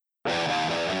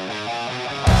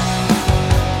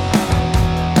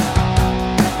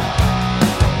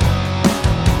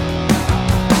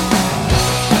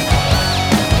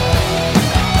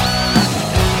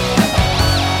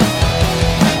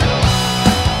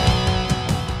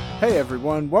Hey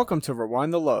everyone, welcome to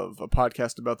Rewind the Love, a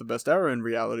podcast about the best era in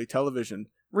reality television,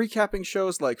 recapping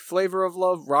shows like Flavor of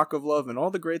Love, Rock of Love, and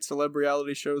all the great celeb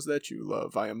reality shows that you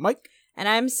love. I am Mike. And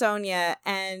I'm Sonia,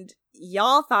 and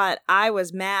y'all thought I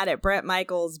was mad at Bret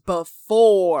Michaels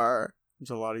before. There's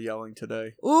a lot of yelling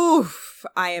today. Oof,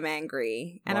 I am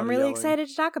angry, and I'm really yelling. excited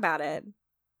to talk about it.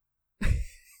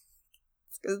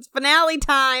 It's finale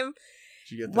time.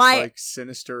 Did you get this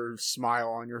sinister smile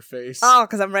on your face? Oh,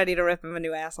 because I'm ready to rip him a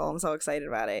new asshole. I'm so excited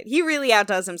about it. He really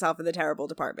outdoes himself in the terrible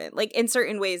department. Like, in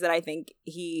certain ways that I think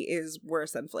he is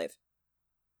worse than Flav.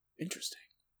 Interesting.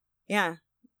 Yeah.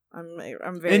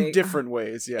 I'm very... In different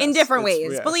ways, yes. In different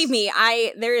ways. Yes. Believe me,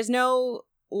 there is no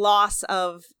loss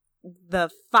of the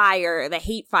fire, the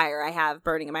hate fire I have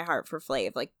burning in my heart for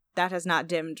Flav. Like, that has not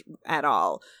dimmed at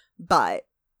all. But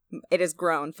it has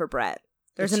grown for Bret.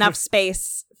 There's enough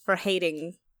space for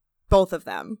hating both of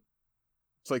them.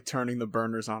 It's like turning the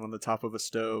burners on the top of a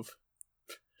stove.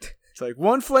 It's like,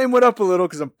 one flame went up a little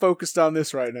because I'm focused on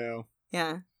this right now.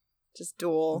 Yeah. Just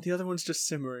dual. The other one's just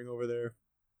simmering over there.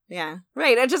 Yeah.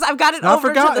 Right. I've got it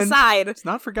over to the side. It's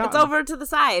not forgotten. It's over to the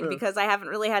side because I haven't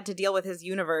really had to deal with his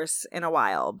universe in a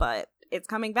while, but it's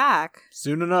coming back.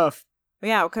 Soon enough.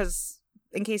 Yeah, because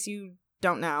in case you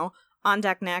don't know, on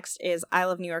deck next is I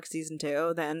Love New York Season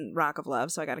 2, then Rock of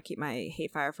Love, so I got to keep my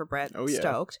hate fire for Bret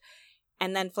stoked.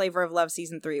 And then Flavor of Love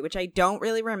Season 3, which I don't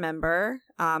really remember.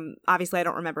 Obviously, I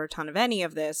don't remember a ton of any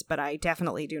of this, but I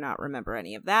definitely do not remember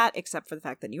any of that, except for the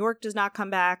fact that New York does not come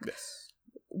back. Yes.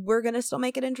 We're going to still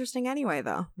make it interesting anyway,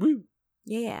 though. Woo.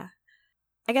 Yeah.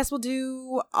 I guess we'll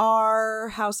do our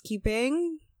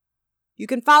housekeeping. You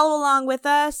can follow along with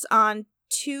us on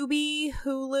Tubi,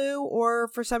 Hulu, or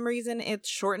for some reason it's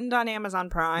shortened on Amazon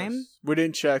Prime. Yes. We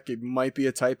didn't check. It might be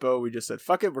a typo. We just said,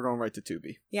 fuck it, we're going right to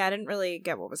Tubi. Yeah, I didn't really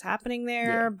get what was happening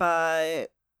there,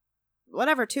 but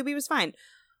whatever. Tubi was fine.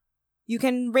 You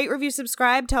can rate, review,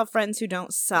 subscribe, tell friends who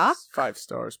don't suck. 5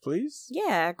 stars, please.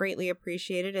 Yeah, greatly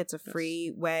appreciated. It's a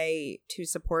free way to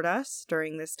support us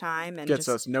during this time. And gets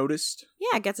us noticed.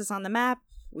 Yeah, it gets us on the map.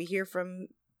 We hear from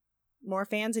more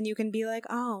fans, and you can be like,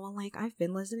 oh, well, like, I've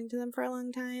been listening to them for a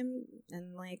long time,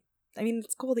 and like, I mean,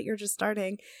 it's cool that you're just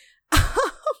starting.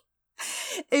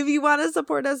 If you want to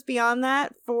support us beyond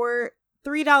that, for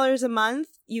 $3 a month,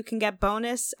 you can get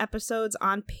bonus episodes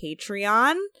on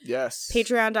Patreon. Yes.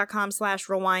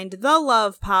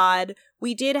 Patreon.com/rewindthelovepod.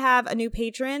 We did have a new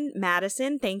patron,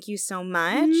 Madison. Thank you so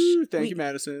much. Thank you,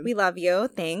 Madison. We love you.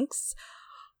 Thanks.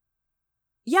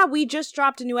 Yeah, we just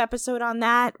dropped a new episode on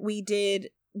that. We did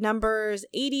numbers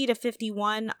 80 to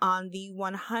 51 on the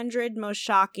 100 most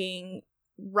shocking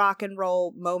rock and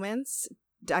roll moments.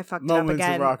 I fucked it up again.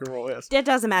 Moments of rock and roll, yes. It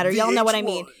doesn't matter. Y'all know what I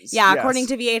mean. Yeah, yes. According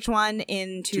to VH1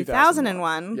 in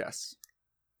 2001. Yes.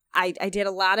 I did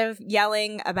a lot of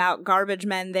yelling about garbage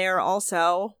men there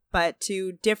also, but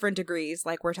to different degrees.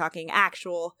 Like, we're talking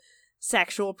actual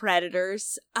sexual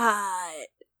predators.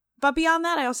 But beyond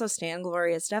that, I also stand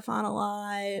Gloria Estefan a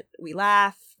lot. We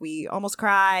laugh. We almost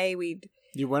cry.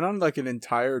 You went on like an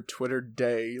entire Twitter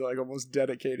day, like almost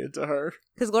dedicated to her.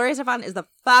 Because Gloria Estefan is the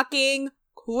fucking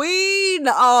queen.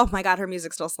 Oh my god, her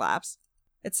music still slaps.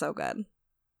 It's so good.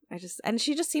 And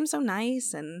she just seems so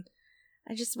nice, and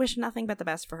I just wish nothing but the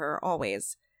best for her,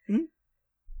 always. Mm-hmm.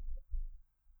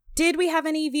 Did we have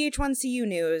any VH1 CU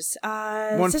news?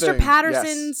 One Sister thing,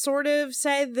 Patterson yes. sort of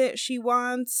said that she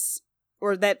wants,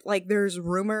 or that like there's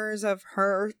rumors of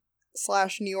her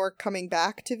 / New York coming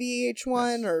back to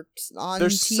VH1 or on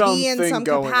There's TV in some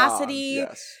capacity.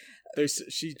 Yes.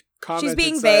 She commented She's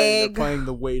being saying vague. they're playing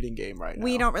the waiting game right now.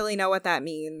 We don't really know what that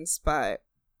means, but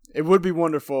it would be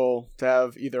wonderful to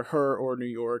have either her or New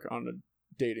York on a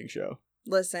dating show.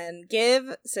 listen,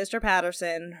 give Sister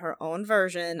Patterson her own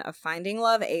version of Finding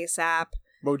Love ASAP.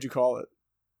 What would you call it?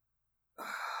 Oh,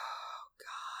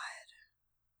 God.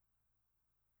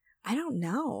 I don't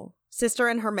know. Sister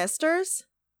and Her Misters?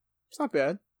 It's not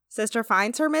bad. Sister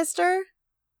Finds Her Mister?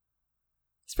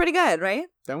 It's pretty good, right?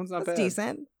 That one's not That's bad.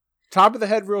 decent. Top of the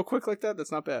head real quick like that,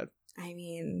 that's not bad. I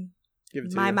mean, Give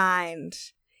it to my you. mind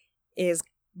is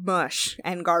mush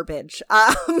and garbage.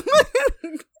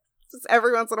 Just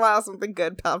every once in a while something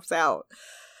good pops out.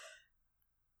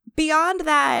 Beyond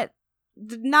that,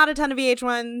 not a ton of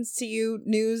VH1 CU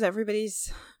news.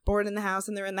 Everybody's bored in the house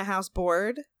and they're in the house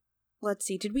bored. Let's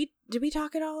see. Did we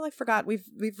talk at all? I forgot. We've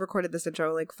recorded this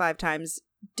intro like 5 times.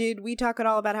 Did we talk at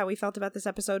all about how we felt about this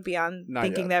episode beyond Not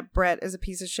thinking yet. that Bret is a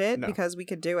piece of shit? No. Because we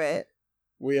could do it.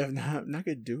 We have not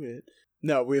gonna do it.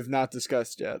 No, we have not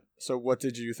discussed yet. So what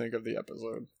did you think of the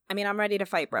episode? I mean, I'm ready to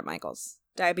fight Bret Michaels.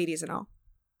 Diabetes and all.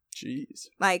 Jeez.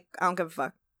 Like, I don't give a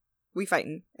fuck. We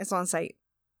fighting. It's on site.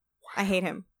 Wow. I hate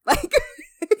him. Like,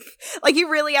 Like, he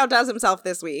really outdoes himself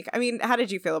this week. I mean, how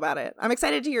did you feel about it? I'm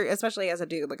excited to hear, especially as a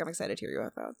dude, like, I'm excited to hear your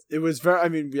thoughts. It was very, I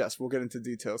mean, yes, we'll get into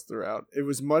details throughout. It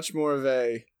was much more of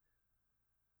a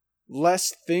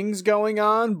less things going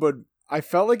on, but I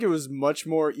felt like it was much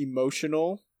more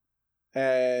emotional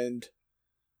and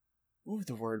what would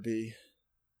the word be?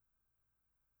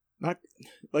 Not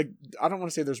like, I don't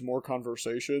want to say there's more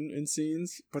conversation in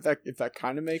scenes, but that if that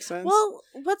kind of makes sense. Well,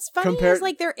 what's funny is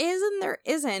like there is and there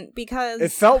isn't, because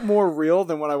it felt more real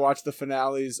than when I watched the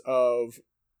finales of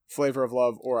Flavor of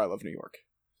Love or I Love New York,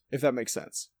 if that makes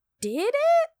sense. Did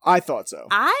it? I thought so.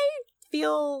 I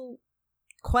feel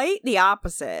quite the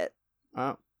opposite.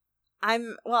 Oh.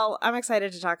 I'm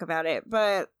excited to talk about it,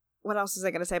 but what else was I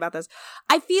going to say about this?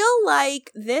 I feel like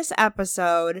this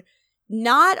episode,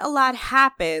 not a lot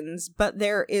happens, but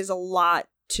there is a lot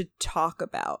to talk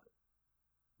about.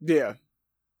 Yeah.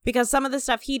 Because some of the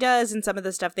stuff he does and some of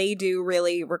the stuff they do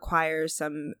really requires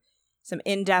some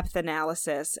in-depth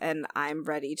analysis, and I'm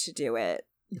ready to do it.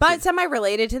 But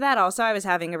semi-related to that, also, I was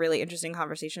having a really interesting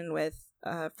conversation with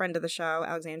a friend of the show,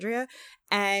 Alexandria,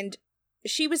 and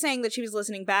she was saying that she was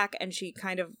listening back and she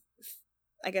kind of,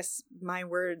 I guess my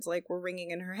words like were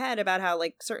ringing in her head about how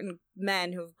like certain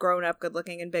men who've grown up good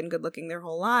looking and been good looking their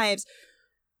whole lives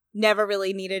never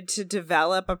really needed to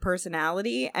develop a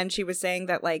personality. And she was saying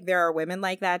that like there are women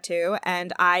like that too.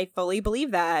 And I fully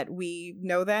believe that. We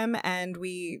know them and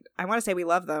I want to say we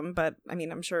love them, but I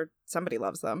mean, I'm sure somebody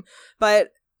loves them. But,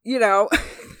 you know,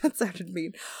 that sounded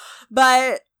mean.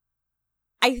 But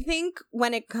I think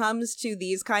when it comes to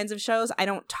these kinds of shows, I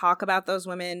don't talk about those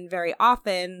women very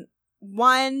often.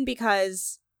 One,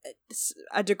 because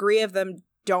a degree of them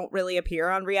don't really appear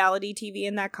on reality TV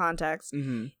in that context.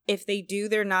 Mm-hmm. If they do,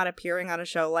 they're not appearing on a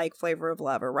show like Flavor of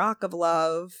Love or Rock of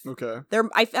Love. Okay.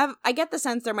 I get the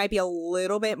sense there might be a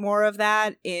little bit more of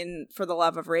that in For the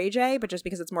Love of Ray J, but just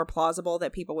because it's more plausible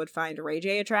that people would find Ray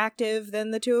J attractive than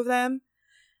the two of them.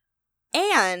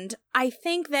 And I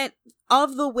think that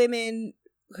of the women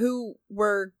who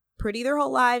were pretty their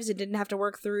whole lives and didn't have to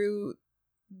work through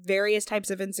various types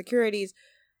of insecurities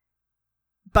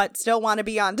but still want to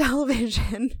be on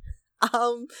television,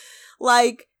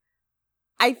 like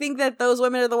I think that those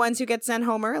women are the ones who get sent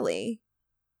home early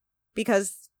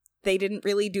because they didn't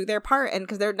really do their part and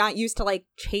because they're not used to like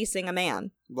chasing a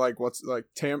man. Like what's like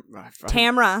Tamra.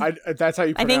 That's how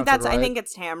you pronounce it, right? I think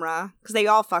it's Tamra because they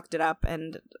all fucked it up,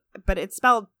 but it's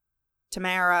spelled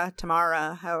Tamara,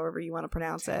 however you want to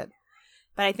pronounce it.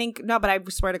 But I think, no, but I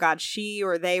swear to God, she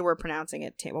or they were pronouncing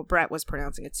it, well, Brett was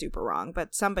pronouncing it super wrong,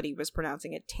 but somebody was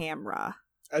pronouncing it Tamra.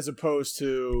 As opposed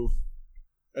to,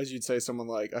 as you'd say, someone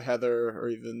like a Heather or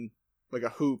even like a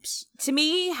Hoops. To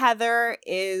me, Heather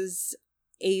is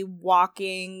a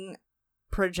walking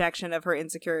projection of her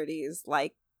insecurities,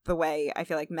 like the way I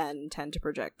feel like men tend to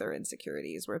project their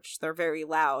insecurities, which they're very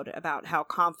loud about how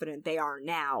confident they are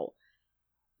now.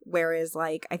 Whereas,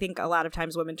 like, I think a lot of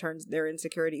times women turn their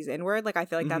insecurities inward. Like, I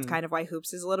feel like that's kind of why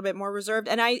Hoops is a little bit more reserved.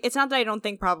 And it's not that I don't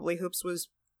think probably Hoops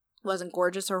wasn't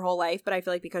gorgeous her whole life, but I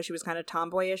feel like because she was kind of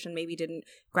tomboyish and maybe didn't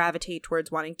gravitate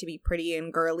towards wanting to be pretty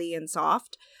and girly and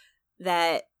soft,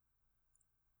 that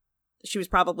she was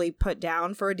probably put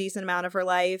down for a decent amount of her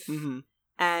life. Mm-hmm.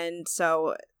 And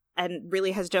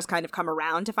really has just kind of come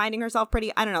around to finding herself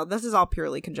pretty. I don't know. This is all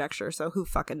purely conjecture, so who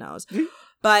fucking knows?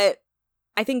 But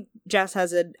I think Jess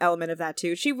has an element of that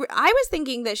too. I was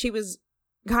thinking that she was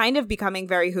kind of becoming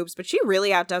very Hoops, but she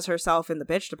really outdoes herself in the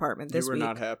bitch department this week. You were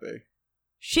not happy.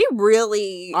 She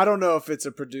really... I don't know if it's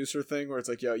a producer thing where it's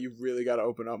like, yo, you really got to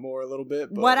open up more a little bit.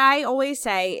 But what I always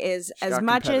say is as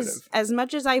much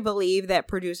as I believe that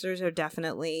producers are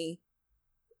definitely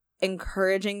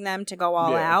encouraging them to go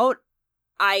all out,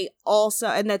 I also,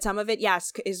 and that some of it,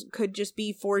 yes, could just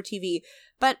be for TV.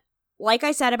 But like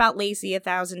I said about Lacey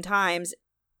 1,000 times,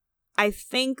 I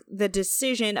think the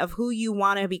decision of who you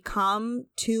want to become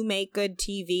to make good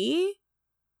TV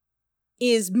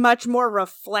is much more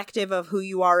reflective of who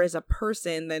you are as a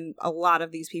person than a lot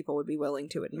of these people would be willing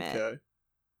to admit. Okay.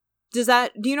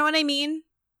 Do you know what I mean?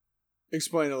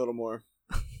 Explain a little more.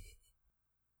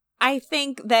 I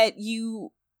think that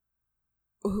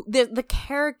the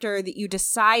character that you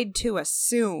decide to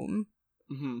assume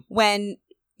when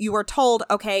you are told,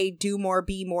 okay, do more,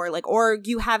 be more, like, or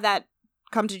you have that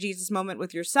come to Jesus moment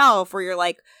with yourself where you're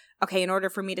like, okay, in order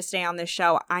for me to stay on this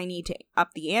show, I need to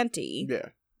up the ante. Yeah.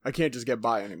 I can't just get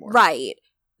by anymore. Right.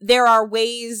 There are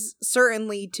ways,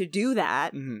 certainly, to do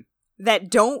that that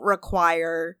don't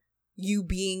require you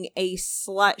being a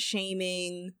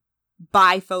slut-shaming,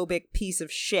 biphobic piece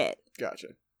of shit. Gotcha.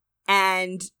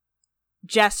 And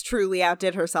Jess truly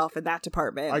outdid herself in that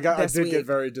department. I did get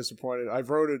very disappointed. I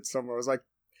wrote it somewhere. I was like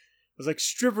was like,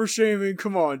 stripper shaming,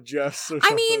 come on, Jess.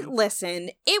 I mean, listen,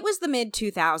 it was the mid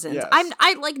 2000s. Yes.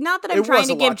 I like, not that I'm trying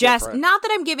to give Jess, not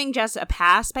that I'm giving Jess a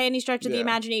pass by any stretch of the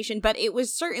imagination, but it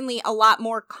was certainly a lot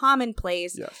more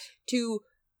commonplace to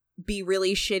be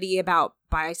really shitty about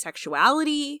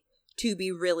bisexuality, to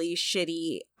be really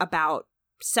shitty about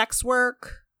sex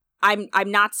work. I'm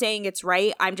not saying it's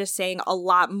right. I'm just saying a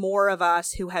lot more of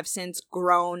us who have since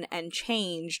grown and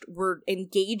changed were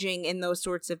engaging in those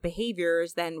sorts of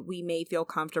behaviors than we may feel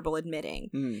comfortable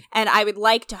admitting. And I would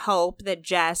like to hope that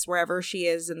Jess, wherever she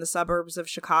is in the suburbs of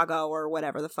Chicago or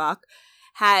whatever the fuck,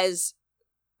 has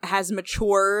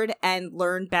matured and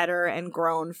learned better and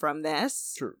grown from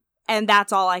this. True. And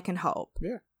that's all I can hope.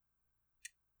 Yeah.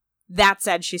 That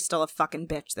said, she's still a fucking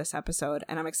bitch this episode,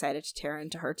 and I'm excited to tear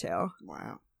into her too.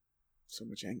 Wow. So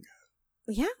much anger.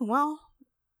 Yeah, well,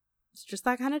 it's just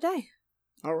that kind of day.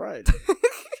 All right.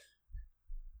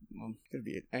 Well, it's going to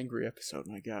be an angry episode,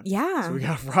 my God. Yeah. So we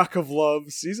got Rock of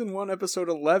Love, Season 1, Episode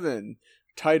 11,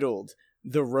 titled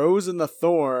The Rose and the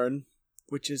Thorn,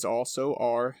 which is also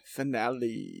our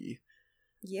finale.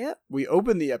 Yep. We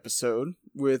open the episode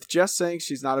with Jess saying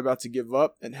she's not about to give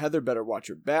up, and Heather better watch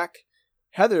her back.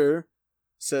 Heather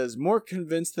says, more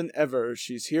convinced than ever,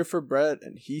 she's here for Brett,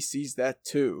 and he sees that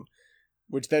too.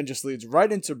 Which then just leads right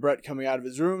into Brett coming out of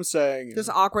his room saying, just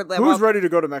awkwardly, who's ready to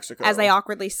go to Mexico? As they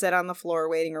awkwardly sit on the floor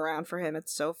waiting around for him.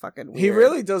 It's so fucking weird. He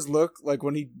really does look like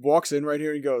when he walks in right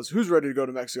here, he goes, who's ready to go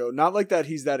to Mexico? Not like that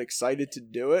he's that excited to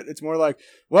do it. It's more like,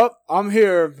 well, I'm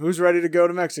here. Who's ready to go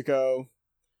to Mexico?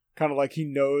 Kind of like he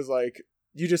knows, like,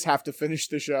 you just have to finish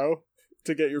the show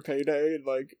to get your payday. And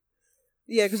like,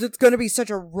 yeah, because it's going to be such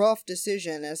a rough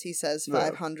decision, as he says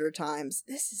 500 times.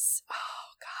 This is...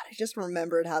 I just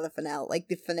remembered how the finale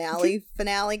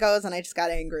goes, and I just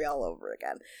got angry all over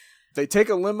again. They take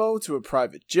a limo to a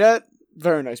private jet.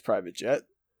 Very nice private jet.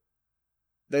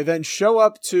 They then show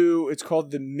up to, it's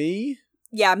called the Mi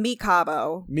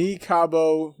Cabo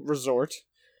Resort.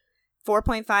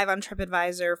 4.5 on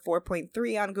TripAdvisor,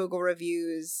 4.3 on Google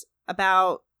Reviews,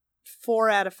 about 4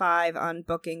 out of 5 on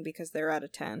Booking because they're out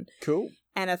of 10. Cool.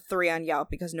 And a 3 on Yelp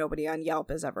because nobody on Yelp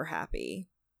is ever happy.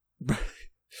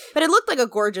 But it looked like a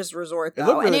gorgeous resort, though. It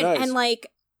looked really nice. And,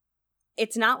 like,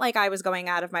 it's not like I was going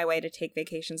out of my way to take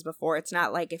vacations before. It's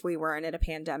not like if we weren't in a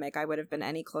pandemic, I would have been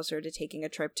any closer to taking a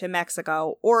trip to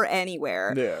Mexico or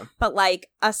anywhere. Yeah. But, like,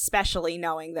 especially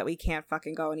knowing that we can't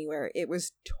fucking go anywhere, it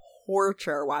was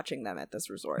torture watching them at this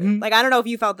resort. Mm-hmm. Like, I don't know if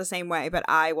you felt the same way, but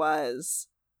I was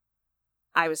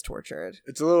tortured.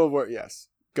 It's a little, yes.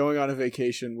 Going on a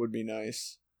vacation would be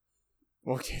nice.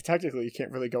 Well, technically, you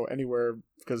can't really go anywhere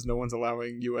because no one's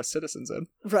allowing U.S. citizens in.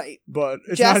 Right. But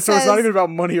it's not even about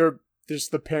money or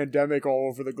just the pandemic all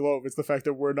over the globe. It's the fact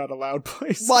that we're not allowed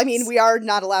places. Well, I mean, we are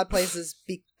not allowed places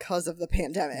because of the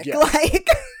pandemic. Yeah. Like,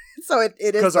 so it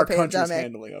is because our country's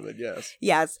handling of it, yes.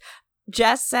 Yes.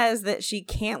 Jess says that she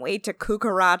can't wait to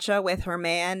cucaracha with her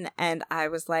man, and I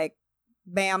was like,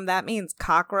 ma'am, that means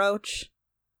cockroach.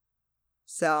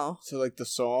 So like the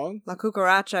song? La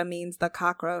cucaracha means the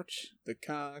cockroach. The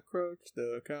cockroach.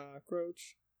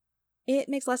 It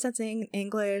makes less sense in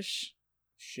English.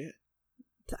 Shit.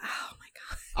 Oh my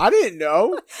God. I didn't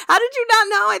know. How did you not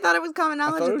know? I thought it was common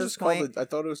knowledge at this point. I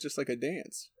thought it was just like a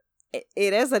dance.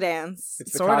 It is a dance.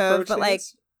 It's sort of, but dance? like,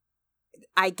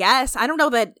 I guess. I don't know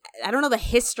the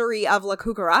history of La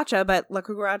cucaracha, but La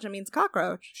cucaracha means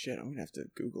cockroach. Shit, I'm going to have to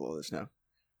Google all this now.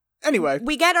 Anyway,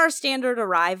 we get our standard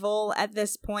arrival at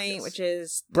this point, yes. Which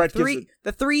is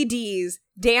the 3 Ds: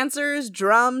 dancers,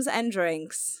 drums, and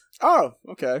drinks. Oh,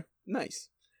 okay. Nice.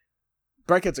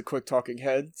 Brett gets a quick talking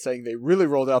head saying they really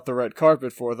rolled out the red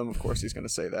carpet for them. Of course, he's going to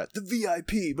say that. The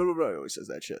VIP, blah, blah, blah. He always says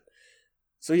that shit.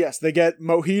 So, yes, they get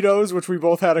mojitos, which we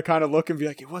both had to kind of look and be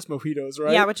like, it was mojitos,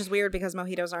 right? Yeah, which is weird because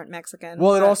mojitos aren't Mexican.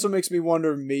 Well, it also makes me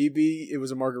wonder, maybe it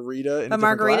was a margarita in a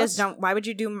different glass? Why would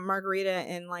you do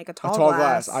margarita in, like, a tall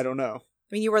glass? I don't know.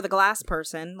 I mean, you were the glass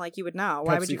person. Like, you would know.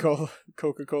 Why would you...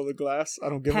 Coca-Cola glass? I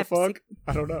don't give a fuck.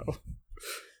 I don't know.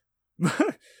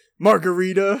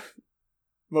 Margarita,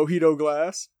 mojito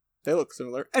glass. They look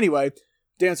similar. Anyway,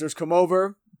 dancers come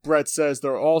over. Brett says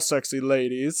they're all sexy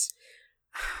ladies.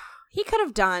 He could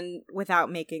have done without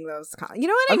making those you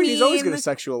know what I mean? He's always going to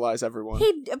sexualize everyone.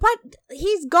 But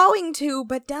he's going to,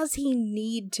 but does he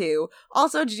need to?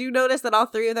 Also, did you notice that all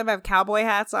 3 of them have cowboy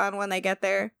hats on when they get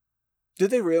there?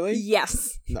 Did they really?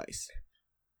 Yes. Nice.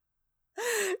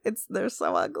 They're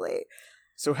so ugly.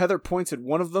 So Heather points at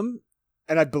one of them,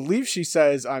 and I believe she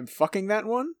says, I'm fucking that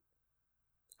one?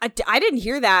 I didn't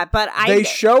hear that, but They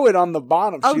show it on the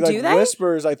bottom. Oh, she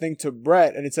whispers, I think, to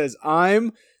Brett, and it says,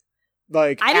 I'm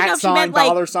like I didn't know at if she sign, meant, like,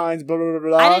 dollar signs, blah, blah, blah,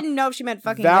 blah. I didn't know if she meant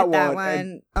fucking that with that one.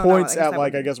 And Oh, points no, at,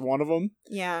 like, I guess one of them.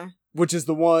 Yeah. Which is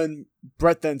the one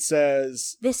Brett then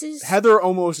says, "This is Heather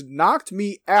almost knocked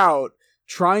me out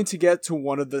trying to get to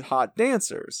one of the hot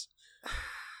dancers."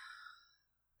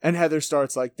 And Heather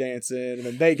starts, like, dancing, and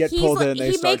then they get pulled in,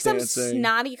 they start dancing. He makes some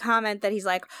snotty comment that he's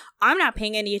like, "I'm not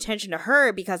paying any attention to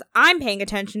her because I'm paying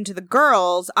attention to the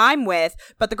girls I'm with,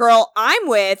 but the girl I'm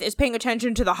with is paying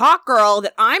attention to the hot girl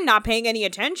that I'm not paying any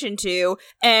attention to,"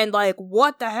 and, like,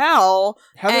 what the hell?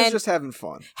 Heather's just having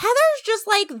fun. Heather's just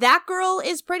like, that girl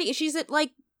is pretty.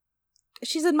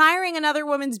 She's admiring another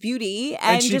woman's beauty.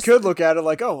 And she could look at it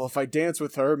like, oh, well, if I dance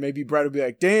with her, maybe Brett would be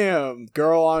like, damn,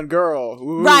 girl on girl.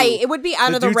 Ooh. Right. It would be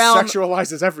out of the realm.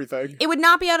 Sexualizes everything. It would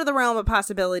not be out of the realm of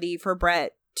possibility for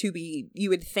Brett to be,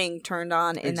 you would think, turned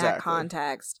on in that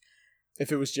context.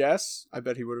 If it was Jess, I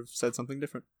bet he would have said something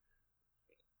different.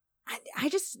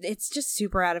 It's just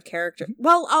super out of character.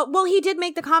 Well, he did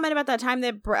make the comment about that time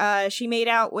that she made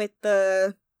out with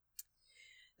the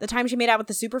time she made out with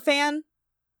the super fan.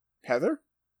 Heather?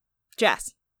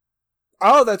 Jess.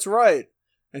 Oh, that's right.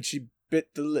 And she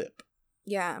bit the lip.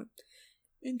 Yeah.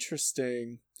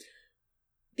 Interesting.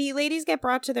 The ladies get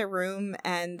brought to their room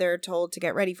and they're told to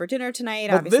get ready for dinner tonight.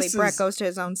 Well, obviously, Brett goes to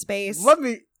his own space.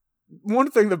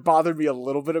 One thing that bothered me a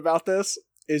little bit about this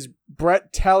is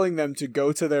Brett telling them to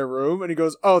go to their room, and he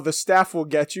goes, "Oh, the staff will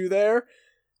get you there."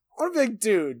 I'm like,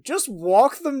 dude, just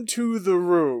walk them to the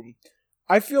room.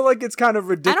 I feel like it's kind of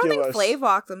ridiculous. I don't think Flav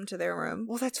walked them to their room.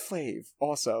 Well, that's Flav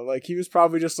also. Like, he was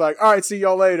probably just like, all right, see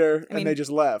y'all later, and they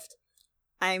just left.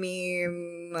 I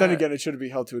mean... Then again, it should be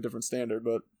held to a different standard,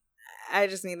 but... I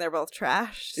just mean they're both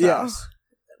trash, so... Yes.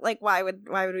 Like, why would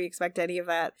we expect any of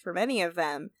that from any of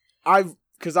them?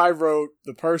 Because I wrote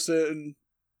the person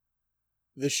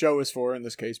the show is for, in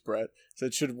this case, Brett,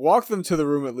 said should walk them to the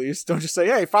room at least. Don't just say,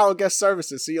 hey, follow guest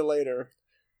services, see you later.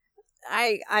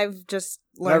 I've just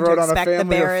learned to expect the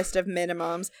barest of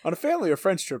minimums. On a family or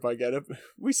friends trip, I get it.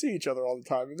 We see each other all the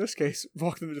time. In this case,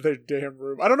 walk them to their damn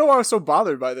room. I don't know why I was so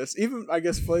bothered by this. Even, I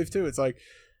guess, Flav, too. It's like...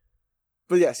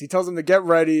 But yes, he tells them to get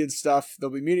ready and stuff. They'll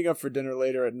be meeting up for dinner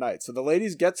later at night. So the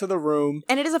ladies get to the room.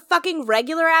 And it is a fucking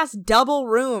regular-ass double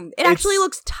room. It actually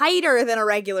looks tighter than a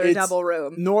regular double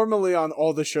room. Normally on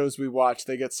all the shows we watch,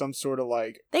 they get some sort of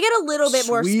like... They get a little bit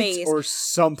more space. Or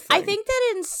something. I think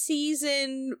that in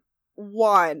season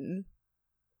 1,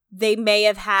 they may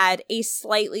have had a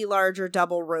slightly larger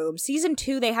double room. Season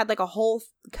 2, they had like a whole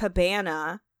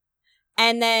cabana.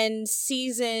 And then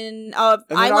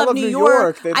I Love New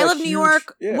York. I Love New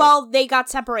York. Yeah. Well, they got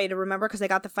separated, remember? Because they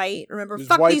got the fight. Remember?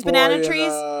 Fuck these banana trees.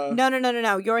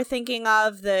 No. You're thinking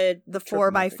of the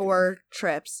 4x4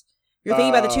 trips. You're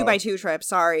thinking about the 2x2 trips,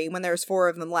 sorry, when there's 4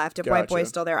 of them left, if White Boy's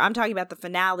still there. I'm talking about the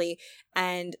finale,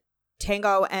 and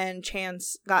Tango and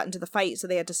Chance got into the fight, so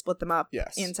they had to split them up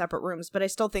in separate rooms. But I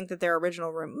still think that their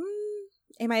original room,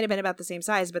 it might have been about the same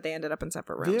size, but they ended up in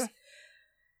separate rooms. Yeah.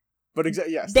 But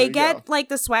yes, they get like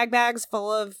the swag bags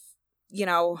full of,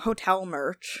 hotel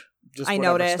merch. Just I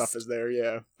noticed stuff is there,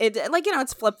 yeah. It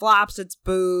it's flip flops, it's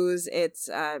booze, it's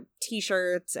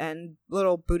t-shirts and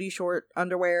little booty short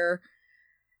underwear.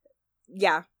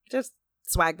 Yeah, just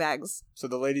swag bags. So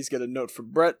the ladies get a note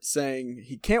from Brett saying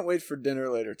he can't wait for dinner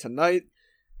later tonight.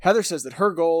 Heather says that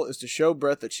her goal is to show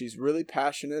Brett that she's really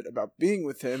passionate about being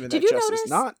with him, and that Jess is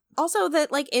not. Also,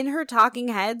 that like in her talking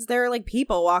heads, there are like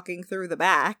people walking through the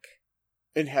back.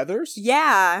 In Heather's?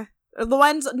 Yeah. There's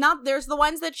the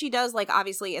ones that she does, like,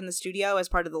 obviously in the studio as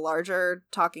part of the larger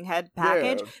talking head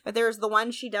package, but there's the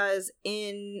one she does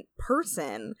in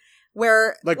person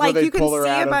where where you can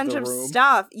see a bunch of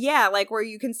stuff. Yeah, like where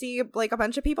you can see like a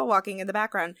bunch of people walking in the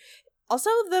background. Also,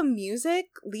 the music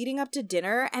leading up to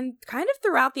dinner and kind of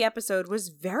throughout the episode was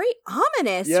very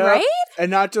ominous, right?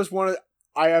 And not just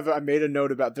I made a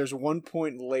note about, there's one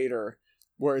point later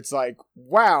where it's like,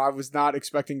 wow, I was not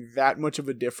expecting that much of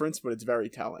a difference, but it's very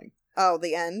telling. Oh,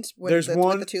 the end? With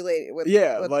the two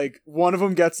ladies. Like, one of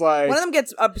them gets like... One of them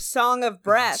gets a song of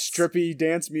Brett's. Strippy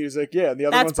dance music, yeah. And the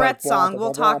other one's Brett's like... song.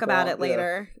 We'll talk about it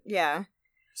later. Yeah.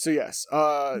 So, yes.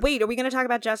 Wait, are we going to talk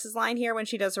about Jess's line here when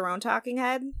she does her own talking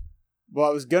head? Well,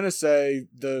 I was going to say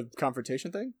the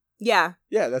confrontation thing. Yeah.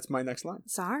 Yeah, that's my next line.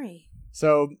 Sorry.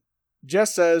 So,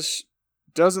 Jess says...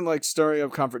 doesn't like stirring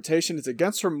up confrontation. It's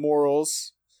against her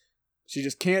morals. She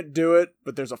just can't do it,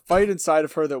 but there's a fight inside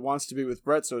of her that wants to be with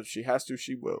Brett, so if she has to,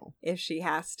 she will. If she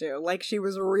has to. Like, she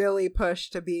was really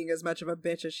pushed to being as much of a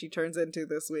bitch as she turns into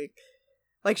this week.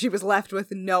 Like, she was left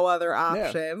with no other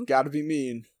option. Yeah, gotta be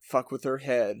mean. Fuck with her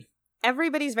head.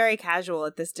 everybody's very casual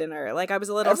at this dinner. Like, I was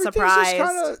a little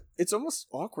surprised. It's almost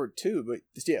awkward, too. But,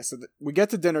 yeah, so we get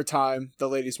to dinner time. The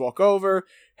ladies walk over.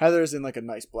 Heather's in, like, a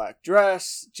nice black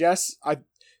dress. Jess, I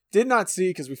did not see,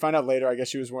 because we find out later, I guess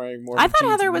she was wearing more of a I thought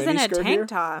jeans Heather was in a miniskirt tank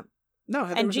top. No,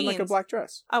 Heather was in, like, a black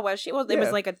dress. Oh, was she? Well, it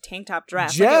was, like, a tank top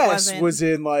dress. Jess was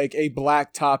in, like, a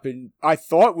black top, and I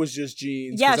thought was just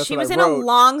jeans. Yeah, she was in a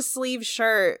long sleeve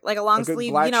shirt, like a long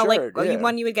sleeve, you know, shirt, like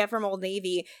one you would get from Old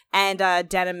Navy, and a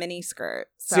denim mini skirt.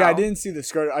 So. See, I didn't see the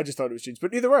skirt. I just thought it was jeans.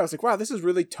 But either way, I was like, wow, this is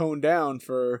really toned down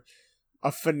for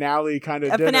a finale kind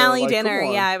of dinner. A finale dinner,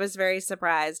 yeah, I was very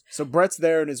surprised. So Brett's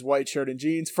there in his white shirt and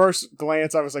jeans. First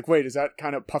glance, I was like, wait, is that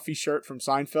kind of puffy shirt from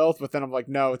Seinfeld? But then I'm like,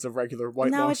 no, it's a regular white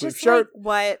long sleeve shirt.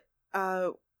 Like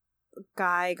what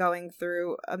guy going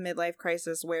through a midlife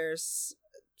crisis wears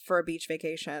for a beach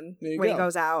vacation when he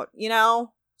goes out, you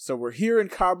know? So we're here in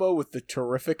Cabo with the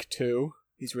Terrific Two.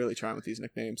 He's really trying with these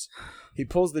nicknames. He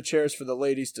pulls the chairs for the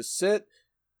ladies to sit.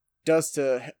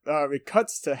 It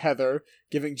cuts to Heather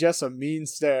giving Jess a mean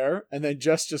stare, and then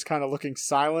Jess just kind of looking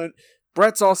silent.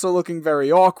 Brett's also looking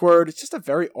very awkward. It's just a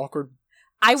very awkward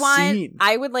scene.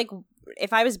 I would like,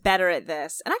 if I was better at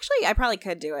this, and actually I probably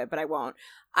could do it, but I won't.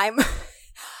 I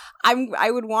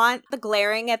would want the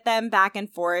glaring at them back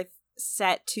and forth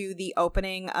set to the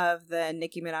opening of the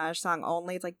Nicki Minaj song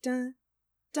Only. It's like da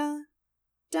da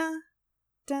da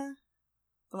da.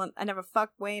 The one, I never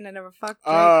fucked Wayne, I never fucked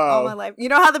Drake all my life. You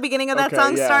know how the beginning of that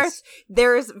song starts?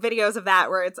 There's videos of that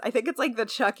where I think it's like the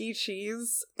Chuck E.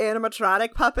 Cheese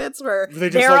animatronic puppets where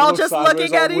they're all just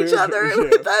looking at each other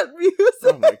with that music.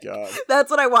 Oh my god. That's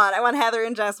what I want. I want Heather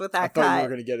and Jess with that cut. I thought you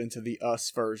were going to get into the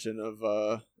Us version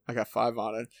of I Got 5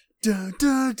 on It. Da,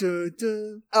 da, da,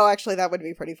 da. Oh, actually, that would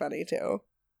be pretty funny, too.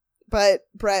 But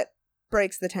Brett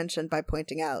breaks the tension by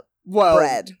pointing out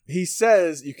bread. He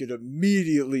says you could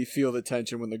immediately feel the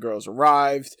tension when the girls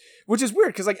arrived, which is weird,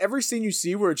 because like every scene you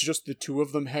see where it's just the two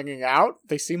of them hanging out,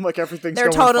 they seem like everything's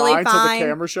going totally fine until the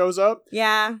camera shows up.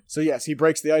 Yeah. So yes, he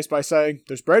breaks the ice by saying,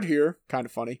 there's bread here. Kind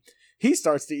of funny. He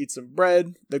starts to eat some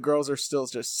bread. The girls are still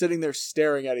just sitting there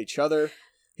staring at each other.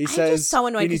 He says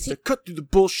he needs to cut through the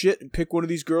bullshit and pick one of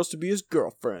these girls to be his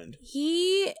girlfriend.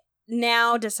 He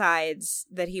now decides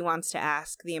that he wants to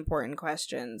ask the important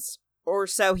questions, or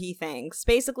so he thinks.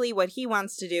 Basically, what he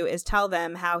wants to do is tell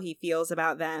them how he feels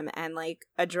about them and, like,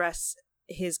 address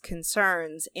his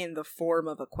concerns in the form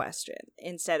of a question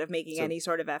instead of making any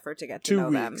sort of effort to get to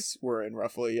know them. 2 weeks we're in,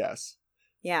 roughly, yes.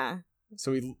 Yeah.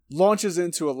 So he launches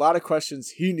into a lot of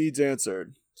questions he needs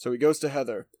answered. So he goes to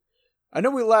Heather. I know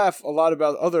we laugh a lot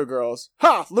about other girls.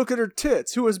 Ha! Look at her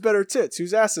tits. Who has better tits?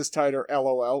 Whose ass is tighter?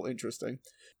 LOL. Interesting.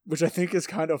 Which I think is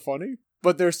kind of funny.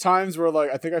 But there's times where,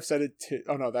 like, I think I've said it.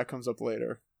 Oh no, that comes up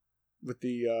later with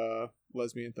the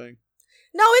lesbian thing.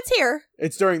 No, it's here.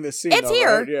 It's during this scene. It's though,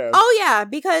 here. Right? Yeah. Oh yeah,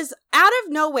 because out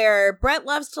of nowhere, Brett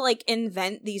loves to like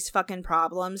invent these fucking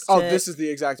problems. Oh, this is the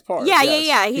exact part. Yeah,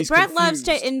 yes. Brett loves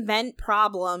to invent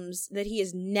problems that he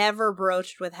has never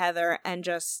broached with Heather and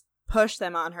just push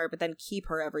them on her, but then keep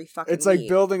her every fucking It's like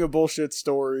building a bullshit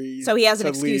story. So he has an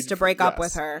excuse to break up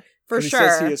with her. For and sure. He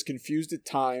says he is confused at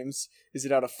times. Is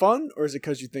it out of fun, or is it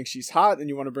because you think she's hot and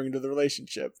you want to bring her to the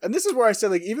relationship? And this is where I say,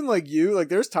 like, even like you, like,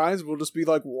 there's times we'll just be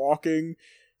like walking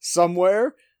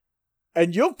somewhere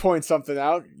and you'll point something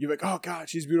out. You're like, oh god,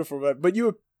 she's beautiful. But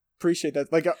you appreciate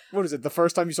that. Like, what is it? The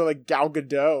first time you saw like Gal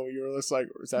Gadot, you were just like,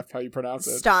 is that how you pronounce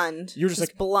it? Stunned. You're just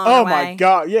like, blown oh away. My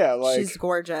god, yeah, like she's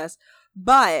gorgeous.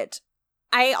 But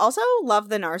I also love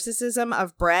the narcissism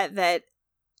of Brett, that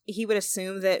he would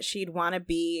assume that she'd want to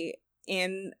be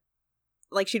in,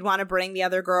 like, she'd want to bring the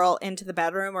other girl into the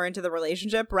bedroom or into the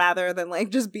relationship rather than like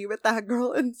just be with that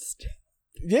girl instead.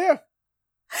 Yeah.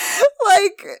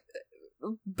 Like,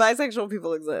 bisexual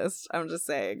people exist. I'm just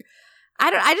saying.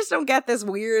 I just don't get this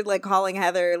weird, like, calling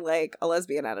Heather, like, a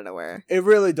lesbian out of nowhere. It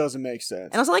really doesn't make sense.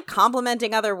 And also, like,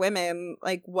 complimenting other women,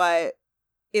 like, what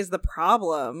is the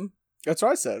problem? That's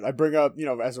what I said. I bring up,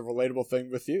 as a relatable thing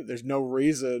with you. There's no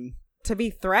reason to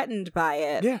be threatened by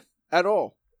it. Yeah, at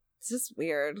all. It's just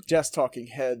weird. Jess talking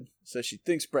head says she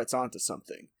thinks Brett's onto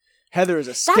something. Heather is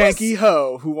a skanky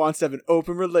hoe who wants to have an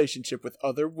open relationship with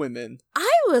other women.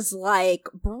 I was like,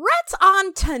 Brett's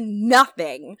onto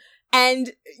nothing.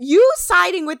 And you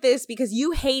siding with this because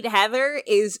you hate Heather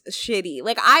is shitty.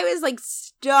 Like, I was, like,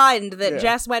 stunned that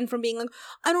Jess went from being like,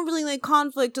 I don't really like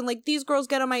conflict and, like, these girls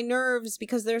get on my nerves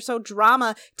because they're so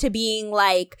drama, to being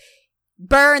like,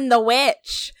 burn the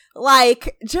witch.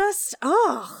 Like, just,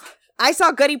 oh. I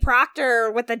saw Goody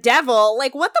Proctor with the devil.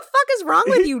 Like, what the fuck is wrong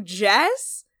with you,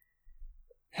 Jess?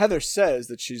 Heather says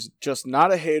that she's just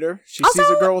not a hater. She sees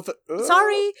a girl with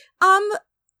sorry,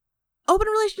 Open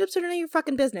relationships are none of your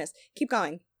fucking business. Keep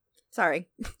going. Sorry.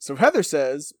 So Heather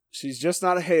says she's just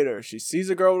not a hater. She sees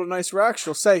a girl with a nice rack,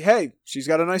 she'll say, hey, she's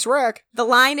got a nice rack. The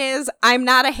line is, I'm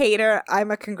not a hater,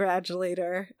 I'm a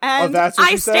congratulator. And that's what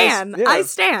I she stan. says? Yeah. I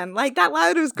stan. Like, that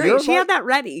line was great. She had that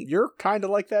ready. You're kind of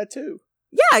like that, too.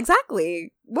 Yeah,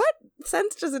 exactly. What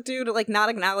sense does it do to, like, not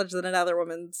acknowledge that another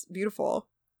woman's beautiful?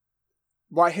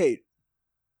 Why hate?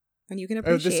 And you can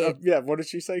appreciate. What did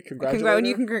she say? Congratulate And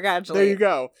you can congratulate. There you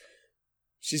go.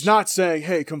 She's not saying,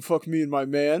 hey, come fuck me and my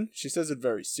man. She says it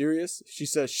very serious. She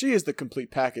says she is the complete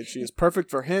package. She is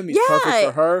perfect for him. He's perfect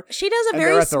for her. She does a and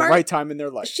very they're at smart... the right time in their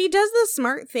life. She does the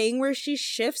smart thing where she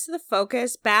shifts the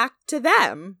focus back to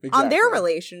them on their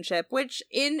relationship, which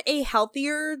in a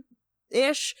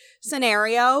healthier-ish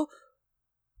scenario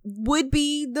would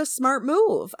be the smart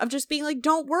move of just being like,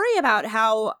 don't worry about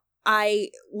how I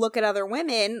look at other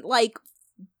women. Like,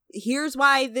 here's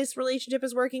why this relationship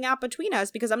is working out between us,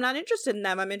 because I'm not interested in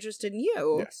them. I'm interested in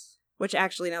you. Yes. Which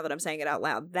actually, now that I'm saying it out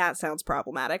loud, that sounds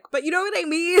problematic. But you know what I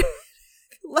mean?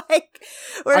 Like,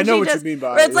 where I know what you mean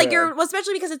by it. Where it's like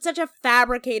especially because it's such a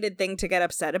fabricated thing to get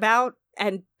upset about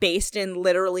and based in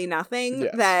literally nothing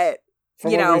that,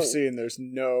 from what we've seen, there's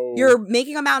no... You're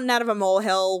making a mountain out of a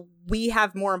molehill. We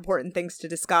have more important things to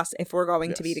discuss if we're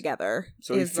going to be together.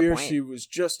 So he fears she was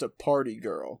just a party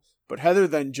girl. But Heather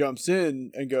then jumps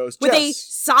in and goes, with a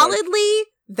solidly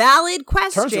valid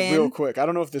question. Turns it real quick. I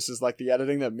don't know if this is like the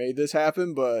editing that made this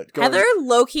happen, but... Heather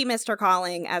low-key missed her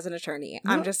calling as an attorney.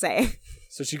 I'm just saying.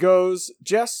 So she goes,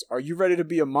 Jess, are you ready to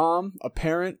be a mom, a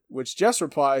parent? Which Jess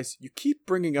replies, you keep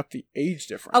bringing up the age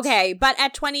difference. Okay, but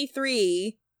at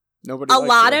 23... Nobody a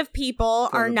lot of people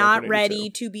are not ready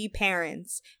to be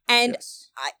parents. And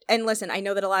and listen, I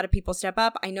know that a lot of people step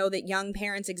up. I know that young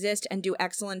parents exist and do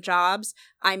excellent jobs.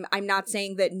 I'm not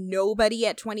saying that nobody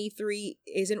at 23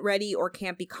 isn't ready or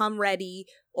can't become ready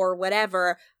or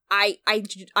whatever. I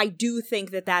do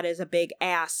think that is a big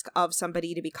ask of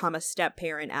somebody to become a step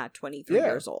parent at 23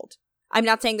 years old. I'm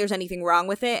not saying there's anything wrong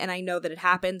with it, and I know that it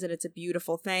happens and it's a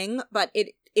beautiful thing, but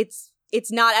it's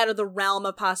not out of the realm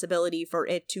of possibility for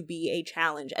it to be a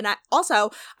challenge. And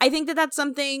I think that that's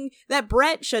something that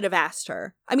Brett should have asked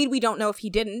her. I mean, we don't know if he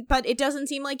didn't, but it doesn't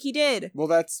seem like he did. Well,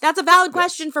 that's a valid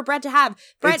question for Brett to have.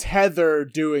 It's Heather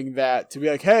doing that to be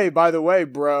like, hey, by the way,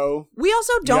 bro. We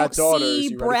also don't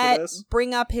see Brett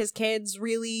bring up his kids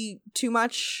really too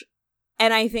much.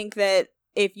 And I think that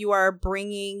if you are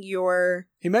bringing your...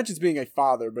 He mentions being a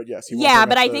father, but yes.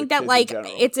 But I think that, like,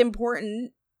 it's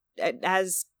important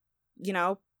as... you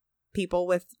know, people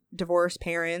with divorced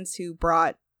parents who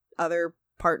brought other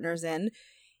partners in,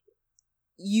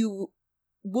 you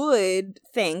would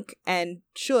think and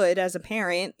should, as a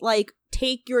parent, like,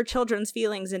 take your children's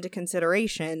feelings into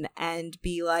consideration and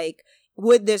be like,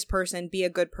 would this person be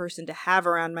a good person to have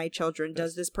around my children?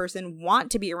 Does this person want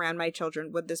to be around my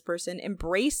children? Would this person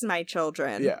embrace my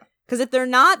children? Yeah. Because if they're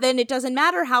not, then it doesn't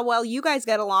matter how well you guys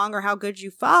get along or how good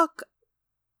you fuck.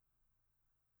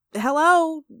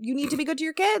 Hello, you need to be good to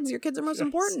your kids. Your kids are most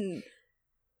important.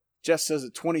 Jess says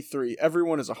at 23,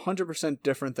 everyone is 100%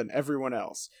 different than everyone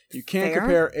else. You can't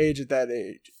compare age at that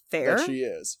age. Fair. That she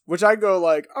is. Which I go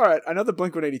like, all right, I know the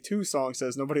Blink-182 song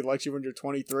says nobody likes you when you're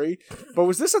 23, but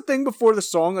was this a thing before the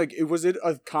song? Like, was it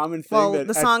a common thing? Well,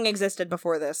 the song existed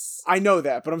before this. I know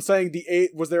that, but I'm saying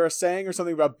was there a saying or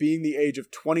something about being the age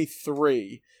of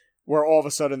 23 where all of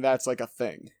a sudden that's like a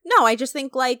thing? No, I just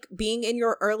think like being in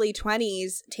your early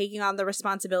 20s, taking on the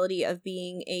responsibility of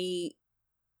being a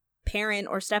parent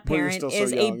or step-parent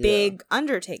is a big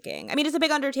undertaking. I mean, it's a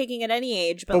big undertaking at any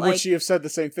age, but like... would she have said the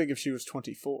same thing if she was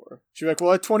 24? She'd be like,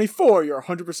 well, at 24, you're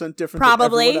 100% different than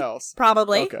everyone else.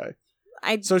 Probably. Okay.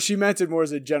 So she meant it more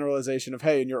as a generalization of,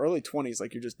 hey, in your early 20s,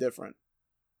 like, you're just different.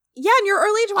 Yeah, in your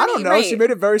early 20s. I don't know. Right. She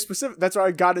made it very specific. That's why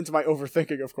I got into my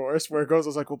overthinking, of course, where it goes, I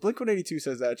was like, well, Blink-182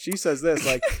 says that. She says this.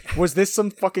 Like, was this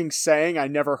some fucking saying I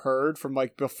never heard from,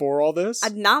 like, before all this?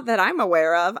 Not that I'm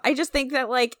aware of. I just think that,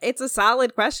 like, it's a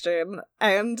solid question,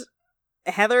 and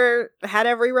Heather had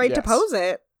every right to pose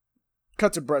it.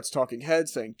 Cut to Brett's talking head,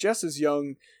 saying Jess is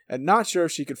young and not sure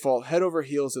if she could fall head over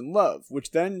heels in love,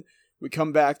 which then we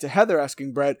come back to Heather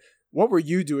asking Brett, what were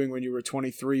you doing when you were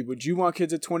 23? Would you want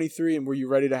kids at 23, and were you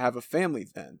ready to have a family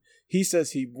then? He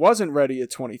says he wasn't ready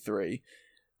at 23.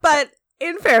 But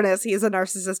in fairness, he's a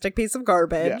narcissistic piece of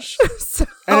garbage. Yes. So,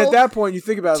 and at that point, you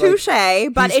think about it.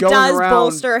 Touche, but it does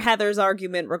bolster Heather's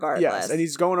argument regardless. Yes, and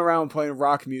he's going around playing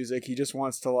rock music. He just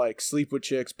wants to, like, sleep with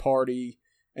chicks, party,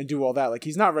 and do all that. Like,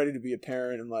 he's not ready to be a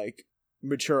parent and, like,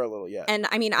 mature a little yet. And,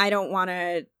 I mean, I don't want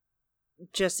to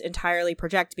just entirely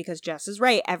project because Jess is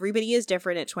right. Everybody is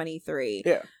different at 23.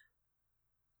 Yeah.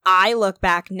 I look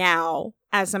back now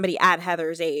as somebody at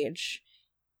Heather's age.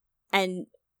 And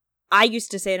I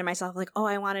used to say to myself, like, oh,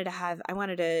 I wanted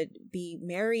to be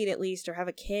married at least or have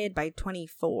a kid by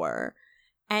 24.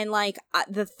 And, like,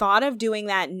 the thought of doing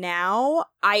that now,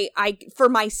 I for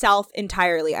myself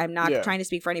entirely, I'm not trying to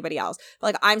speak for anybody else. But,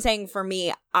 like, I'm saying for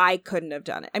me, I couldn't have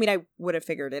done it. I mean, I would have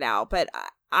figured it out, but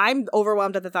I'm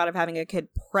overwhelmed at the thought of having a kid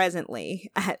presently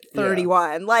at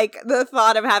 31. Yeah. Like, the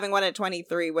thought of having one at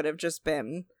 23 would have just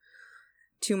been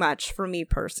too much for me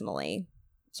personally.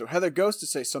 So Heather goes to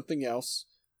say something else,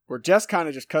 where Jess kind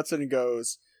of just cuts in and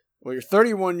goes, well, you're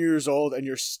 31 years old and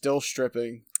you're still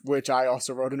stripping, which I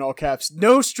also wrote in all caps.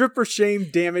 No stripper shame,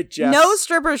 damn it, Jess. No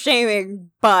stripper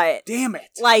shaming, but damn it.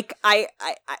 Like, I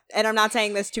and I'm not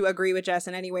saying this to agree with Jess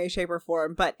in any way, shape, or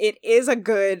form, but it is a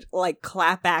good, like,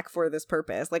 clap back for this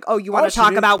purpose. Like, oh, you want to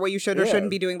talk about what you should or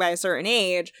shouldn't be doing by a certain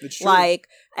age. It's true. Like,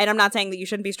 and I'm not saying that you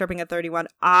shouldn't be stripping at 31,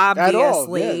 obviously. At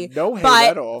all. Yeah, no hate but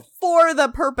at all. For the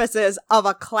purposes of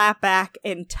a clap back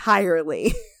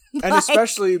entirely. And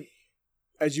especially,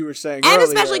 as you were saying and earlier,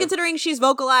 especially considering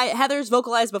Heather's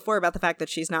vocalized before about the fact that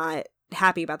she's not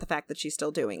happy about the fact that she's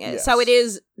still doing it. Yes. So it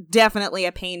is definitely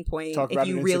a pain point if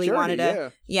you really wanted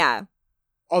to. Yeah.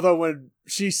 Although when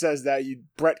she says that,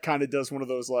 Brett kind of does one of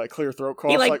those, like, clear throat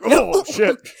coughs, like oh,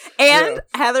 shit. And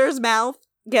Heather's mouth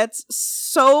gets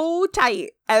so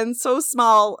tight and so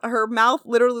small, her mouth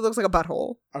literally looks like a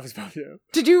butthole. I was about to.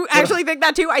 Did you actually think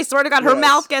that too? I swear to God, her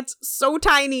mouth gets so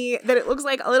tiny that it looks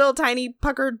like a little tiny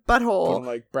puckered butthole. On,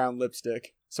 like, brown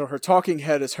lipstick. So her talking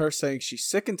head is her saying she's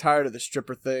sick and tired of the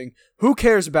stripper thing. Who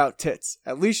cares about tits?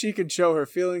 At least she can show her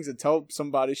feelings and tell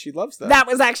somebody she loves them. That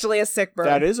was actually a sick burn.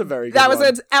 That is a very good one.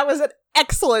 That was an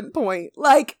excellent point.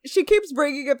 Like, she keeps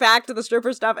bringing it back to the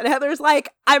stripper stuff, and Heather's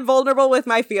like, I'm vulnerable with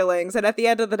my feelings, and at the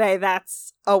end of the day,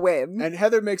 that's a win. And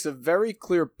Heather makes a very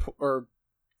clear, or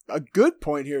a good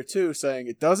point here, too, saying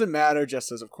it doesn't matter,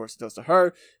 just as, of course, it does to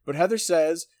her, but Heather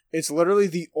says it's literally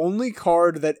the only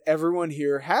card that everyone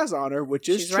here has on her, which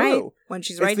is she's true. Right. When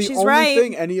she's right, she's right. It's the only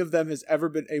thing any of them has ever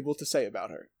been able to say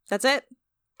about her. That's it.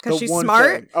 Because she's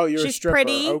smart. Thing. Oh, you're she's a stripper.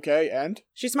 Pretty. Okay, and?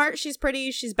 She's smart, she's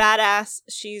pretty, she's badass,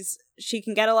 she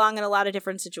can get along in a lot of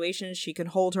different situations, she can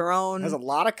hold her own. Has a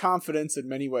lot of confidence in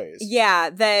many ways. Yeah,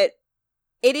 that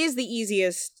it is the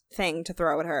easiest thing to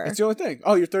throw at her. It's the only thing.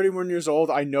 Oh, you're 31 years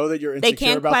old, I know that you're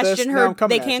insecure about this.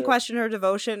 They can't question her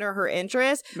devotion or her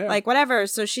interest, like, whatever.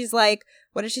 So she's like,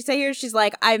 what did she say here? She's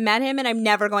like, I met him and I'm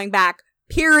never going back.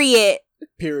 Period.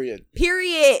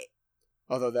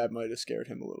 Although that might have scared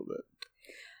him a little bit.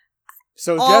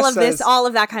 So all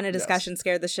of that kind of discussion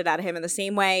scared the shit out of him in the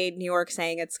same way New York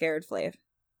saying it scared Flav.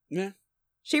 Yeah.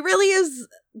 She really is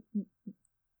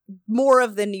more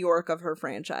of the New York of her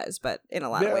franchise, but in a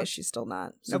lot of ways she's still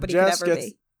not. So nobody Jess could ever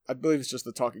be. I believe it's just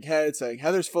the talking head saying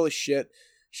Heather's full of shit.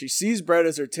 She sees Brett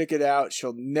as her ticket out.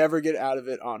 She'll never get out of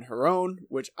it on her own,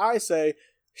 which I say,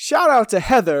 shout out to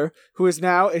Heather, who is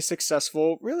now a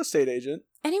successful real estate agent.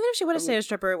 And even if she would have stayed a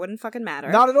stripper, it wouldn't fucking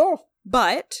matter. Not at all.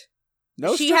 But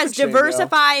she has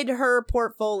diversified her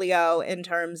portfolio in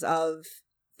terms of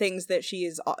things that she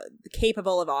is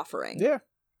capable of offering. Yeah.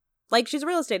 Like, she's a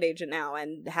real estate agent now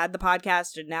and had the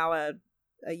podcast and now a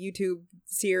YouTube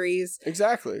series.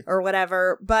 Exactly. Or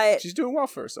whatever. But she's doing well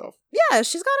for herself. Yeah,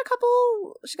 she's got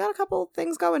a couple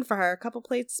things going for her, a couple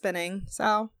plates spinning.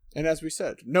 So. And as we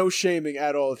said, no shaming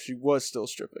at all if she was still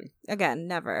stripping. Again,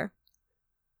 never.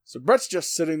 So Brett's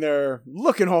just sitting there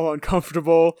looking all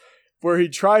uncomfortable, where he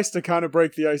tries to kind of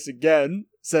break the ice again,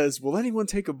 says, will anyone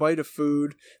take a bite of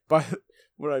food?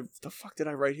 The fuck did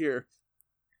I write here?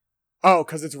 Oh,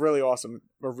 because it's really awesome.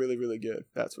 Or really, really good.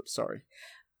 Sorry.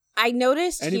 I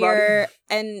noticed here,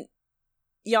 and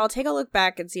y'all take a look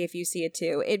back and see if you see it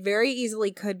too. It very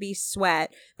easily could be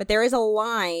sweat, but there is a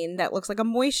line that looks like a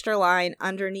moisture line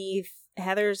underneath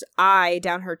Heather's eye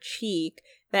down her cheek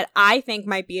that I think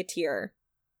might be a tear.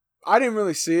 I didn't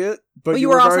really see it, but you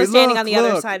were also standing on the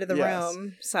other side of the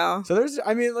room. So there's,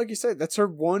 I mean, like you said, that's her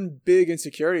one big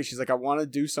insecurity. She's like, I want to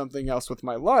do something else with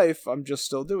my life. I'm just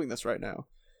still doing this right now.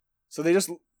 So they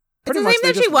just pretty much. It's the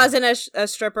same that she wasn't a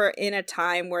stripper in a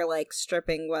time where, like,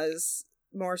 stripping was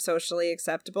more socially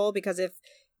acceptable, because if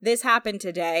this happened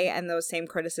today and those same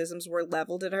criticisms were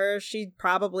leveled at her, she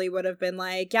probably would have been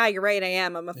like, yeah, you're right,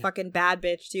 I'm a fucking bad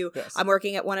bitch too. Yes. I'm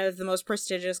working at one of the most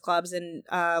prestigious clubs in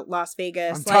Las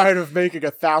Vegas. I'm tired of making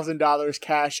 $1,000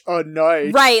 cash a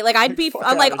night. Right, like I'm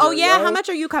like, oh yeah, how much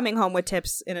are you coming home with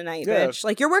tips in a night, bitch?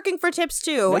 Like, you're working for tips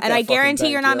too, and I guarantee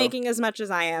you're not making as much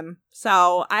as I am.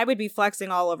 So I would be flexing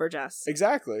all over Jess.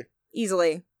 Exactly.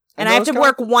 Easily. And I have to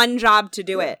work one job to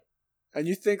do it. And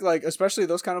you think, like, especially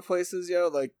those kind of places,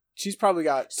 like, she's probably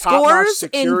got top-notch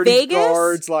security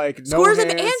guards, like no scores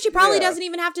hands. And she probably doesn't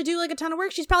even have to do like a ton of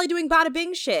work. She's probably doing bada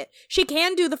bing shit. She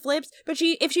can do the flips, but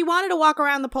if she wanted to walk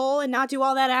around the pole and not do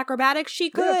all that acrobatics, she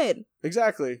could. Yeah,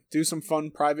 exactly. Do some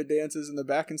fun private dances in the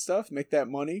back and stuff. Make that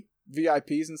money.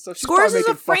 VIPs and stuff. She's Scores is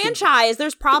a franchise.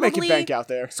 There's probably making bank out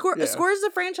there. Scores is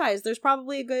a franchise. There's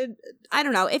probably a good. I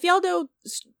don't know if y'all know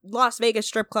Las Vegas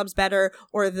strip clubs better,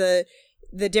 or the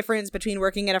difference between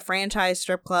working at a franchise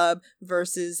strip club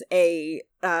versus an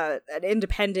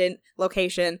independent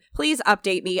location. Please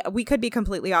update me. We could be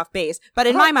completely off base, but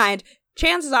in my mind,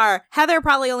 chances are Heather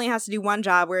probably only has to do one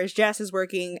job, whereas Jess is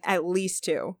working at least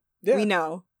two. Yeah. We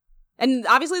know. And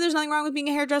obviously there's nothing wrong with being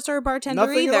a hairdresser or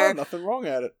bartender either. Nothing wrong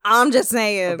at it. I'm just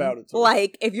saying, about it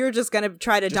like, if you're just going to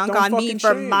try to dunk on me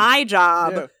for my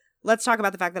job, let's talk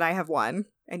about the fact that I have one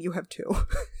and you have two.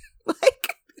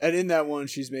 Like, and in that one,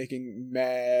 she's making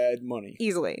mad money.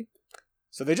 Easily.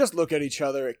 So they just look at each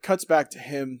other. It cuts back to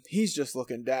him. He's just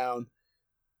looking down.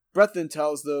 Brett then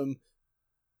tells them,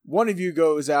 one of you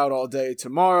goes out all day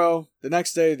tomorrow. The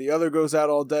next day, the other goes out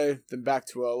all day. Then back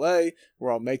to LA,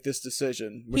 where I'll make this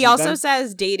decision. He also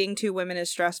says dating two women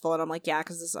is stressful. And I'm like, yeah,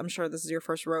 because I'm sure this is your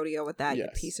first rodeo with that, you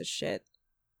piece of shit.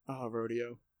 Oh,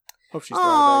 rodeo. Hope she's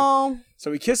thriving.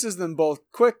 So he kisses them both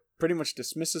quick, pretty much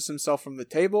dismisses himself from the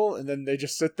table, and then they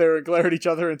just sit there and glare at each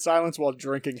other in silence while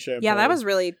drinking champagne. Yeah, that was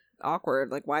really awkward.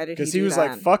 Like, why did he do that? Because he was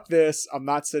like, fuck this. I'm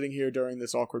not sitting here during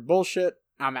this awkward bullshit.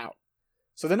 I'm out.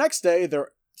 So the next day,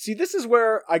 see, this is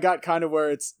where I got kind of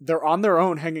where they're on their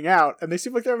own hanging out, and they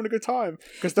seem like they're having a good time.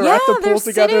 Because they're at the pool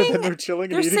together, and they're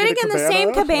chilling and eating in a cabana. They're sitting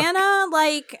in the same cabana.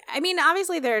 Like, I mean,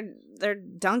 obviously they're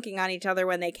dunking on each other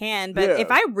when they can, but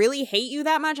if I really hate you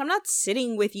that much, I'm not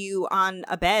sitting with you on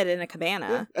a bed in a cabana.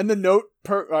 Yeah. And the note,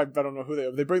 I don't know who they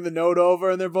are. They bring the note over,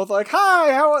 and they're both like,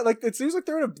 hi, how, like, it seems like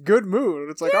they're in a good mood.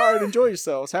 And it's like, all right, enjoy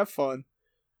yourselves, have fun.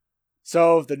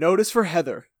 So, the note is for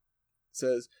Heather. It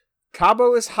says,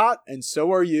 Cabo is hot, and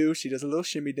so are you. She does a little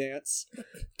shimmy dance.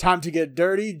 Time to get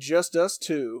dirty, just us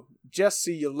two. Just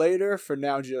see you later. For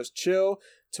now, just chill.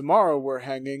 Tomorrow we're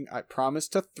hanging. I promise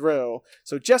to thrill.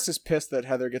 So Jess is pissed that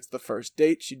Heather gets the first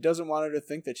date. She doesn't want her to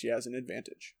think that she has an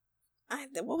advantage.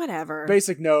 Whatever.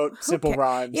 Basic note, simple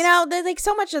rhymes. You know, like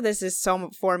so much of this is so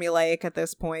formulaic at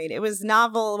this point. It was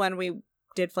novel when we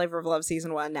did Flavor of Love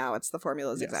season 1. Now it's the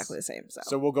formula is exactly the same.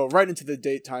 So we'll go right into the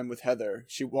date time with Heather.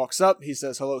 She walks up. He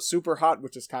says, hello, super hot,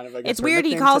 which is kind of, I guess, it's weird.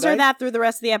 He calls her that through the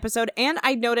rest of the episode. And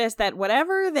I noticed that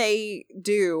whatever they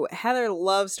do, Heather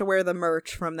loves to wear the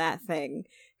merch from that thing.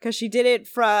 Because she did it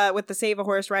with the Save a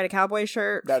Horse, Ride a Cowboy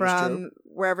shirt from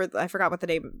wherever, I forgot what the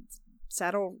name,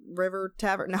 Saddle River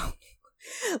Tavern? No.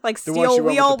 Like Steel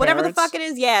Wheel, whatever the fuck it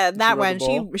is. Yeah, that one.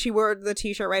 She wore the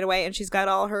t-shirt right away, and she's got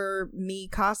all her Mi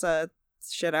Casa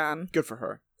shit on. Good for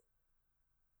her.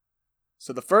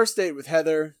 So the first date with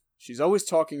Heather, she's always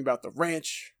talking about the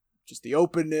ranch, just the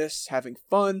openness, having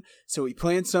fun. So he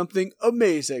planned something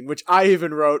amazing, which I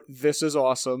even wrote, this is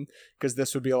awesome, because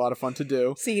this would be a lot of fun to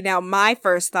do. See, now my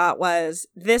first thought was,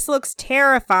 this looks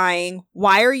terrifying.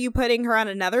 Why are you putting her on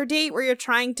another date where you're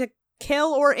trying to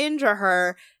kill or injure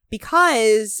her?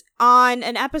 Because on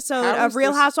an episode of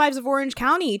Real Housewives of Orange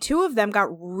County, 2 of them got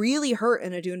really hurt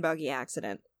in a dune buggy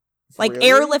accident. Like,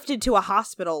 airlifted to a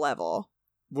hospital level.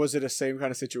 Was it a same kind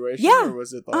of situation? Yeah. Or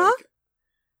was it like...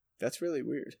 That's really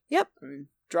weird. Yep. I mean,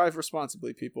 drive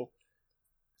responsibly, people.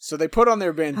 So they put on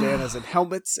their bandanas and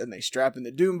helmets, and they strap in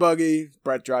the dune buggy.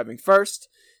 Brett driving first.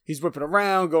 He's whipping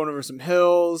around, going over some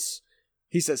hills.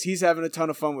 He says he's having a ton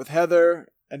of fun with Heather,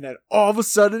 and then all of a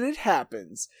sudden it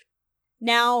happens.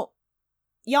 Now,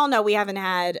 y'all know we haven't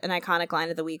had an iconic line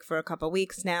of the week for a couple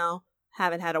weeks now.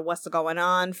 Haven't had a what's going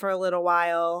on for a little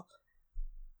while.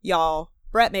 Y'all,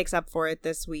 Brett makes up for it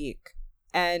this week.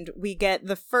 And we get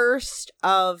the first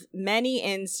of many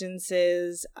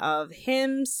instances of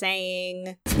him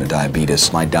saying, my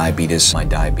diabetes, my diabetes, my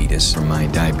diabetes, for my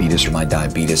diabetes, for my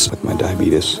diabetes, with my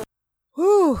diabetes.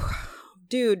 Whew.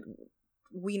 Dude,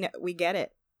 we get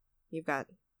it. You've got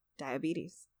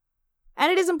diabetes.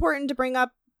 And it is important to bring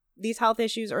up these health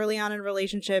issues early on in a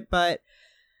relationship, but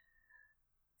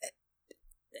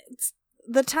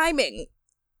the timing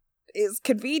is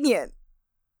convenient.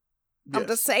 Yes. I'm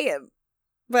just saying.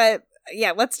 But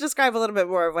yeah, let's describe a little bit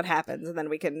more of what happens, and then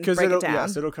we can break it down.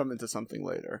 Yes, it'll come into something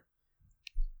later.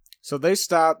 So they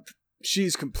stop.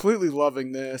 She's completely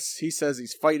loving this. He says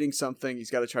he's fighting something.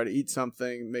 He's got to try to eat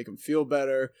something, make him feel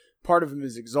better. Part of him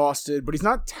is exhausted, but he's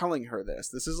not telling her this.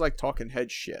 This is like talking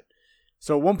head shit.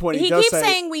 So at one point he does keeps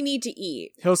saying we need to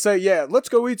eat. He'll say, yeah, let's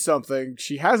go eat something.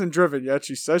 She hasn't driven yet.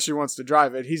 She says she wants to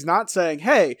drive it. He's not saying,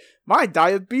 hey, my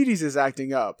diabetes is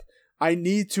acting up. I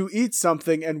need to eat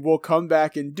something and we'll come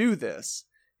back and do this.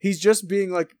 He's just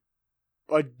being like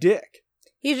a dick.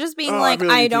 He's just being like,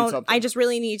 I just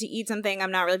really need to eat something.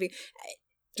 I'm not really being...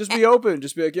 Just be open.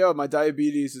 Just be like, yo, my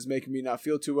diabetes is making me not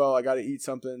feel too well. I got to eat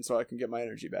something so I can get my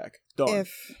energy back. Done.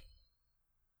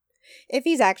 If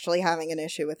he's actually having an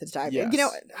issue with his diabetes, yes. You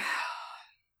know,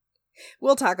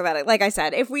 we'll talk about it. Like I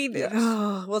said,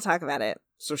 we'll talk about it.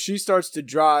 So she starts to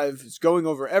drive, is going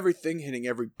over everything, hitting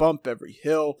every bump, every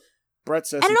hill. Brett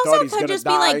says he thought he's going to die. And it also could just be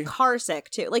like car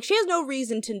sick too. Like she has no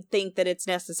reason to think that it's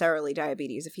necessarily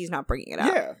diabetes if he's not bringing it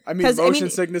up. Yeah, I mean motion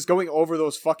sickness, going over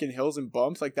those fucking hills and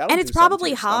bumps like that. And it's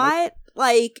probably hot.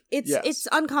 Like it's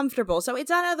uncomfortable. So it's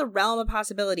out of the realm of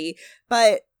possibility.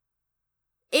 But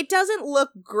it doesn't look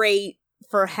great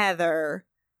for Heather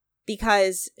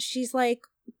because she's like,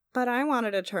 but I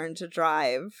wanted a turn to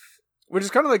drive. Which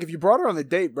is kind of like, if you brought her on the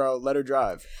date, bro, let her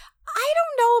drive. I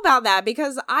don't know about that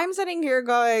because I'm sitting here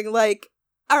going like,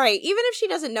 all right, even if she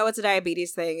doesn't know it's a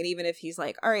diabetes thing, and even if he's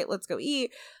like, all right, let's go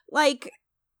eat, like,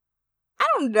 I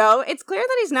don't know. It's clear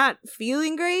that he's not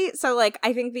feeling great. So, like,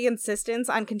 I think the insistence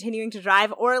on continuing to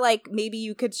drive, or, like, maybe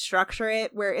you could structure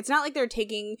it where it's not like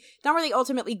not where they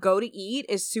ultimately go to eat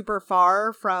is super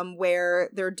far from where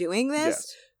they're doing this.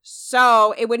 Yes.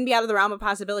 So it wouldn't be out of the realm of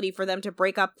possibility for them to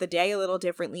break up the day a little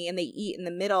differently and they eat in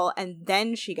the middle and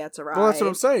then she gets a ride. Well, that's what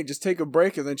I'm saying. Just take a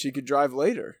break and then she could drive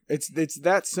later. It's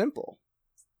that simple.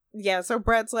 Yeah, so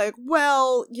Brett's like,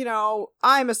 well, you know,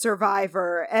 I'm a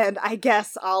survivor and I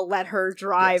guess I'll let her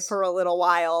drive for a little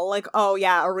while. Like, oh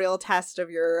yeah, a real test of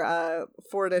your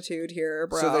fortitude here,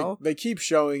 bro. So they keep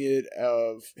showing it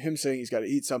of him saying he's got to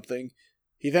eat something.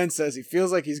 He then says he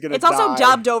feels like he's going to die. It's also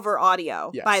dubbed over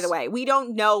audio, by the way. We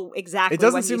don't know exactly what he's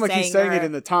saying. It doesn't seem like he's saying it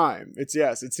in the time. It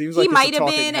seems like he might have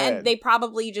been, head. And they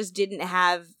probably just didn't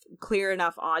have clear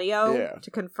enough audio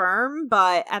to confirm.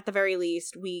 But at the very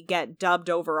least, we get dubbed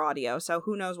over audio. So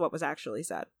who knows what was actually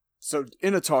said. So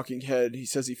in a talking head, he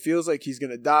says he feels like he's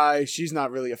going to die. She's not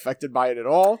really affected by it at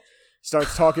all.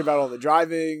 Starts talking about all the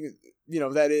driving,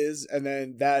 that is. And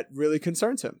then that really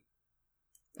concerns him.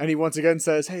 And he once again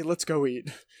says, hey, let's go eat.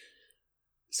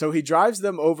 So he drives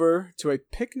them over to a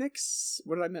picnic.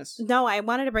 What did I miss? No, I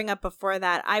wanted to bring up before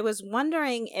that. I was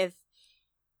wondering if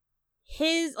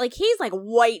he's like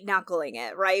white knuckling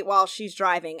it, right? While she's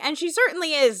driving. And she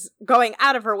certainly is going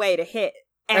out of her way to hit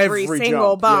every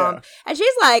single bump. Yeah. And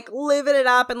she's like living it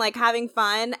up and like having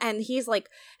fun. And he's like,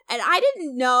 and I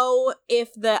didn't know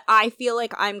if the I feel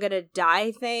like I'm gonna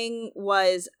die thing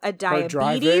was a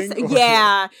diabetes.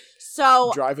 Yeah.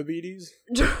 So Drive-a-betes?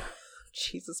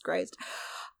 Jesus Christ.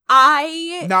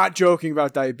 Not joking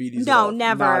about diabetes. No, at all.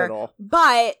 never. Not at all.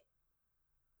 But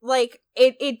like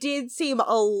it did seem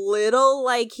a little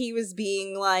like he was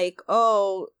being like,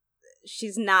 oh,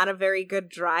 she's not a very good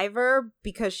driver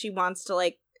because she wants to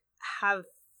like have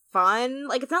fun.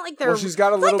 Like it's not like she's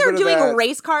got a little like they're bit doing of that.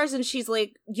 Race cars and she's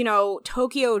like,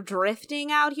 Tokyo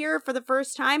drifting out here for the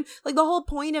first time. Like the whole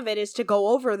point of it is to go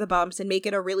over the bumps and make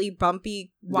it a really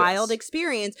bumpy, wild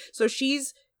experience. So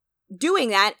she's doing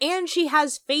that and she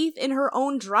has faith in her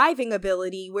own driving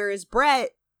ability, whereas Brett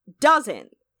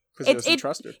doesn't. Because he doesn't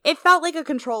trust her. It felt like a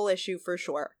control issue for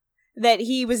sure. That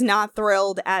he was not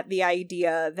thrilled at the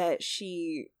idea that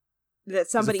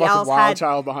somebody else wild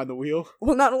child behind the wheel.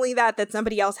 Well, not only that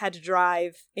somebody else had to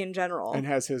drive in general. And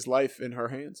has his life in her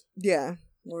hands. Yeah.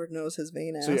 Lord knows his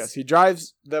vain ass. So yes, he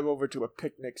drives them over to a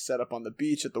picnic set up on the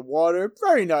beach at the water.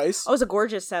 Very nice. Oh, it was a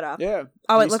gorgeous setup. Yeah.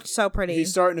 Oh, it looked so pretty.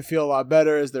 He's starting to feel a lot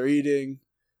better as they're eating.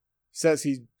 Says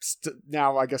he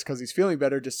now, I guess because he's feeling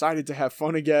better, decided to have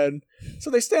fun again. So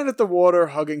they stand at the water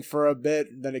hugging for a bit.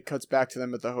 And then it cuts back to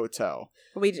them at the hotel.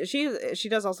 She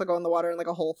does also go in the water in like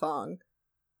a whole thong.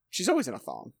 She's always in a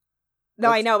thong. No,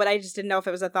 I know, but I just didn't know if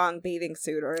it was a thong bathing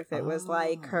suit or if it was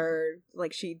like her,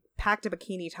 like she packed a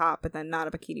bikini top but then not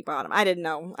a bikini bottom. I didn't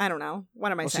know. I don't know.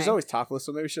 What am I saying? She's always topless,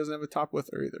 so maybe she doesn't have a top with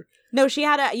her either. No, she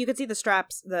had you could see the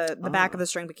straps, the back of the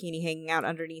string bikini hanging out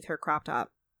underneath her crop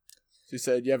top. She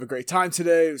said, you have a great time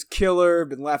today. It was killer.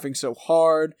 Been laughing so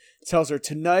hard. Tells her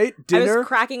tonight, dinner, I was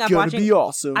cracking up gonna watching. Be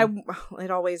awesome.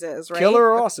 It always is, right?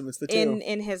 Killer or awesome, it's the two.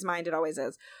 In his mind, it always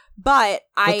is. But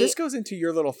this goes into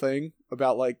your little thing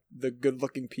about like the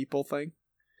good-looking people thing.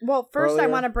 Well, first I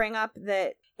want to bring up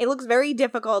that it looks very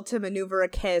difficult to maneuver a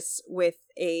kiss with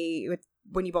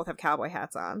when you both have cowboy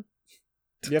hats on.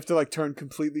 You have to like turn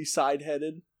completely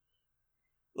side-headed.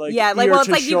 Like, yeah, like, well, it's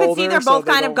like you can see they're both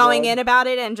kind of going in about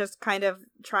it and just kind of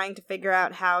trying to figure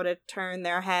out how to turn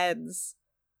their heads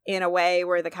in a way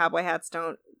where the cowboy hats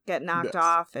don't get knocked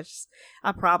off. It's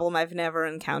a problem I've never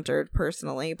encountered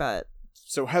personally, but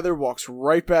So Heather walks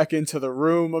right back into the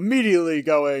room, immediately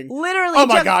going, literally, "Oh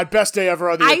my god, best day ever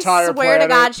on the entire planet." I swear to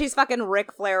God, she's fucking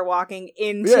Ric Flair walking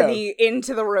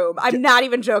into the room. I'm not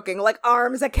even joking. Like,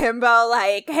 arms akimbo,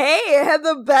 like, "Hey, I had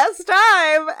the best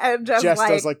time," and Jess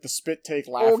does like the spit take,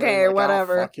 laughing. Okay, like,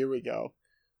 whatever. Oh, fuck, here we go.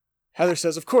 Heather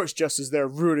says, "Of course, Jess is there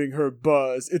rooting her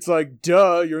buzz." It's like,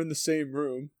 duh, you're in the same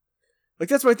room. Like,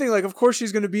 that's my thing. Like, of course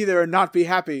she's going to be there and not be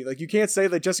happy. Like, you can't say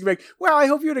that Jessica be like, "Well, I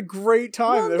hope you had a great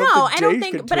time." Well, no, I don't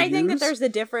think, but I think that there's a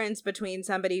difference between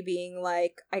somebody being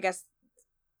like, I guess,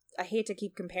 I hate to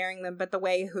keep comparing them, but the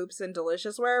way Hoops and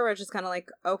Delicious were, which is kind of like,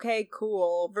 okay,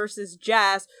 cool, versus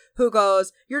Jess, who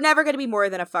goes, "You're never going to be more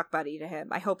than a fuck buddy to him.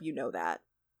 I hope you know that."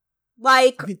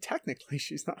 Like, I mean, technically,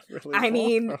 she's not really. I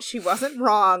mean, she wasn't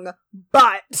wrong,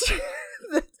 but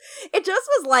it just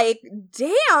was like,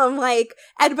 damn, like,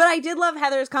 but I did love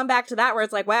Heather's comeback to that, where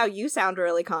it's like, wow, you sound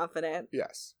really confident.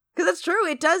 Yes, because it's true.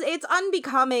 It's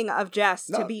unbecoming of Jess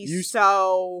to be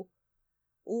so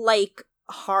like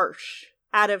harsh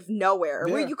out of nowhere.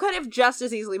 Where you could have just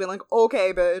as easily been like,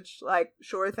 "Okay, bitch, like,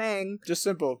 sure thing." Just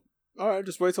simple. All right,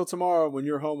 just wait till tomorrow when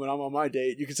you're home and I'm on my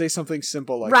date. You can say something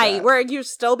simple like right, that. where you're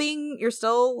still, making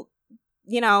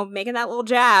that little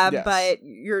jab, yes. but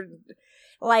you're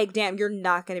like, damn, you're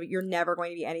never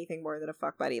going to be anything more than a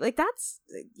fuck buddy. Like, that's,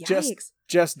 yikes.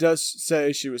 Jess does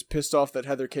say she was pissed off that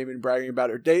Heather came in bragging about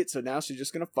her date, so now she's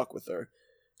just gonna fuck with her.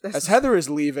 As Heather is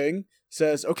leaving,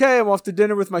 says, "Okay, I'm off to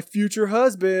dinner with my future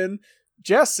husband."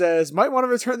 Jess says, "Might want to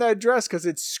return that dress because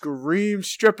it screams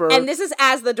stripper." And this is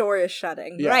as the door is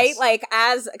shutting, yes. right? Like,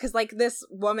 because like this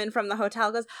woman from the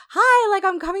hotel goes, "Hi, like,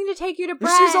 I'm coming to take you to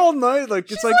Brett." She's all night,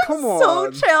 like, it's like, come on. So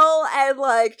chill and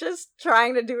like just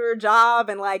trying to do her job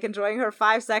and like enjoying her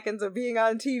 5 seconds of being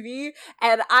on TV.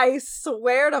 And I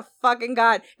swear to fucking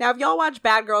God. Now, if y'all watch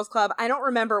Bad Girls Club, I don't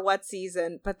remember what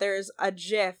season, but there's a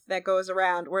GIF that goes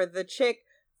around where the chick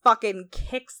fucking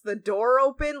kicks the door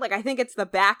open, like, I think it's the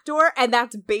back door, and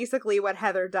that's basically what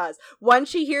Heather does. Once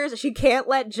she hears she can't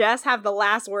let Jess have the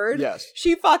last word, yes,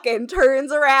 she fucking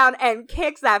turns around and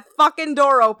kicks that fucking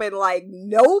door open, like,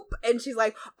 nope. And she's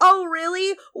like, "Oh,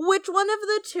 really? Which one of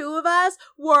the two of us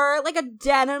wore like a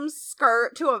denim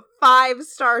skirt to a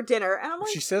 5-star dinner?" And I'm like,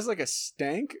 she says like a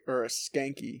stank or a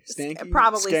skanky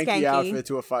probably skanky outfit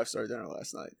to a 5-star dinner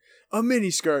last night. A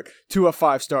mini skirt to a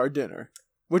 5-star dinner.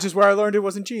 Which is where I learned it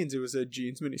wasn't jeans; it was a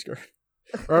jeans miniskirt,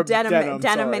 or denim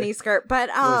miniskirt. But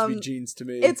must be jeans to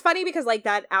me. It's funny because like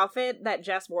that outfit that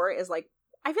Jess wore is like,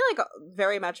 I feel like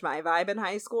very much my vibe in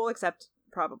high school, except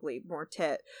probably more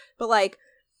tit. But like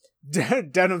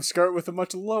denim skirt with a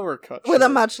much lower cut. With a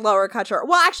much lower cut shirt.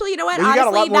 Well, actually, you know what? Well,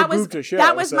 you honestly,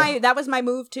 that was my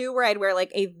move too, where I'd wear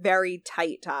like a very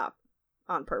tight top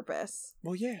on purpose.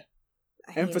 Well, yeah,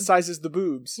 emphasizes the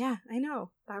boobs. Yeah, I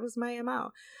know, that was my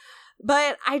MO.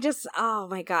 But I just, oh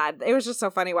my God, it was just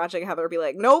so funny watching Heather be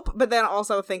like, "Nope," but then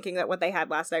also thinking that what they had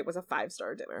last night was a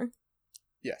 5-star dinner.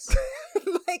 Yes.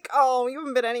 Like, oh, you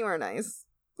haven't been anywhere nice.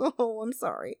 Oh, I'm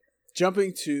sorry.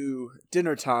 Jumping to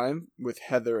dinner time with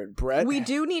Heather and Brett. We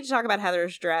do need to talk about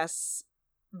Heather's dress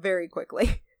very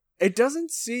quickly. It doesn't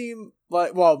seem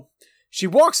like, well, she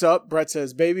walks up, Brett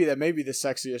says, "Baby, that may be the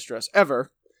sexiest dress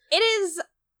ever." It is...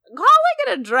 Calling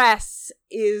it a dress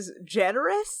is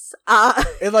generous.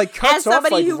 It like cuts off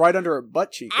like right under her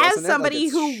butt cheek. As somebody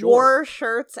who wore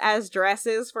shirts as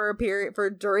dresses for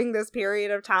during this period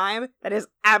of time, that is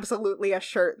absolutely a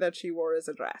shirt that she wore as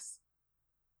a dress.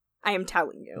 I am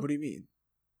telling you. What do you mean?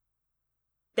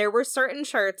 There were certain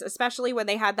shirts, especially when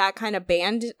they had that kind of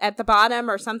band at the bottom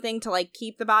or something to like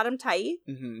keep the bottom tight.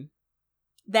 Mm-hmm.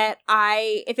 That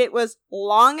if it was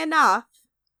long enough,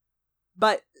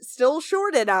 but still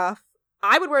short enough,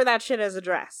 I would wear that shit as a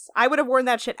dress. I would have worn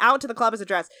that shit out to the club as a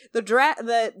dress. The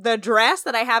dress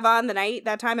that I have on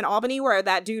that time in Albany where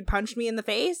that dude punched me in the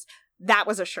face, that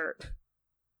was a shirt.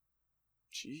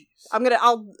 Jeez.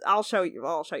 I'll show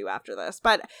you after this.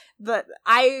 But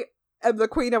I am the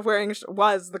queen of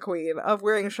was the queen of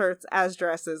wearing shirts as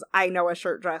dresses. I know a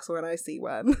shirt dress when I see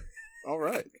one. All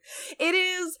right. It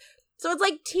is. So it's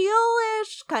like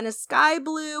tealish, kind of sky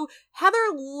blue. Heather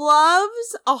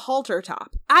loves a halter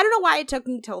top. I don't know why it took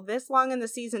me till this long in the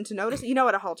season to notice. You know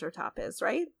what a halter top is,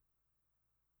 right?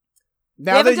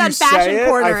 Now that you say it,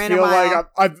 I feel like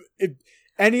I've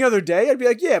any other day I'd be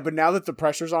like, yeah, but now that the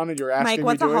pressure's on and you're asking me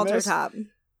what's doing a halter this, top?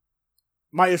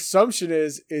 My assumption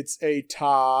is it's a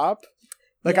top.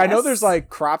 Like, yes. I know there's like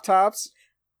crop tops,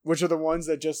 which are the ones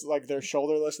that just like they're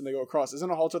shoulderless and they go across. Isn't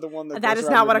a halter the one that is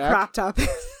not what a crop top is?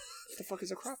 What the fuck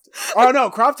is a crop top? Oh no,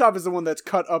 crop top is the one that's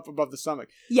cut up above the stomach.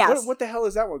 Yes. What the hell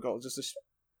is that one called? Just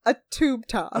a tube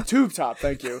top. A tube top,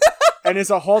 thank you. And is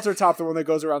a halter top the one that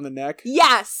goes around the neck?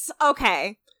 Yes.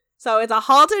 Okay. So it's a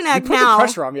halter neck you put now. The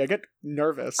pressure on me. I get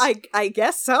nervous. I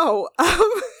guess so.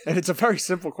 And it's a very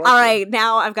simple question. All right.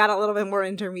 Now I've got a little bit more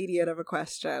intermediate of a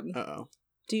question. Uh-oh.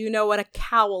 Do you know what a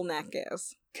cowl neck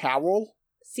is? Cowl?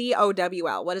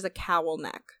 COWL. What is a cowl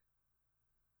neck?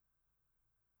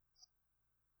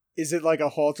 Is it like a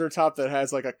halter top that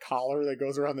has like a collar that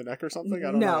goes around the neck or something?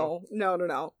 I don't know.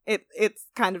 No. It's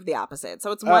kind of the opposite.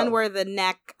 So it's one where the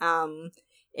neck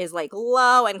is like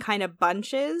low and kind of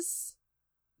bunches.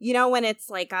 You know, when it's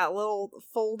like a little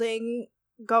folding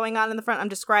going on in the front? I'm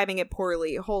describing it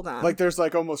poorly. Hold on. Like there's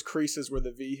like almost creases where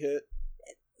the V hit?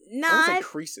 Not I don't say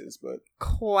creases, but...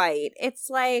 quite.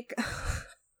 It's like...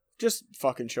 Just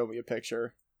fucking show me a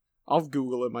picture. I'll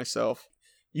Google it myself.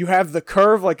 You have the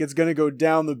curve like it's gonna go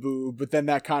down the boob, but then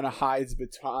that kind of hides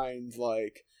behind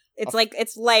like... It's like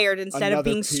it's layered instead of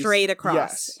being piece. Straight across.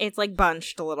 Yes. It's like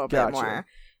bunched a little bit more.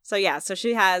 So yeah, so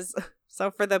she has... So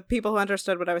for the people who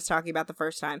understood what I was talking about the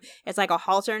first time, it's like a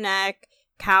halter neck,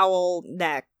 cowl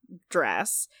neck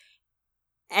dress.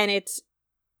 And it's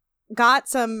got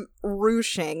some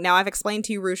ruching. Now I've explained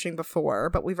to you ruching before,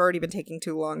 but we've already been taking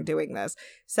too long doing this.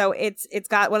 So it's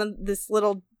got one of this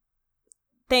little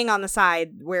thing on the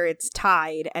side where it's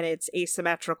tied and it's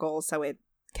asymmetrical, so it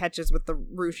catches with the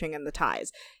ruching and the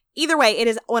ties. Either way, it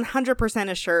is 100%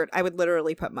 a shirt. I would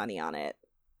literally put money on it.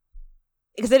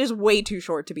 Because it is way too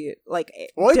short to be like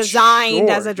designed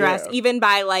as a dress, even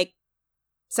by like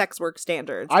sex work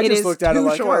standards. I just looked at it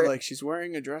like, oh, like she's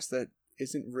wearing a dress that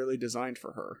isn't really designed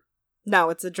for her.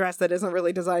 No, it's a dress that isn't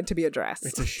really designed to be a dress.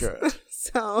 It's a shirt.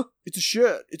 So it's a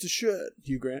shirt. It's a shirt.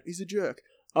 Hugh Grant, he's a jerk.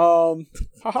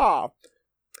 Haha.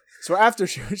 So after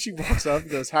she walks up and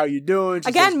goes, "How you doing?" She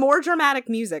Again, says, more dramatic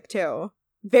music too.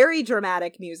 Very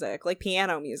dramatic music, like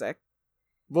piano music.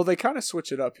 Well, they kind of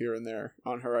switch it up here and there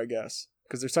on her, I guess.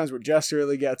 Because there's times where Jess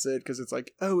really gets it, because it's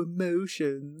like, oh,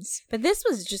 emotions. But this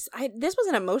was just, this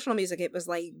wasn't emotional music. It was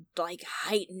like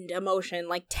heightened emotion,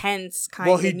 like tense kind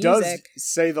of music. Well, he does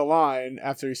say the line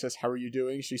after he says, "How are you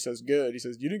doing?" She says, "Good." He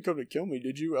says, "You didn't come to kill me,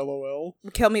 did you? LOL."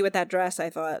 Kill me with that dress, I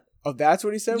thought. Oh, that's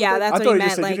what he said? Yeah, that's what he meant. I thought he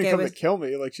just said, like, "You didn't come to kill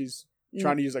me." Like she's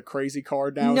trying to use a crazy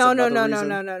card now.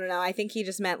 No. I think he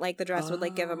just meant like the dress would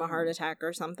like give him a heart attack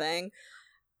or something.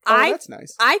 Oh, that's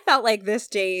nice. I felt like this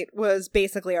date was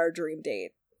basically our dream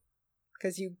date.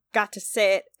 Because you got to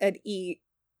sit and eat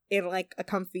in like a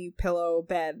comfy pillow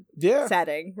bed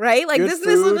setting, right? Like, doesn't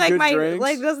this look like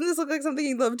doesn't this look like something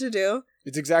you'd love to do?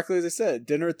 It's exactly as I said.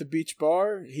 Dinner at the beach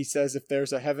bar. He says, if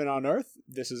there's a heaven on earth,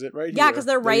 this is it right here. Yeah, because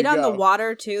they're right on the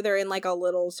water too. They're in like a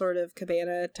little sort of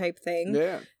cabana type thing.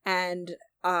 Yeah. And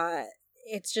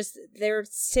it's just, they're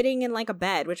sitting in like a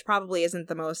bed, which probably isn't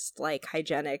the most like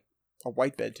hygienic. A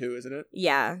white bed too, isn't it?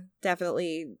 Yeah,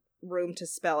 definitely room to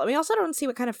spill. And we also don't see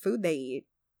what kind of food they eat.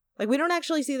 Like, we don't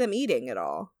actually see them eating at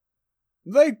all.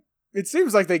 It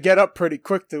seems like they get up pretty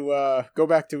quick to go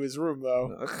back to his room,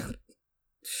 though.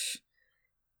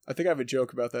 I think I have a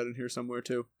joke about that in here somewhere,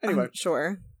 too. Anyway.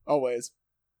 Sure. Always.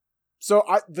 So,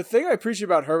 the thing I appreciate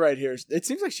about her right here is it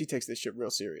seems like she takes this shit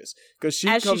real serious. Because she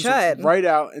comes right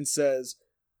out and says,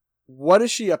 what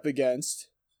is she up against?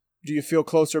 Do you feel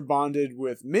closer bonded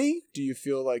with me? Do you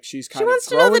feel like she's kind of She wants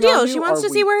to know the deal. She wants to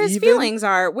see where his feelings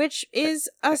are, which is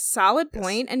a solid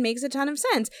point and makes a ton of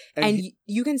sense. And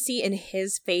you can see in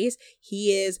his face,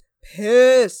 he is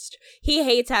pissed. He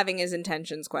hates having his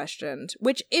intentions questioned,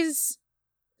 which is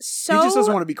so... He just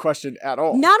doesn't want to be questioned at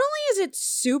all. Not only is it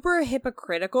super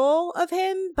hypocritical of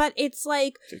him, but it's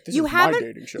like you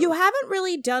haven't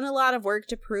really done a lot of work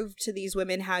to prove to these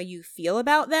women how you feel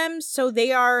about them, so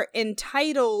they are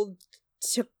entitled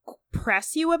to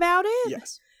press you about it.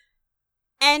 Yes.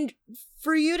 And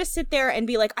for you to sit there and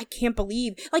be like, I can't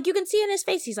believe, like, you can see in his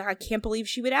face, he's like, I can't believe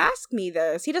she would ask me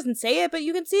this. He doesn't say it, but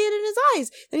you can see it in his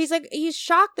eyes that he's like, he's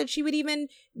shocked that she would even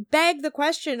beg the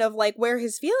question of like where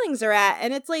his feelings are at.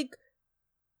 And it's like,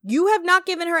 you have not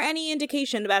given her any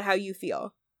indication about how you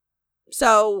feel.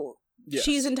 So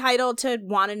she's entitled to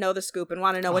want to know the scoop and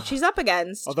want to know what she's up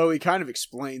against. Although he kind of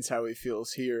explains how he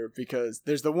feels here, because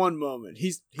there's the one moment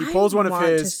he pulls one of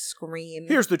his, to scream.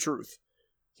 Here's the truth.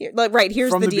 Here's the deal.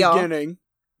 From the beginning,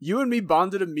 you and me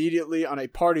bonded immediately on a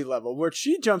party level, where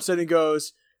she jumps in and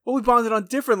goes, well, we bonded on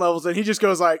different levels, and he just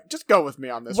goes like, just go with me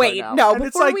on this right now. No, and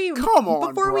before it's like, come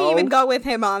on, before we even go with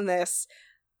him on this,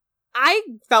 I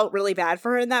felt really bad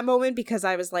for her in that moment, because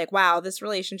I was like, wow, this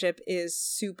relationship is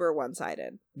super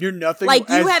one-sided. You're nothing, like,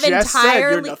 you have Jess entirely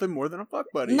said, you're nothing more than a fuck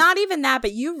buddy. Not even that,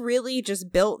 but you really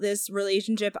just built this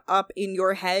relationship up in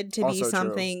your head to also be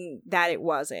something that it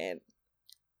wasn't.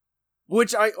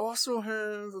 Which I also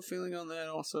have a feeling on that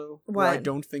also. What? Where I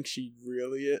don't think she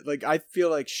really is. Like, I feel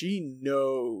like she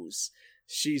knows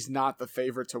she's not the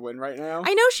favorite to win right now.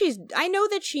 I know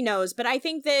that she knows, but I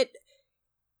think that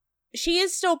she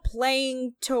is still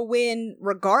playing to win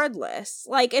regardless.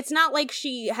 Like, it's not like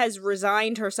she has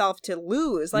resigned herself to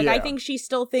lose. Like, I think she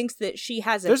still thinks that she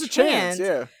has There's a chance,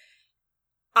 yeah.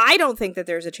 I don't think that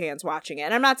there's a chance watching it.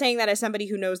 And I'm not saying that as somebody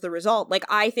who knows the result. Like,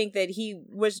 I think that he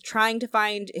was trying to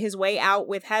find his way out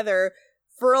with Heather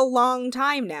for a long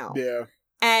time now. Yeah.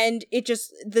 And it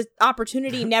just, the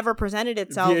opportunity never presented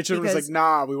itself. VH1 was like,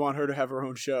 nah, we want her to have her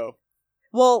own show.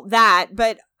 Well,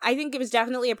 but I think it was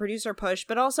definitely a producer push.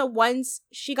 But also, once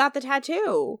she got the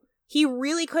tattoo, he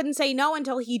really couldn't say no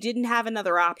until he didn't have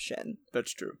another option.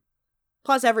 That's true.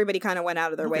 Plus, everybody kind of went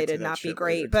out of their way to not be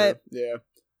great. But, yeah.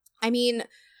 I mean,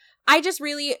 I just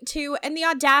really, and the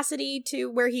audacity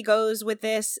to where he goes with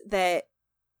this, that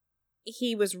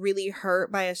he was really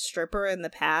hurt by a stripper in the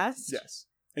past. Yes.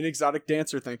 An exotic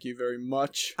dancer, thank you very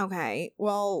much. Okay,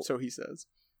 well. So he says.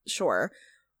 Sure.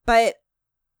 But.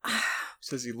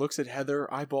 Says he looks at Heather,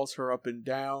 eyeballs her up and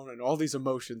down, and all these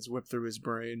emotions whip through his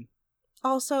brain.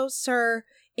 Also, sir,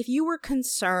 if you were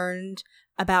concerned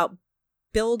about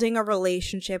building a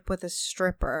relationship with a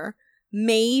stripper,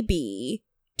 maybe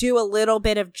do a little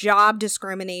bit of job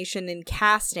discrimination in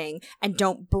casting and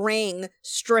don't bring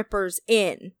strippers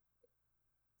in.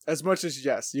 As much as,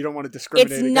 yes, you don't want to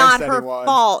discriminate against anyone. It's not her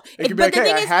fault. It could be like,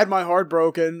 hey, I had my heart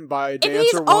broken by a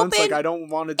dancer once, like, I don't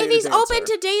want to date a dancer. If he's open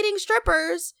to dating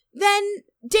strippers, then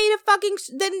date a fucking,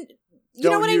 then, you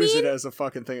know what I mean? Don't use it as a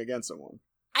fucking thing against someone.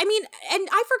 I mean, and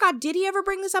I forgot, did he ever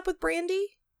bring this up with Brandy?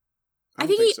 I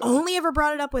think he only ever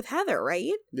brought it up with Heather,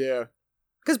 right? Yeah.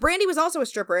 Because Brandy was also a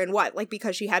stripper, and what? Like,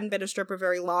 because she hadn't been a stripper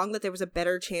very long, that there was a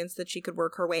better chance that she could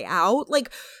work her way out?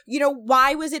 Like, you know,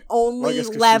 why was it only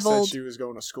leveled? She said she was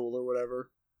going to school or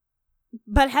whatever.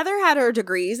 But Heather had her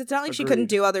degrees. It's not like she couldn't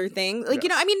do other things. Like, yes. You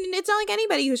know, I mean, it's not like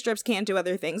anybody who strips can't do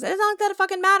other things. It's not like that it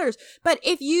fucking matters. But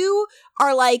if you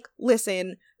are like,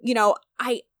 listen, you know,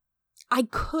 I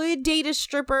could date a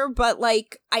stripper, but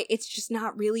like, it's just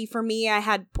not really for me. I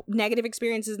had negative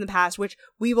experiences in the past, which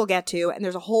we will get to, and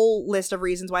there's a whole list of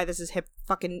reasons why this is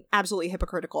fucking absolutely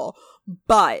hypocritical.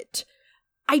 But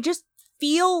I just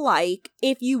feel like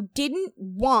if you didn't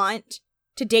want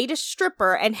to date a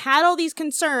stripper and had all these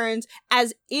concerns,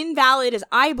 as invalid as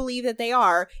I believe that they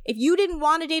are, if you didn't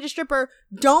want to date a stripper,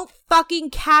 don't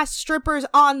fucking cast strippers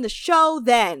on the show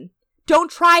then.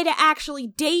 Don't try to actually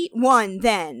date one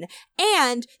then.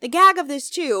 And the gag of this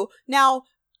too, now,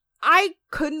 I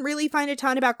couldn't really find a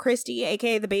ton about Christy,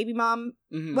 aka the baby mom,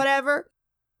 whatever.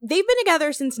 They've been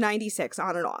together since 96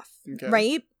 on and off,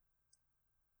 right?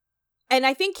 And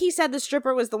I think he said the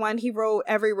stripper was the one he wrote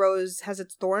Every Rose Has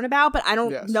Its Thorn about, but I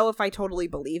don't know if I totally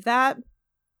believe that.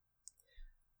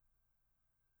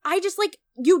 I just, like,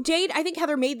 you date, I think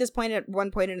Heather made this point at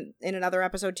one point in another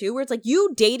episode too, where it's like,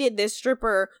 you dated this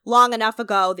stripper long enough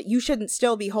ago that you shouldn't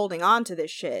still be holding on to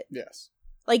this shit. Yes.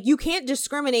 Like, you can't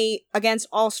discriminate against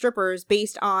all strippers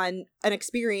based on an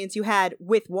experience you had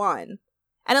with one.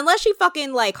 And unless she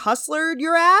fucking, like, hustlered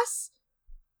your ass,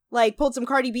 like, pulled some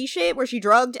Cardi B shit where she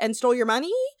drugged and stole your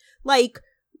money, like,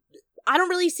 I don't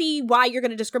really see why you're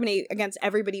going to discriminate against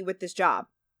everybody with this job.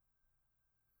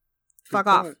 Fuck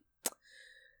off.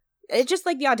 It's just,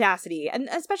 like, the audacity. And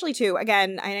especially, too,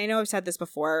 again, I know I've said this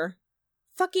before,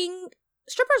 fucking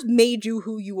strippers made you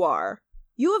who you are.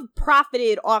 You have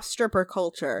profited off stripper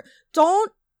culture.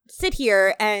 Don't sit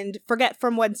here and forget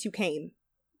from whence you came.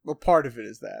 Well, part of it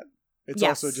is that. It's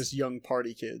also just young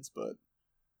party kids, but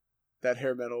that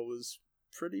hair metal was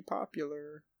pretty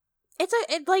popular. It's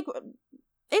a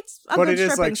good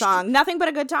stripping song. Nothing But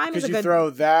a Good Time is a good... Because you throw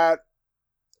that...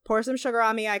 Pour Some Sugar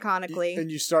on Me, iconically. And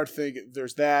you start thinking,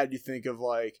 there's that, you think of,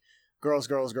 like, Girls,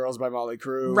 Girls, Girls by Motley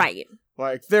Crue. Right.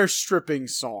 Like, they're stripping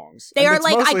songs. They are,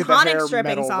 like, iconic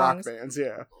stripping songs. Rock bands,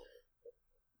 yeah.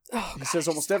 Oh, he says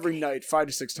almost every night, 5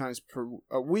 to 6 times per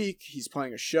week, he's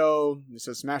playing a show. He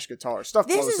says smash guitar, stuff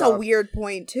blows up. This is a weird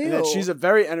point, too. And that she's a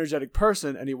very energetic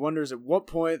person, and he wonders at what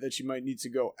point that she might need to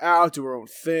go out, do her own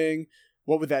thing.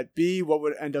 What would that be? What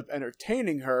would end up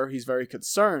entertaining her? He's very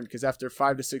concerned, because after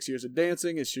 5 to 6 years of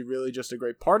dancing, is she really just a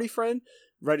great party friend,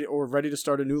 ready to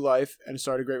start a new life and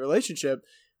start a great relationship?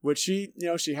 Which she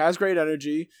has great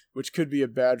energy, which could be a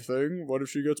bad thing. What if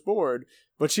she gets bored?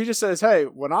 But she just says, hey,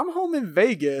 when I'm home in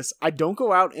Vegas, I don't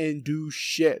go out and do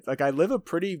shit. Like, I live a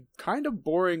pretty kind of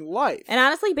boring life. And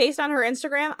honestly, based on her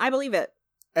Instagram, I believe it.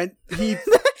 And he...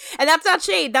 and that's not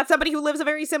shade. That's somebody who lives a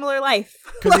very similar life.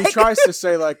 Because he tries to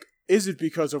say, like, is it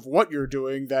because of what you're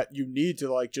doing that you need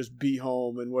to, like, just be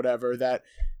home and whatever, that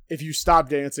if you stop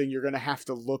dancing, you're going to have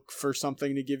to look for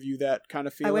something to give you that kind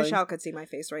of feeling. I wish y'all could see my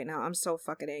face right now. I'm so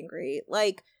fucking angry.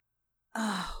 Like,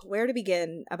 where to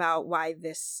begin about why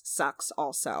this sucks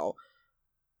also?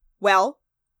 Well,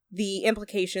 the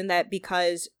implication that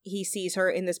because he sees her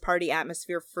in this party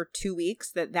atmosphere for 2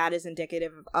 weeks, that is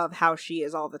indicative of how she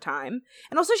is all the time.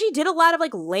 And also she did a lot of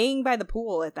like laying by the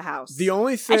pool at the house. The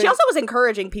only thing... And she also was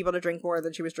encouraging people to drink more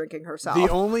than she was drinking herself. The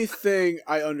only thing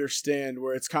I understand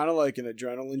where it's kind of like an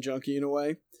adrenaline junkie in a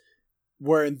way,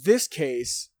 where in this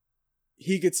case,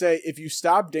 he could say, if you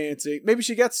stop dancing, maybe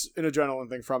she gets an adrenaline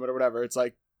thing from it or whatever. It's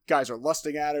like guys are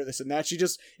lusting at her, this and that. She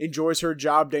just enjoys her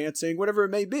job dancing, whatever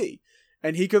it may be.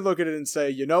 And he could look at it and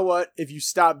say, you know what? If you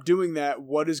stop doing that,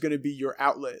 what is going to be your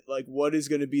outlet? Like, what is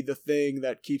going to be the thing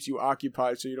that keeps you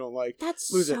occupied so you don't, like,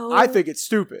 lose it? I think it's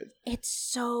stupid. It's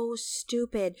so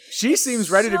stupid. She seems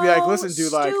ready to be like, listen,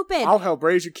 dude, like, I'll help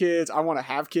raise your kids. I want to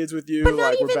have kids with you. But not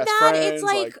like, even we're best that.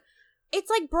 friends. It's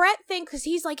like Brett thinks, because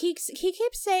he's like, he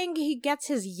keeps saying he gets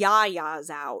his yayas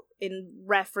out in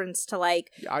reference to,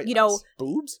 like, you know.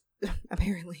 Boobs?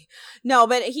 Apparently. No,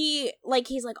 but he's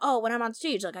like, oh, when I'm on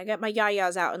stage, like, I get my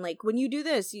yayas out, and like, when you do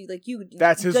this,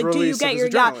 that's his like, release. Do you get of your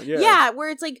his adrenaline, yeah. Yeah, where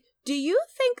it's like, do you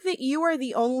think that you are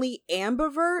the only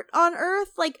ambivert on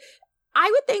Earth? Like,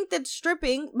 I would think that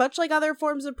stripping, much like other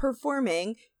forms of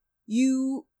performing,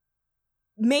 you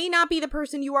may not be the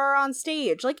person you are on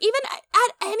stage. Like, even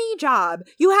at any job,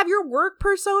 you have your work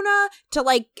persona to,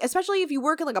 like, especially if you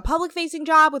work in like a public facing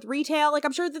job with retail, like,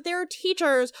 I'm sure that there are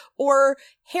teachers or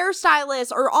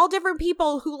hairstylists or all different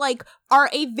people who, like,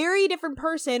 are a very different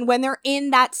person when they're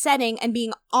in that setting and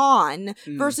being on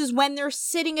versus when they're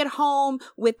sitting at home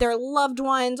with their loved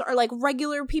ones or like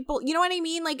regular people. You know what I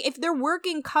mean? Like, if they're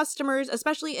working customers,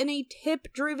 especially in a tip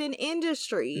driven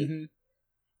industry,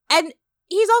 and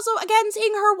he's also, again,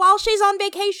 seeing her while she's on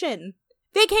vacation.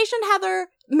 Vacation Heather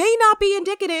may not be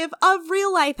indicative of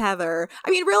real life Heather.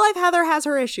 I mean, real life Heather has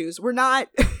her issues. We're not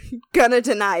gonna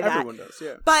deny that. Everyone does,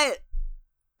 yeah. But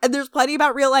there's plenty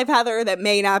about real life Heather that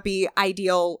may not be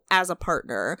ideal as a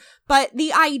partner. But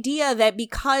the idea that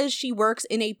because she works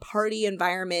in a party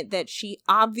environment that she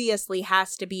obviously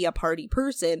has to be a party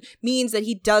person means that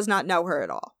he does not know her at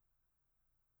all.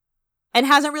 And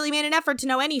hasn't really made an effort to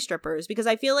know any strippers, because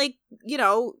I feel like, you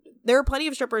know, there are plenty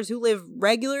of strippers who live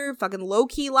regular, fucking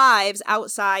low-key lives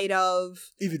outside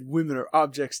of... Even women are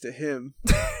objects to him.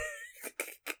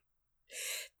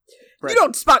 You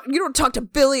don't talk to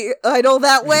Billy Idol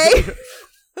that way.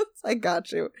 I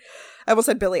got you. I almost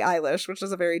said Billie Eilish, which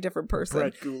is a very different person.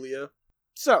 Brett Gulia.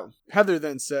 So, Heather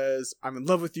then says, I'm in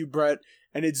love with you, Brett,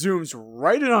 and it zooms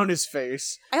right in on his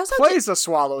face. I also plays a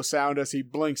swallow sound as he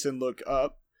blinks and look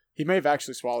up. He may have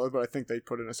actually swallowed, but I think they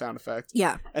put in a sound effect.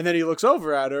 Yeah. And then he looks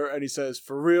over at her and he says,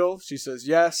 for real? She says,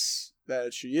 yes,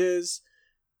 that she is.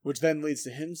 Which then leads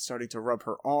to him starting to rub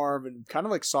her arm and kind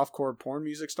of like softcore porn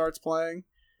music starts playing.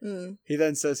 He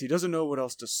then says he doesn't know what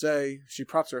else to say. She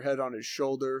props her head on his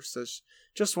shoulder, says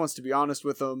just wants to be honest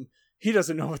with him. He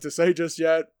doesn't know what to say just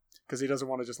yet because he doesn't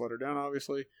want to just let her down,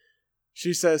 obviously.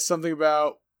 She says something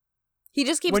about... He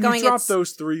just keeps when going. When you drop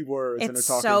those three words in a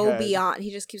talking so head, beyond.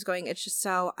 He just keeps going. It's just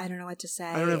so, I don't know what to say.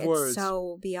 I don't have words. It's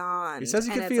so beyond. He says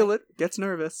he can feel it, gets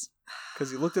nervous,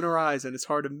 because he looked in her eyes and his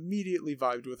heart immediately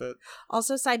vibed with it.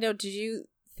 Also, side note, did you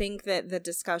think that the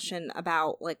discussion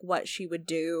about, like, what she would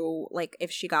do, like,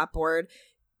 if she got bored,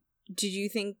 did you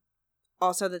think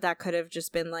also that could have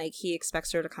just been, like, he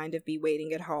expects her to kind of be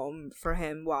waiting at home for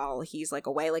him while he's, like,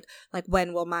 away? Like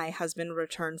when will my husband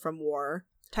return from war?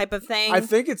 Type of thing. I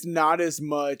think it's not as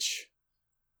much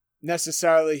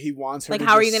necessarily he wants her like, to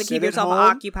how are just you going to keep sit at yourself home.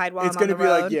 occupied while it's I'm on gonna the be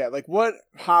road? like, yeah, like what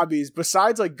hobbies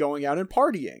besides like going out and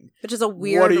partying? Which is a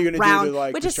weird what are you gonna round, do to,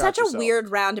 like, which is such yourself? a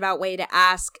weird roundabout way to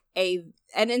ask an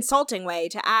insulting way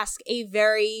to ask a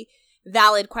very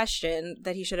valid question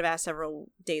that he should have asked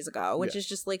several days ago, which is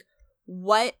just like,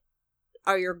 what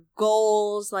are your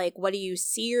goals? Like, what do you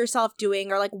see yourself doing?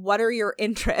 Or like, what are your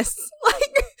interests?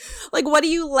 Like, what do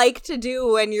you like to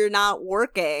do when you're not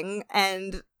working?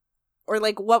 And, or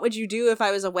like, what would you do if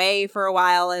I was away for a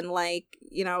while? And like,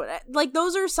 you know, like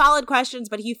those are solid questions,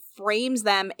 but he frames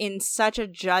them in such a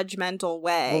judgmental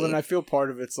way. Well, then I feel part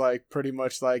of it's like pretty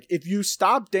much like, if you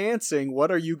stop dancing,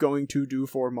 what are you going to do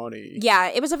for money? Yeah,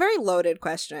 it was a very loaded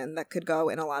question that could go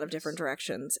in a lot of different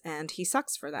directions, and he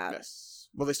sucks for that. Yes.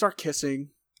 Well, they start kissing.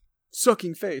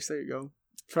 Sucking face. There you go.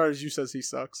 As far as you says he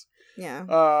sucks.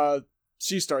 Yeah.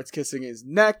 She starts kissing his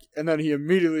neck, and then he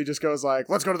immediately just goes like,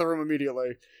 let's go to the room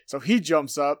immediately. So he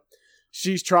jumps up.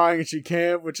 She's trying and she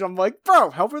can't, which I'm like, bro,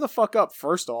 help her the fuck up,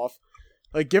 first off.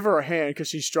 Like, give her a hand, because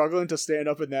she's struggling to stand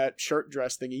up in that shirt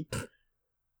dress thingy.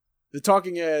 The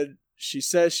talking head She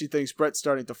says she thinks Brett's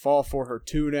starting to fall for her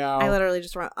too now. I literally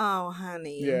just went, oh,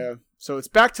 honey. Yeah. So it's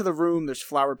back to the room. There's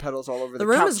flower petals all over the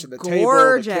room couch is and the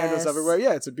gorgeous. table. The candles everywhere.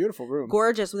 Yeah, it's a beautiful room.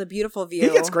 Gorgeous with a beautiful view. He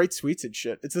gets great sweets and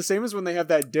shit. It's the same as when they have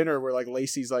that dinner where like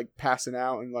Lacey's like passing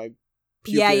out and like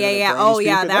yeah. Oh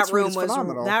yeah, that room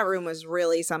phenomenal. was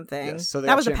really something. Yes, so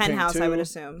that was a penthouse, I would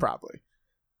assume. Probably.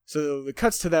 So it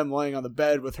cuts to them laying on the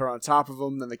bed with her on top of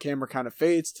them. Then the camera kind of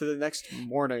fades to the next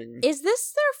morning. Is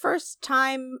this their first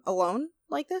time alone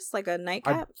like this, like a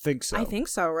nightcap? I think so. I think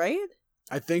so, right?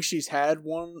 I think she's had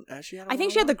one. Has she had I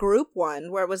think she had the group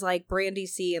one where it was like Brandy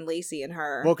C and Lacey and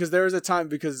her. Well, because there was a time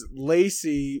because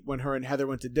Lacey, when her and Heather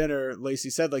went to dinner, Lacey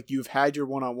said like, "You've had your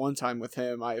one-on-one time with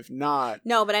him. I have not."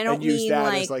 No, but I don't mean that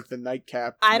like as like the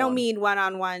nightcap. I don't mean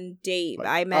one-on-one date. Like,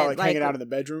 I meant like hanging out in the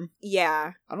bedroom.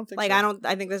 Yeah, I don't think like so.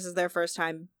 I think this is their first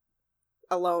time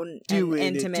alone doing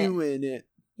and intimate. Doing it.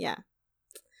 Yeah.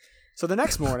 So the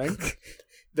next morning,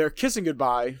 they're kissing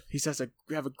goodbye. He says,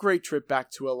 "Have a great trip back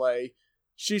to LA."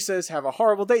 She says, "Have a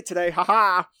horrible date today,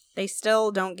 haha." They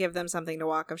still don't give them something to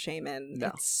walk of shame in. No.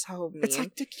 It's so mean. It's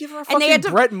like to give her a fucking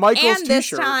Bret Michaels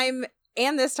t-shirt.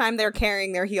 And this time they're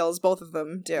carrying their heels. Both of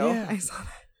them do. Yeah. I saw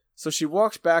that. So she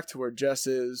walks back to where Jess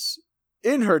is,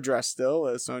 in her dress still,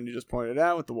 as Sonia just pointed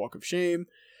out, with the walk of shame.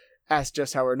 Asks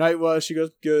Jess how her night was. She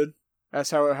goes, "Good."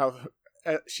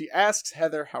 She asks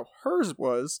Heather how hers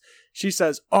was. She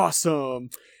says,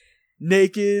 "Awesome.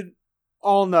 Naked,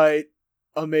 all night.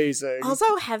 Amazing."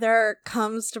 Also, Heather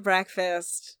comes to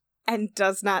breakfast and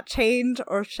does not change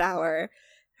or shower.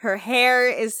 Her hair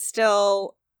is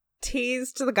still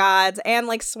teased to the gods and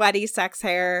like sweaty sex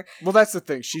hair. Well, that's the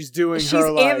thing. She's doing She's her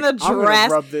like, in the dress. I'm gonna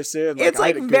rub this in. Like, it's I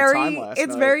like had a very, good time last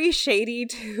it's night. very shady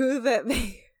too that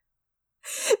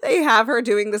they have her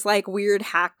doing this like weird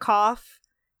hack cough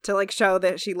to like show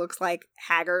that she looks like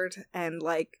haggard and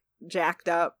like jacked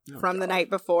up from the night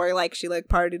before. Like she like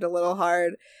partied a little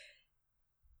hard.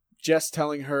 Jess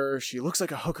telling her she looks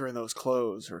like a hooker in those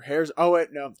clothes. Her hair's... Oh, wait,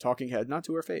 no. Talking head, not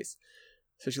to her face.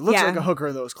 So she looks like a hooker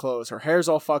in those clothes. Her hair's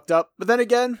all fucked up. But then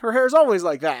again, her hair's always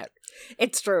like that.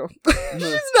 It's true.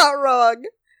 She's not wrong.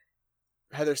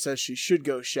 Heather says she should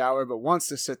go shower, but wants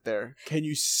to sit there. "Can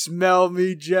you smell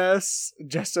me, Jess?"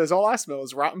 Jess says, "All I smell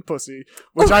is rotten pussy."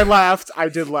 Which I laughed. I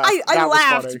did laugh. I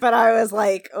laughed, but I was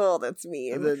like, oh, that's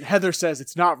mean. And then Heather says,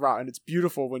 "It's not rotten. It's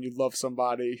beautiful when you love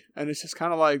somebody." And it's just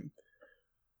kind of like...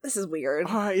 This is weird.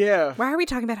 Yeah. Why are we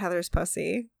talking about Heather's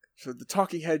pussy? So the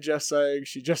talking head Jess saying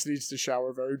she just needs to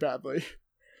shower very badly.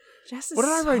 Jess is what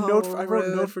did I write? So I wrote a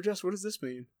rude. note for Jess. What does this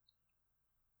mean?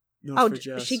 Note for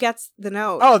Jess. She gets the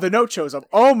note. Oh, the note shows up.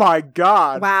 Oh my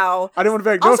god. Wow. I didn't want to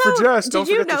be like, note for Jess. Don't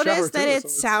did you forget to shower notice that too, it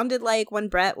sounded like when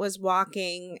Brett was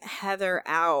walking Heather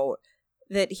out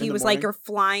that he was like, "You're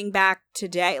flying back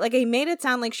today"? Like he made it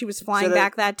sound like she was flying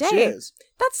back that day. She is.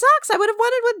 That sucks. I would have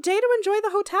wanted a day to enjoy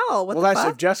the hotel. What well, the that's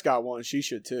fuck? if Jess got one. She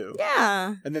should too.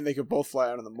 Yeah. And then they could both fly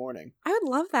out in the morning. I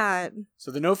would love that. So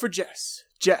the note for Jess.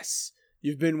 "Jess,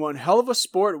 you've been one hell of a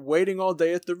sport waiting all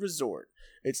day at the resort.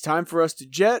 It's time for us to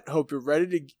jet. Hope you're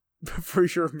ready for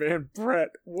your man Brett."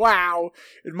 Wow.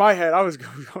 In my head, I was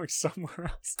going somewhere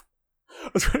else. I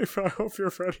was waiting for, "I hope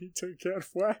you're ready to get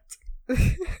wet."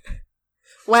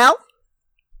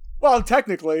 Well,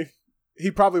 technically, he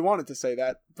probably wanted to say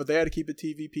that, but they had to keep it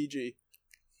TV PG.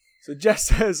 So Jess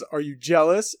says, "Are you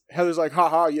jealous?" Heather's like,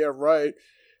 "Haha, yeah, right."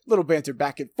 Little banter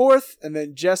back and forth, and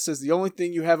then Jess says, "The only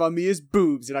thing you have on me is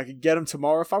boobs, and I could get them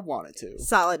tomorrow if I wanted to."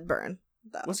 Solid burn,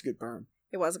 though. What's a good burn?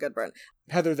 It was a good burn.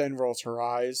 Heather then rolls her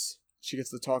eyes. She gets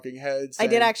the talking head. I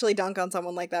did actually dunk on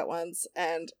someone like that once,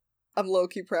 and I'm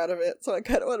low-key proud of it, so I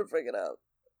kind of want to bring it up.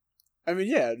 I mean,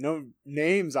 yeah, no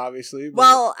names, obviously. But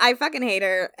well, I fucking hate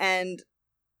her, and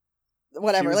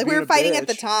whatever. Like, we were fighting at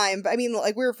the time, but I mean,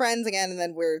 like, we were friends again, and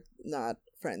then we're not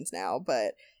friends now,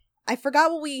 but I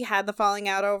forgot what we had the falling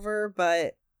out over,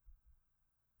 but,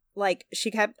 like, she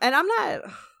kept, and I'm not,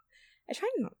 I try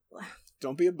to,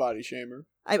 don't be a body shamer.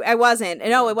 I wasn't.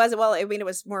 No, it wasn't. Well, I mean, it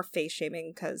was more face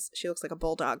shaming because she looks like a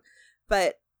bulldog,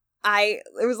 but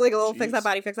it was like a little fix that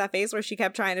body, fix that face where she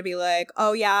kept trying to be like,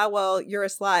 "Oh yeah, well, you're a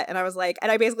slut." And I was like,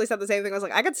 and I basically said the same thing. I was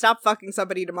like, I could stop fucking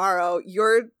somebody tomorrow.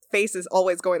 Your face is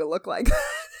always going to look like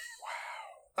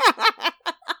that.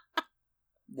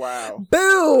 Wow.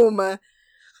 Boom.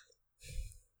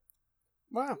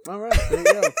 Wow. All right. There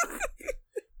you go.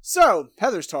 So,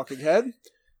 Heather's talking head.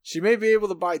 She may be able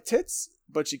to buy tits,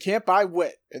 but she can't buy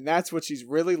wit. And that's what she's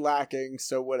really lacking,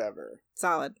 so whatever.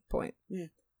 Solid point. Yeah.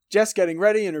 Jess getting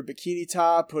ready in her bikini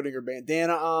top, putting her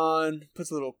bandana on,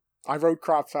 puts a little, I wrote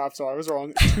crop top, so I was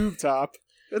wrong, tube top.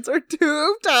 It's her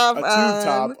tube top. A tube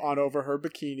top on over her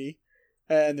bikini.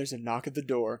 And there's a knock at the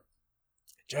door.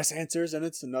 Jess answers, and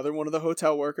it's another one of the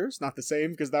hotel workers. Not the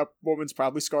same, because that woman's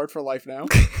probably scarred for life now.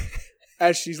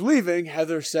 As she's leaving,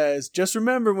 Heather says, just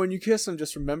remember when you kiss him,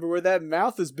 just remember where that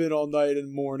mouth has been all night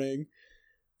and morning.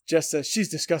 Jess says she's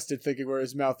disgusted thinking where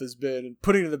his mouth has been and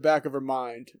putting it in the back of her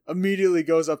mind. Immediately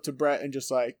goes up to Brett and just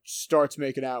like starts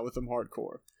making out with him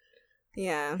hardcore.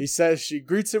 Yeah. He says she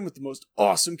greets him with the most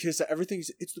awesome kiss. Everything,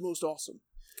 it's the most awesome.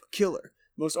 Killer.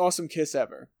 Most awesome kiss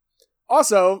ever.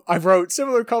 Also, I wrote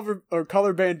similar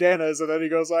color bandanas, and then he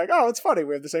goes like, oh, it's funny,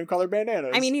 we have the same color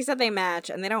bandanas. I mean, he said they match,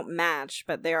 and they don't match,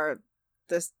 but they're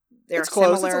it's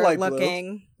close. similar it's a light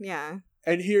looking. Blue. Yeah.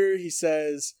 And here he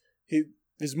says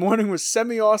his morning was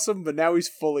semi-awesome, but now he's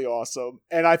fully awesome.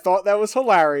 And I thought that was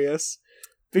hilarious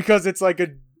because it's like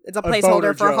it's a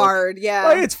placeholder for joke. Hard, yeah.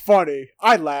 Like, it's funny.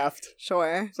 I laughed.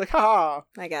 Sure. It's like, haha.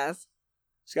 I guess.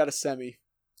 He's got a semi.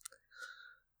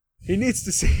 He needs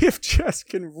to see if Jess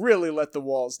can really let the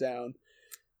walls down.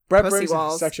 Brett Pussy brings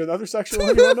walls. another sexual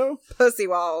innuendo. Pussy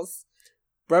walls.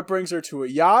 Brett brings her to a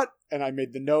yacht, and I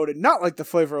made the note, and not like the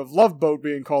Flavor of Love boat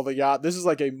being called a yacht. This is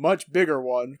like a much bigger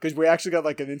one because we actually got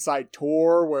like an inside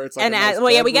tour where it's like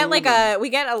we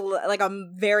get a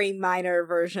very minor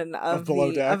version of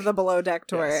the below deck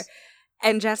tour, yes.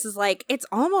 And Jess is like, it's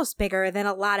almost bigger than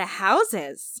a lot of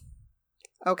houses.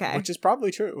 Okay, which is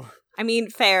probably true. I mean,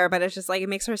 fair, but it's just like it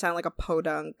makes her sound like a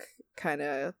podunk kind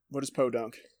of. What is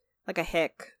podunk? Like a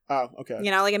hick. Oh, okay.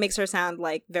 You know, like it makes her sound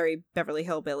like very Beverly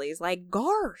Hillbillies. Like,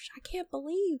 gosh, I can't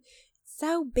believe it's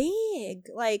so big.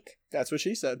 Like, that's what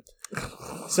she said.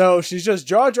 So she's just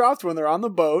jaw dropped when they're on the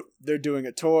boat. They're doing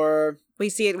a tour. We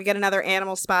see it. We get another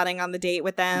animal spotting on the date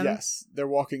with them. Yes, they're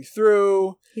walking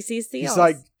through. He sees seals. He's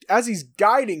like, as he's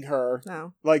guiding her,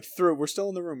 no, like through. We're still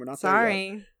in the room. We're not sorry.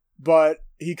 There yet. But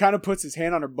he kind of puts his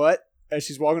hand on her butt as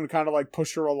she's walking to kind of like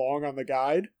push her along on the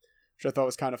guide, which I thought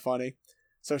was kind of funny.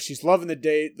 So she's loving the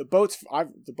date. The boat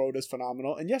is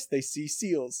phenomenal. And yes, they see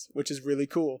seals, which is really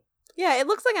cool. Yeah, it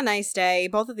looks like a nice day.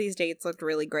 Both of these dates looked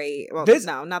really great. Well,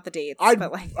 no, not the dates.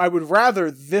 But like... I would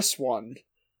rather this one.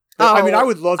 I mean, I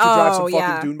would love to drive some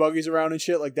fucking dune buggies around and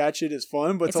shit. Like, that shit is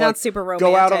fun. But it's to not like, super romantic.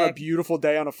 Go out on a beautiful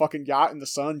day on a fucking yacht in the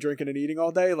sun, drinking and eating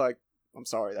all day, like, I'm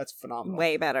sorry, that's phenomenal.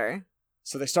 Way better.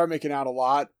 So they start making out a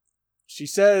lot. She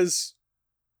says,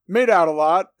 made out a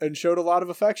lot and showed a lot of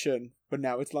affection. But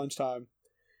now it's lunchtime.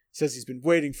 Says he's been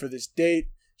waiting for this date.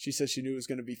 She says she knew it was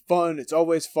going to be fun. It's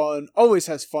always fun. Always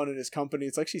has fun in his company.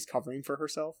 It's like she's covering for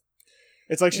herself.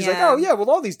 It's like she's like, oh yeah, well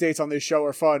all these dates on this show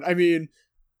are fun. I mean,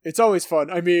 it's always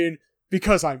fun. I mean,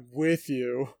 because I'm with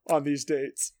you on these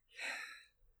dates.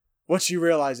 What she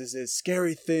realizes is,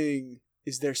 scary thing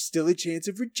is there's still a chance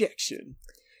of rejection.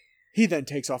 He then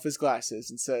takes off his glasses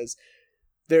and says,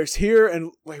 there's here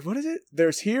and... Wait, what is it?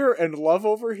 There's here and love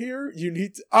over here? You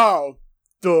need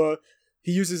to...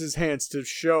 He uses his hands to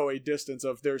show a distance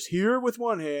of there's here with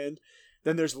one hand,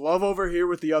 then there's love over here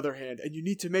with the other hand, and you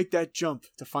need to make that jump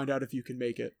to find out if you can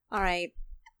make it. All right.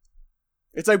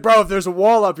 It's like, bro, if there's a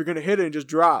wall up, you're going to hit it and just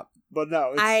drop. But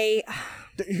no,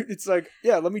 it's like,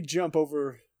 yeah, let me jump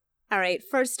over. All right,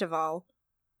 first of all,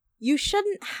 you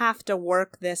shouldn't have to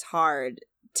work this hard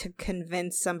to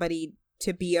convince somebody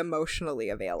to be emotionally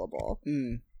available.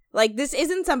 Like, this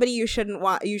isn't somebody you should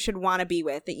want to be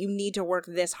with, that you need to work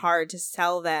this hard to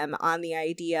sell them on the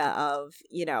idea of,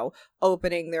 you know,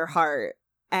 opening their heart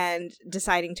and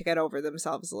deciding to get over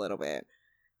themselves a little bit.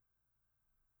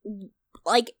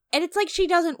 Like, and it's like she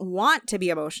doesn't want to be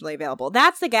emotionally available.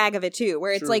 That's the gag of it too,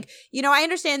 where it's like, you know, I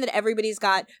understand that everybody's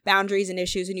got boundaries and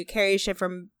issues and you carry shit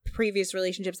from previous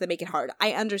relationships that make it hard.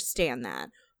 I understand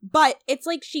that. But it's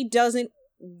like she doesn't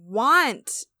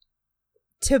want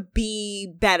to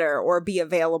be better or be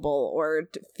available or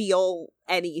to feel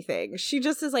anything. She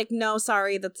just is like, no,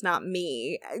 sorry, that's not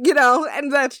me, you know,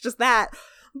 and that's just that.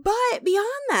 But beyond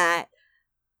that,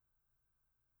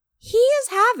 he is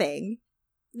having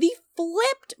the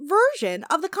flipped version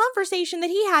of the conversation that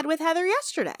he had with Heather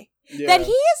yesterday. Yeah. That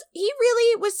he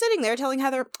really was sitting there telling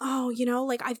Heather, oh, you know,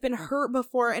 like, I've been hurt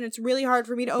before and it's really hard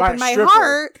for me to open my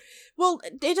heart. Well,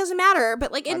 it doesn't matter.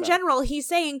 But like in general, he's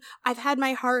saying, I've had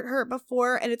my heart hurt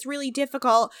before and it's really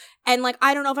difficult. And like,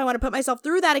 I don't know if I want to put myself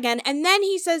through that again. And then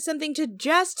he says something to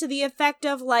Jess to the effect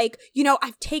of like, you know,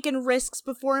 I've taken risks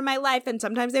before in my life and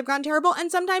sometimes they've gone terrible and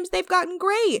sometimes they've gotten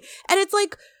great. And it's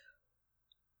like,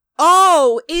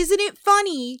 oh, isn't it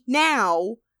funny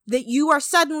now that you are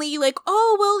suddenly like,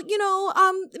 oh, well, you know,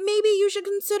 maybe you should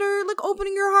consider like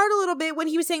opening your heart a little bit, when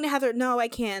he was saying to Heather, no, I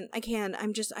can't. I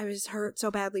was hurt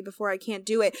so badly before, I can't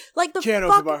do it. Like, the can't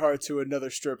open my heart to another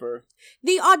stripper.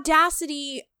 The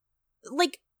audacity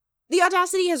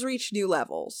has reached new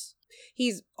levels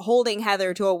he's holding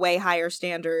Heather to a way higher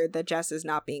standard that Jess is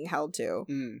not being held to.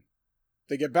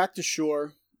 They get back to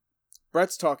shore.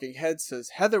 Brett's talking head says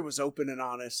Heather was open and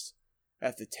honest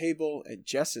at the table, and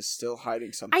Jess is still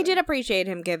hiding something. I did appreciate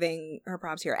him giving her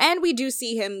props here. And we do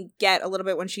see him get a little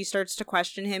bit when she starts to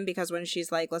question him, because when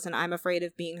she's like, listen, I'm afraid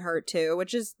of being hurt too,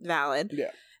 which is valid.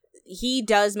 Yeah. He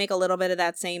does make a little bit of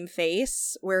that same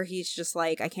face where he's just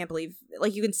like, I can't believe,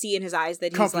 like you can see in his eyes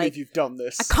that he's like, I can't believe you've done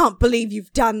this. I can't believe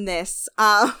you've done this.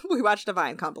 We watched a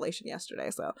Vine compilation yesterday,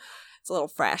 so it's a little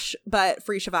fresh, but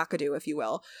free Shavakadu, if you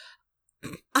will.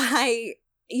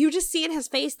 You just see in his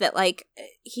face that, like,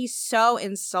 he's so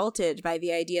insulted by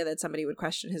the idea that somebody would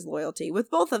question his loyalty, with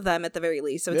both of them at the very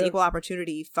least. So it's equal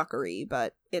opportunity fuckery,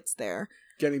 but it's there.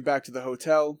 Getting back to the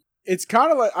hotel. It's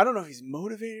kind of like, I don't know if he's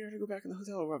motivated her to go back in the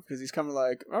hotel or what, because he's kind of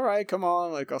like, all right, come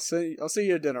on, like, I'll see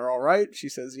you at dinner, all right? She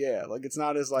says, yeah. Like, it's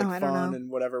not as, like, fun and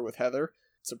whatever with Heather.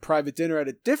 It's a private dinner at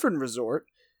a different resort,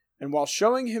 and while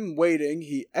showing him waiting,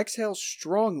 he exhales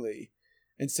strongly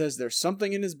and says there's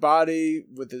something in his body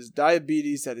with his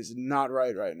diabetes that is not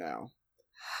right now.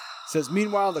 Says,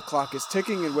 meanwhile, the clock is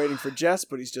ticking and waiting for Jess,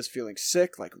 but he's just feeling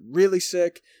sick, like really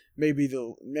sick. Maybe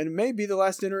the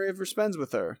last dinner he ever spends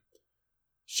with her.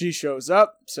 She shows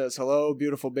up, says, hello,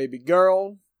 beautiful baby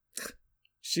girl.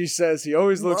 She says he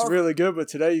always looks really good, but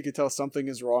today you could tell something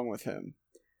is wrong with him.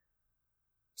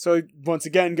 So he once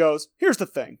again goes, here's the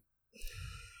thing.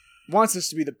 Wants this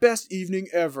to be the best evening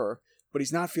ever, but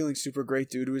he's not feeling super great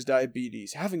due to his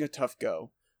diabetes, having a tough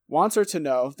go. Wants her to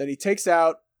know that he takes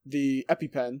out the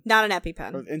EpiPen. Not an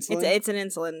EpiPen. Or insulin? It's an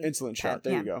insulin. Insulin shot.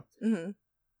 There you go. Mm-hmm.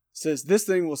 Says this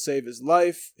thing will save his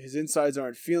life. His insides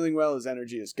aren't feeling well. His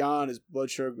energy is gone. His blood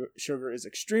sugar is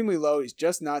extremely low. He's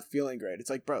just not feeling great. It's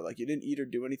like, bro, like you didn't eat or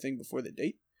do anything before the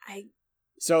date?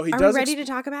 So he Are does. we ready to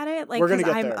talk about it? Like, we're going to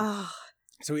get there.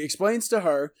 So he explains to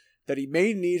her that he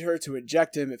may need her to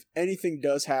inject him if anything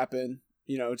does happen.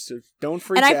 You know, so don't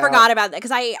freak out. And I forgot about that,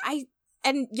 because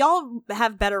and y'all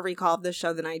have better recall of this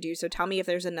show than I do, so tell me if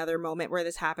there's another moment where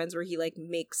this happens, where he, like,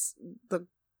 makes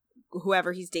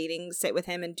whoever he's dating sit with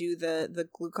him and do the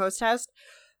glucose test.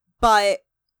 But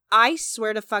I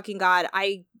swear to fucking God,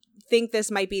 I think this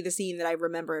might be the scene that I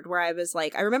remembered, where I was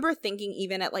like, I remember thinking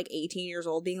even at, like, 18 years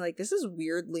old, being like, this is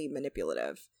weirdly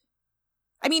manipulative.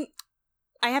 I mean,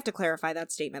 I have to clarify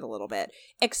that statement a little bit.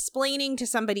 Explaining to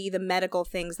somebody the medical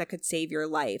things that could save your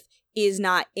life is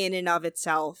not in and of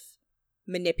itself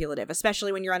manipulative,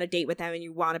 especially when you're on a date with them and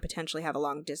you want to potentially have a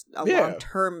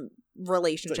long-term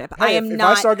relationship. Like, hey, if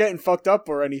I start getting fucked up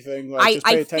or anything, like, just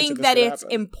pay attention. I think that it's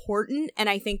important, and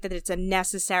I think that it's a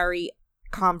necessary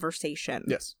conversation.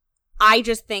 Yes. I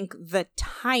just think the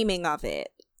timing of it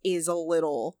is a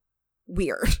little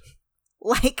weird.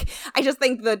 Like, I just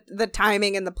think the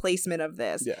timing and the placement of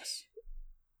this. Yes.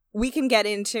 We can get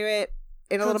into it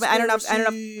in a little bit. I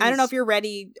don't know if you're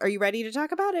ready. Are you ready to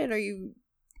talk about it? Are you?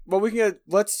 Well, we can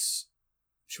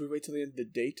should we wait till the end of the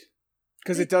date?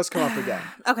 Because it does come up again.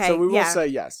 Okay. So we will say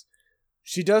yes.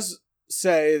 She does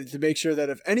say to make sure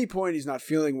that if any point he's not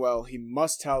feeling well, he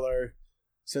must tell her.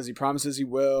 Says he promises he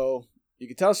will. You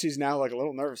can tell she's now, like, a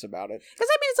little nervous about it. Because,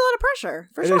 I mean, it's a lot of pressure,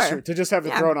 for sure. It is true. To just have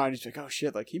it thrown on, you're like, oh,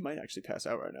 shit, like, he might actually pass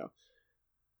out right now.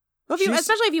 Well,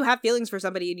 especially if you have feelings for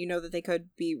somebody and you know that they could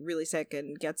be really sick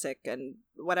and get sick and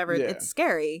whatever, it's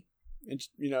scary. And,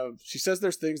 you know, she says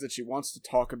there's things that she wants to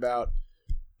talk about,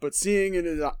 but seeing in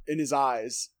his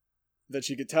eyes that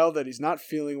she could tell that he's not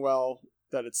feeling well,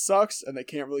 that it sucks, and they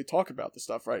can't really talk about the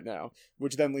stuff right now,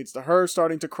 which then leads to her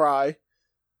starting to cry.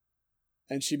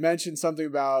 And she mentioned something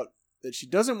about that she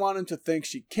doesn't want him to think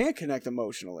she can't connect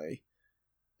emotionally.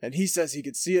 And he says he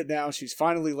could see it now. She's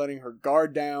finally letting her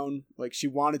guard down. Like, she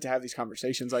wanted to have these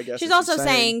conversations, I guess. She's also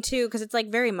saying, too, because it's,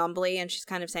 like, very mumbly, and she's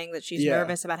kind of saying that she's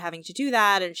nervous about having to do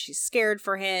that, and she's scared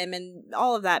for him, and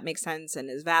all of that makes sense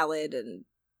and is valid, and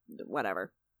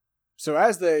whatever. So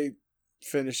as they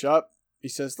finish up, he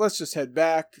says, let's just head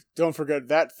back. Don't forget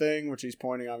that thing, which he's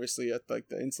pointing, obviously, at, like,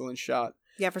 the insulin shot.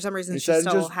 Yeah, for some reason, she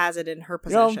still has it in her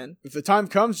possession. You know, if the time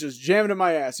comes, just jam it in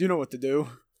my ass. You know what to do.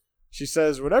 She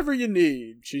says, whatever you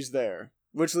need, she's there.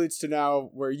 Which leads to now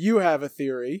where you have a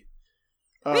theory.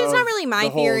 I mean, it's not really my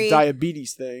theory. The whole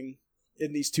diabetes thing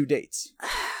in these two dates.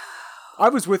 I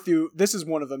was with you. This is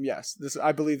one of them, yes.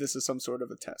 I believe this is some sort of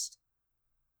a test.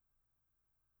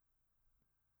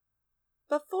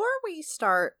 Before we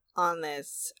start on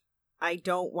this, I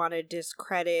don't want to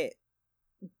discredit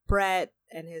Brett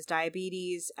and his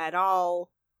diabetes at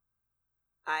all.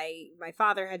 My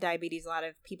father had diabetes. A lot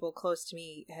of people close to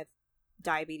me have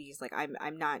diabetes. Like,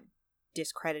 I'm not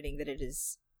discrediting that it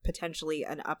is potentially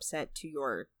an upset to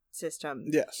your system.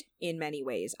 Yes. In many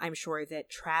ways. I'm sure that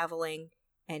traveling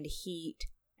and heat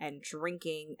and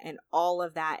drinking and all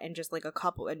of that, and just like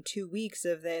 2 weeks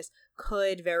of this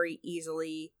could very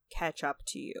easily catch up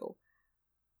to you.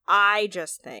 I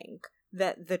just think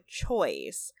that the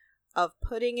choice of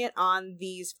putting it on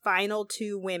these final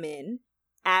 2 women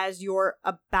as you're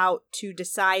about to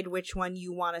decide which one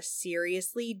you want to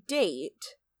seriously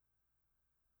date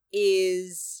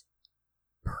is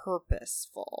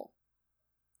purposeful.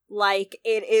 Like,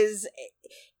 it is,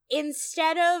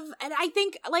 instead of, and I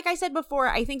think, like I said before,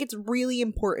 I think it's really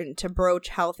important to broach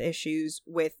health issues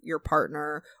with your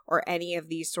partner or any of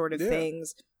these sort of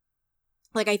things.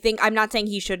 Like, I think, I'm not saying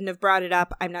he shouldn't have brought it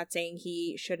up. I'm not saying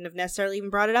he shouldn't have necessarily even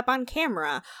brought it up on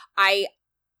camera.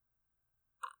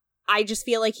 I just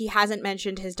feel like he hasn't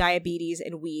mentioned his diabetes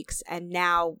in weeks, and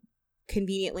now,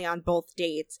 conveniently on both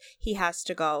dates, he has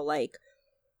to go like,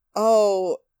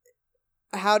 oh,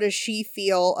 how does she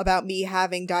feel about me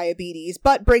having diabetes?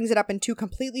 But brings it up in 2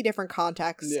 completely different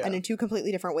contexts and in 2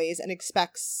 completely different ways, and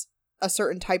expects a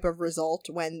certain type of result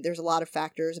when there's a lot of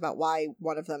factors about why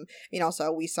one of them. I mean,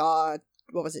 also, we saw,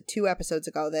 2 episodes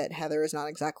ago, that Heather is not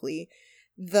exactly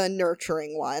the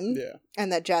nurturing one. Yeah. And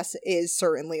that Jess is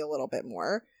certainly a little bit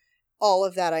more. All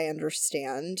of that I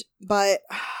understand, but...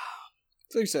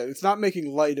 Like you said, it's not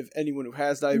making light of anyone who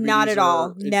has diabetes. Not at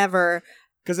all. Never.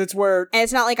 Because it's where... And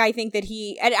it's not like I think that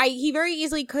he very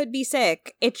easily could be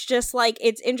sick. It's just like,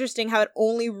 it's interesting how it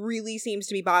only really seems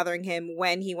to be bothering him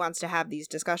when he wants to have these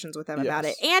discussions with them about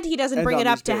it. And he doesn't bring it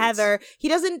up to Heather. He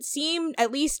doesn't seem,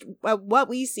 at least what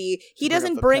we see, he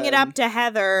doesn't bring it up to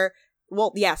Heather.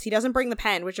 Well, yes, he doesn't bring the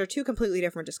pen, which are 2 completely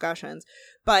different discussions.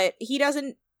 But he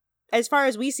doesn't, as far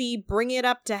as we see, bring it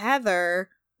up to Heather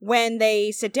when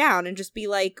they sit down and just be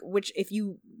like, which if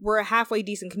you were a halfway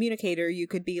decent communicator, you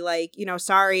could be like,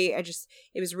 sorry,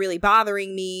 it was really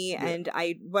bothering me and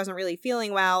I wasn't really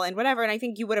feeling well and whatever. And I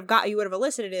think you would have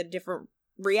elicited a different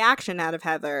reaction out of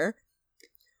Heather.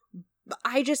 But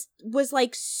I just was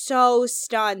like so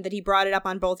stunned that he brought it up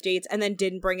on both dates and then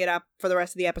didn't bring it up for the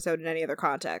rest of the episode in any other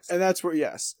context. And that's where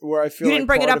I feel you didn't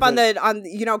bring it up on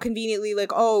conveniently,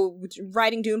 like, oh,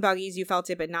 riding dune buggies, you felt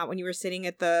it, but not when you were sitting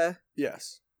at the...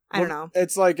 Yes. I don't know.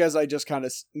 It's like, as I just kind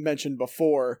of mentioned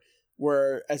before,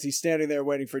 where as he's standing there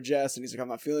waiting for Jess and he's like, I'm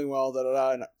not feeling well,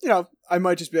 and I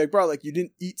might just be like, bro, like, you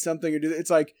didn't eat something or do that. It's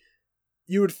like,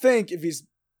 you would think if he's,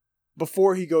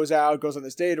 before he goes on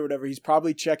this date or whatever, he's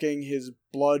probably checking his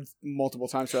blood multiple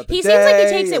times throughout the day. He seems like he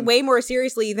takes it way more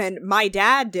seriously than my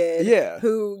dad did. Yeah.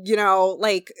 Who,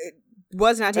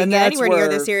 was not taking it anywhere near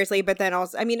this seriously, but then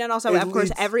also, of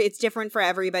course, it's different for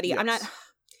everybody. Yes.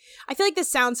 I feel like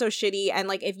this sounds so shitty, and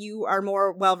like if you are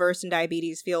more well versed in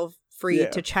diabetes, feel free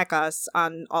to check us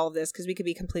on all of this because we could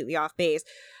be completely off base.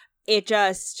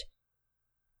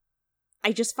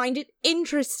 I just find it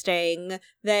interesting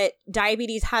that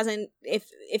diabetes hasn't, if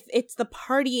it's the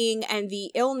partying and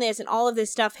the illness and all of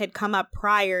this stuff had come up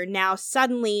prior, now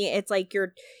suddenly it's like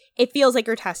it feels like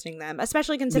you're testing them,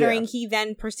 especially considering he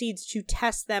then proceeds to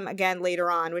test them again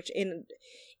later on, which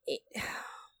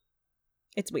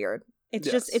it's weird. It's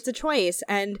just, it's a choice.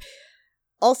 And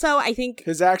also, I think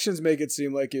his actions make it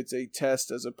seem like it's a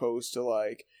test as opposed to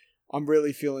like, I'm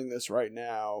really feeling this right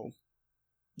now.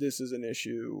 This is an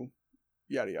issue.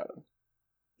 Yada, yada.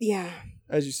 Yeah.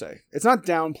 As you say. It's not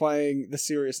downplaying the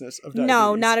seriousness of diabetes.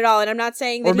 No, not at all. And I'm not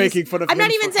saying that or making fun of him. I'm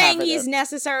not even saying he's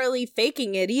necessarily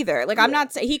faking it either. Like, I'm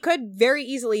not saying he could very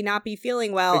easily not be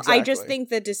feeling well. Exactly. I just think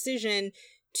the decision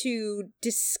to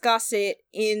discuss it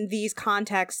in these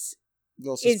contexts a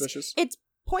little suspicious. It's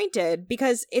pointed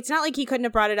because it's not like he couldn't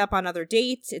have brought it up on other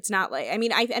dates. It's not like,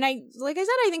 like I said,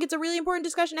 I think it's a really important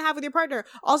discussion to have with your partner.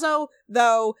 Also,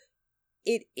 though,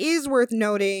 it is worth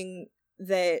noting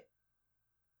that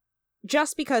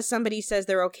just because somebody says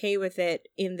they're okay with it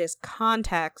in this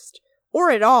context or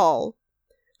at all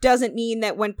doesn't mean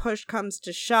that when push comes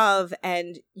to shove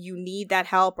and you need that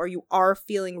help or you are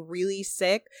feeling really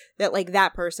sick, that like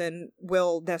that person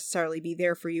will necessarily be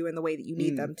there for you in the way that you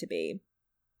need them to be.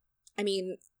 I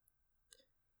mean,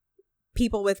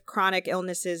 people with chronic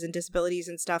illnesses and disabilities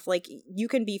and stuff, like, you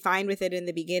can be fine with it in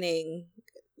the beginning.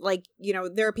 Like,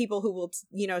 there are people who will,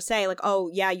 say like, oh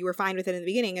yeah, you were fine with it in the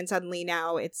beginning. And suddenly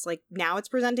now it's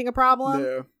presenting a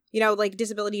problem. Yeah. Like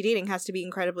disability dating has to be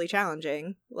incredibly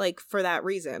challenging, like for that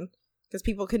reason, because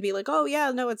people can be like, oh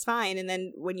yeah, no, it's fine. And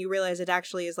then when you realize it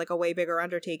actually is like a way bigger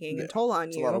undertaking and toll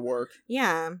on you. It's a lot of work.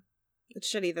 Yeah.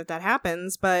 It's shitty that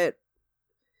happens, but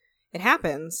it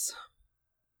happens.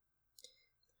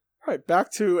 All right,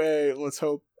 back to let's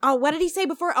hope. Oh, what did he say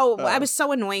before? Oh, I was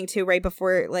so annoying too, right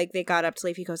before like they got up to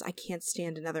leave. He goes, I can't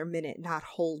stand another minute not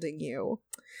holding you.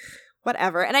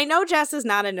 whatever. And I know Jess is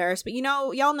not a nurse, but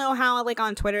y'all know how like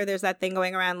on Twitter there's that thing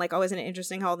going around like, oh, isn't it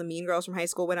interesting how all the mean girls from high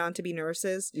school went on to be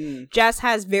nurses? Jess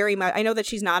has very much, I know that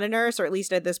she's not a nurse, or at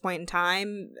least at this point in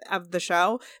time of the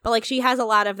show, but like she has a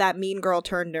lot of that mean girl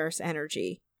turned nurse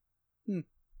energy.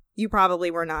 You probably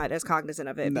were not as cognizant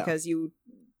of it because you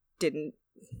didn't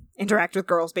interact with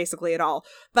girls basically at all.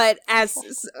 But as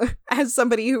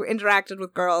somebody who interacted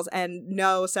with girls and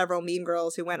know several mean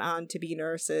girls who went on to be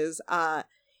nurses,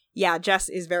 yeah, Jess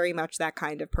is very much that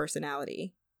kind of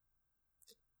personality.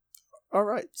 All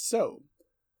right, so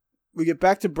we get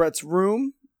back to Brett's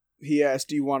room. He asks,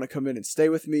 do you want to come in and stay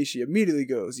with me? She immediately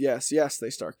goes, yes, yes.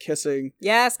 They start kissing.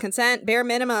 Yes, consent, bare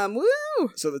minimum. Woo!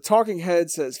 So the talking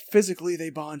head says physically they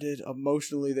bonded,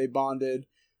 emotionally they bonded.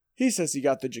 He says he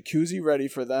got the jacuzzi ready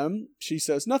for them. She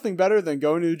says nothing better than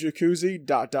going to the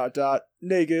jacuzzi, ...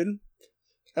 naked.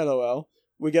 LOL.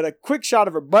 We get a quick shot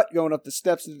of her butt going up the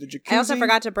steps of the jacuzzi. I also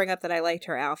forgot to bring up that I liked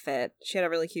her outfit. She had a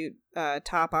really cute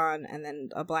top on and then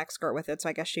a black skirt with it, so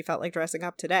I guess she felt like dressing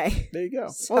up today. There you go.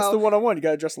 So, well, it's the one-on-one. You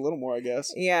gotta dress a little more, I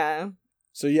guess. Yeah.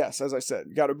 So yes, as I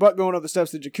said, got her butt going up the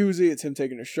steps of the jacuzzi. It's him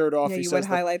taking his shirt off. Yeah, he you says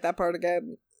would highlight that part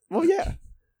again. Well, yeah.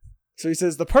 So he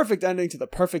says, the perfect ending to the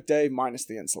perfect day minus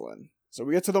the insulin. So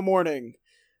we get to the morning.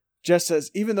 Jess says,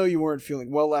 even though you weren't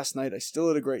feeling well last night, I still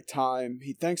had a great time.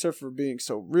 He thanks her for being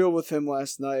so real with him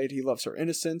last night. He loves her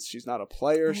innocence. She's not a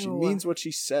player. Ew. She means what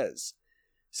she says.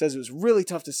 Says it was really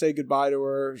tough to say goodbye to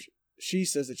her. She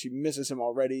says that she misses him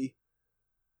already.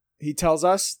 He tells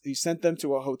us he sent them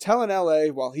to a hotel in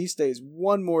LA while he stays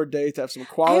one more day to have some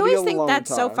quality alone time. I always think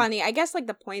that's so funny. I guess like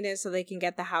the point is so they can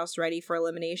get the house ready for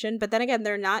elimination. But then again,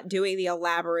 they're not doing the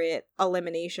elaborate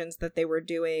eliminations that they were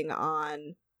doing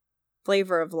on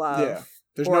Flavor of Love. Yeah.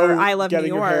 There's or no I Love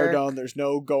getting New York. your hair done. There's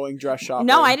no going dress shopping.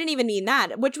 No, I didn't even mean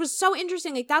that, which was so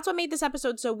interesting. Like that's what made this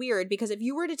episode so weird, because if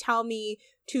you were to tell me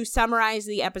to summarize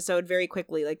the episode very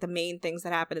quickly, like the main things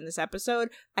that happened in this episode,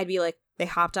 I'd be like, they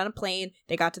hopped on a plane,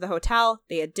 they got to the hotel,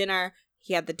 they had dinner,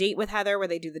 he had the date with Heather where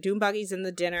they do the doom buggies in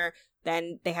the dinner,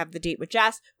 then they have the date with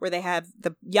Jess where they have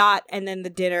the yacht and then the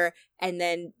dinner, and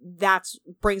then that's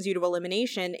brings you to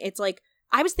elimination. It's like,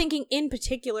 I was thinking in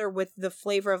particular with the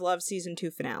Flavor of Love season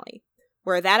 2 finale,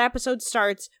 where that episode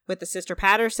starts with the Sister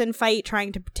Patterson fight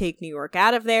trying to take New York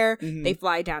out of there. Mm-hmm. They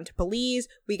fly down to Belize.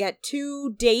 We get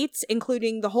 2 dates,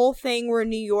 including the whole thing where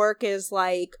New York is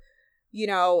like, you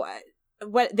know,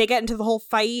 what they get into the whole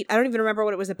fight. I don't even remember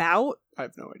what it was about. I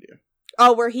have no idea.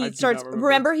 Oh, where he starts,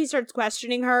 remember he starts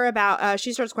questioning her about,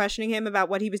 she starts questioning him about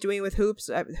what he was doing with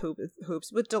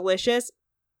with Delicious.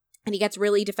 And he gets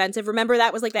really defensive. Remember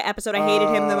that was like the episode I hated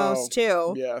him the most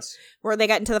too. Yes. Where they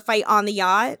got into the fight on the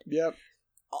yacht. Yep.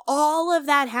 All of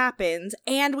that happens,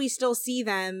 and we still see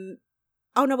them.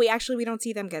 Oh no, we don't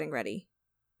see them getting ready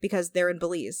because they're in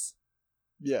Belize.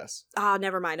 Yes. Ah,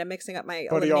 never mind. I'm mixing up my.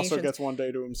 But he also gets one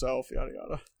day to himself. Yada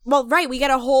yada. Well, right. We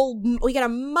get a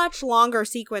much longer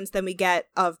sequence than we get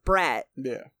of Brett.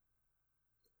 Yeah.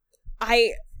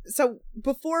 So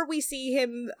before we see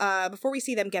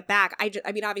them get back,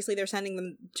 I mean, obviously they're sending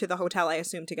them to the hotel, I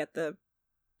assume, to get the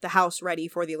house ready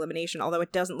for the elimination. Although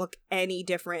it doesn't look any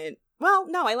different. Well,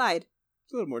 no, I lied.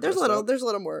 It's a little more. There's a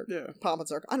little more. Yeah. Pomp and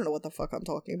circle. I don't know what the fuck I'm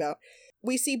talking about.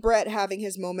 We see Brett having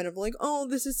his moment of like, oh,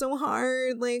 this is so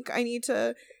hard. Like, this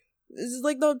is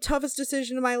like the toughest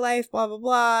decision of my life. Blah blah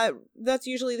blah. That's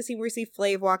usually the scene where we see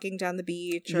Flav walking down the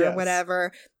beach or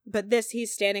whatever. But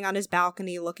he's standing on his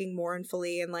balcony looking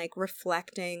mournfully and like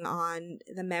reflecting on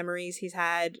the memories he's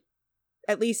had,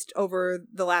 at least over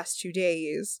the last 2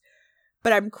 days.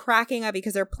 But I'm cracking up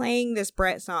because they're playing this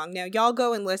Brett song. Now, y'all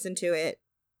go and listen to it,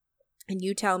 and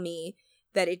you tell me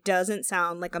that it doesn't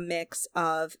sound like a mix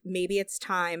of Maybe It's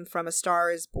Time from A Star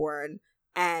Is Born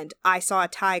and I Saw a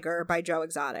Tiger by Joe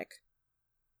Exotic.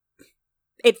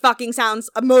 It fucking sounds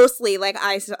mostly like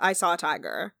I Saw a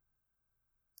Tiger.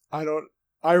 I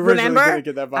originally didn't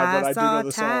get that vibe, but I do know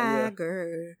the song.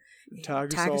 Tiger. Yeah.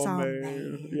 Tiger saw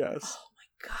me. Yes. Oh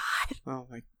my god. Oh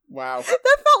my. Wow. That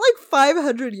felt like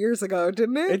 500 years ago,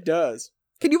 didn't it? It does.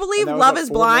 Can you believe Love is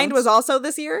Blind was also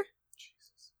this year?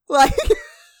 Jesus. Like.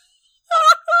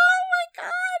 Oh my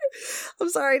god. I'm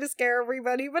sorry to scare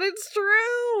everybody, but it's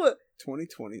true.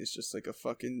 2020 is just like a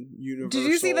fucking universal. Did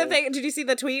you see the thing? Did you see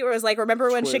the tweet where it was like,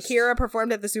 remember when Shakira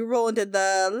performed at the Super Bowl and did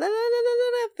the la la la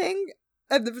la thing?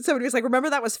 And somebody was like, remember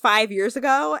that was 5 years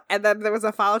ago? And then there was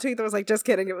a follow tweet that was like, just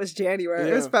kidding, it was January.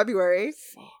 Yeah. It was February.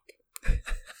 Fuck.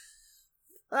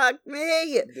 Fuck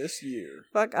me. This year.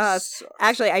 Fuck us. Sucks.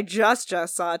 Actually, I just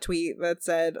saw a tweet that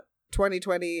said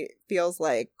 2020 feels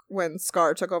like when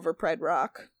Scar took over Pred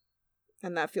Rock.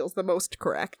 And that feels the most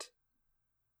correct.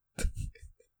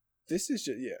 This is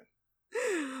just, yeah.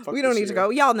 We don't need to go.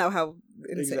 Y'all know how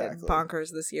insane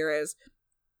bonkers this year is.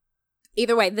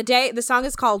 Either way, the song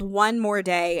is called One More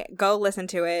Day. Go listen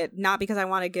to it. Not because I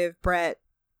want to give Brett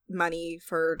money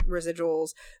for residuals,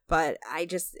 but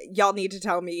y'all need to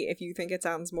tell me if you think it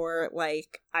sounds more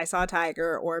like I Saw a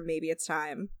Tiger or Maybe It's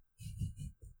Time.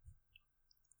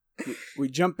 We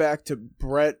jump back to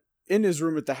Brett in his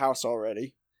room at the house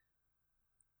already.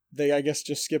 They, I guess,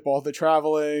 just skip all the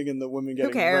traveling and the women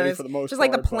getting ready for the most part. Just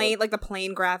like the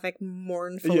plane graphic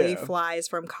mournfully flies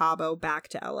from Cabo back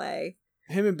to LA.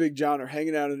 Him and Big John are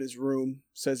hanging out in his room.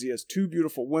 Says he has 2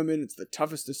 beautiful women. It's the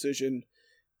toughest decision.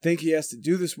 Think he has to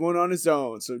do this one on his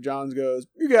own. So John goes,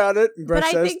 "You got it." And Brett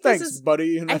says, "Thanks,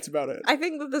 buddy." And that's about it. I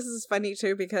think that this is funny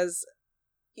too because,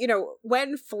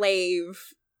 when Flav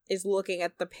is looking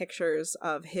at the pictures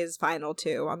of his final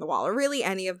 2 on the wall, or really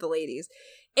any of the ladies,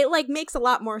 it makes a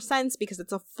lot more sense because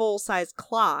it's a full-size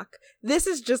clock. This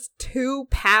is just 2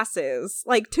 passes,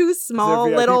 2 small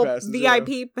little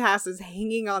VIP passes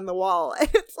hanging on the wall. And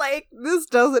it's this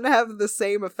doesn't have the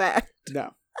same effect.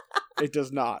 No, it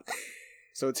does not.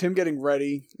 So it's him getting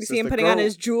ready. We see him putting on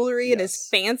his jewelry and his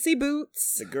fancy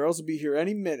boots. The girls will be here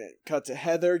any minute. Cut to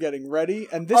Heather getting ready.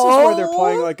 And this is where they're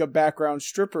playing a background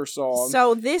stripper song.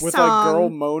 So this with song, girl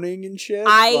moaning and shit.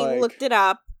 I looked it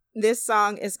up. This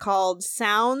song is called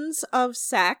Sounds of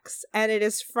Sex, and it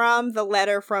is from the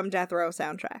Letter from Death Row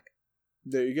soundtrack.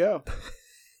 There you go.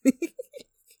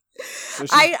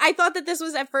 I thought that this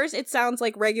was, at first, it sounds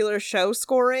like regular show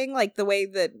scoring, like the way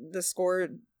that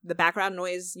the background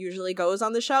noise usually goes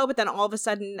on the show, but then all of a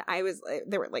sudden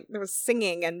there was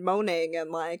singing and moaning,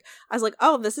 and I was like,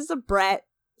 oh, this is a Brett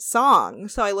song.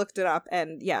 So I looked it up,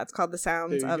 and yeah, it's called The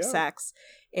Sounds of Sex.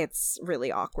 It's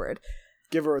really awkward.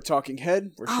 Give her a talking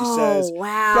head where she says,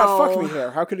 wow, God, fuck me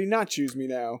here. How could he not choose me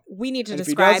now? We need to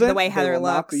describe the way Heather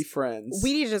looks. Not be friends.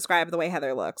 We need to describe the way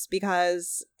Heather looks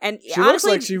because, and she looks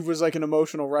like she was an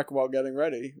emotional wreck while getting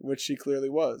ready, which she clearly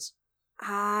was.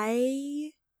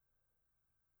 Oh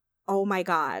my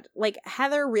God.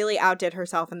 Heather really outdid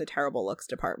herself in the terrible looks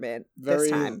department this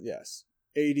time. Yes.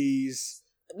 80s.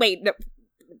 Wait, no.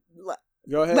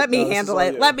 Go ahead. Let me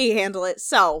handle it.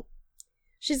 So,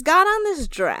 she's got on this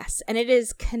dress, and it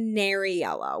is canary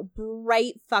yellow,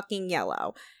 bright fucking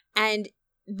yellow. And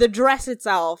the dress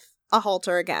itself, a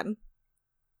halter again,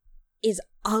 is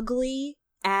ugly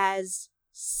as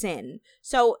sin.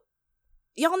 So,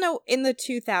 y'all know in the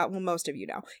 2000s, well, most of you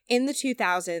know, in the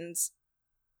 2000s,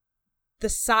 the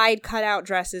side cutout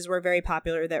dresses were very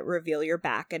popular that reveal your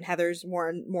back, and Heather's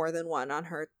worn more than one on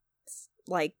her,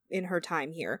 in her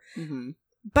time here. Mm-hmm.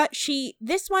 But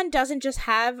this one doesn't just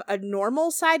have a normal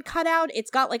side cutout.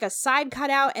 It's got a side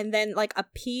cutout and then a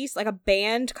piece, a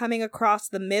band coming across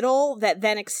the middle that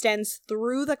then extends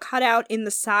through the cutout in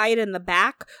the side and the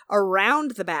back,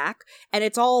 around the back. And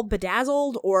it's all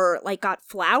bedazzled or got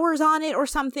flowers on it or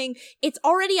something. It's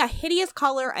already a hideous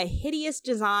color, a hideous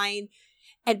design.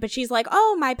 But she's like,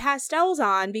 oh, my pastel's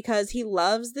on because he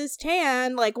loves this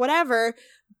tan, whatever.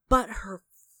 But her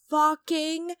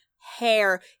fucking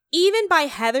hair, even by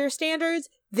Heather standards,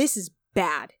 this is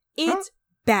bad. It's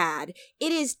bad.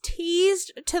 It is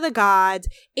teased to the gods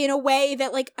in a way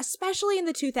that, especially in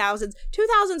the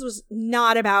 2000s was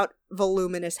not about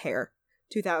voluminous hair.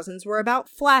 2000s were about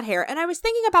flat hair. And I was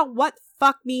thinking about what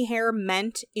fuck me hair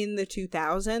meant in the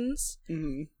 2000s.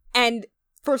 Mm-hmm. And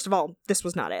first of all, this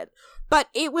was not it. But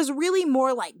it was really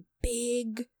more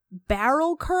big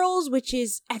barrel curls, which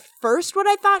is at first what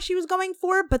I thought she was going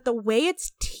for, but the way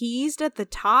it's teased at the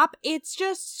top, it's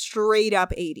just straight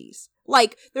up 80s.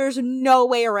 There's no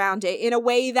way around it in a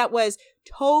way that was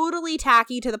totally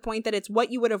tacky to the point that it's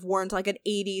what you would have worn to an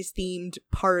 80s themed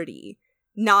party.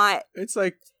 It's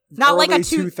not early a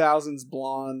 2000s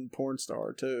blonde porn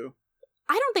star too.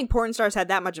 I don't think porn stars had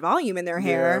that much volume in their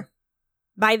hair.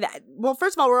 By that, well,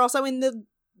 first of all, we're also in the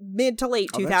mid to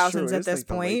late 2000s at this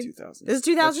point. This is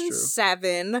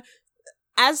 2007.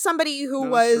 As somebody who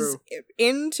was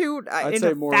into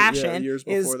fashion, years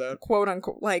is before that. Quote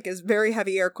unquote is very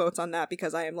heavy air quotes on that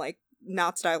because I am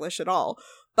not stylish at all.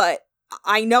 But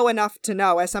I know enough to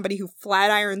know, as somebody who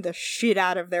flat ironed the shit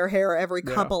out of their hair every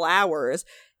couple hours,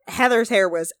 Heather's hair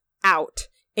was out.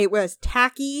 It was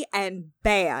tacky and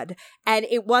bad. And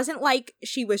it wasn't like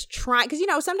she was trying, because,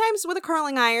 sometimes with a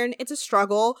curling iron, it's a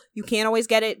struggle. You can't always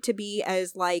get it to be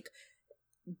as,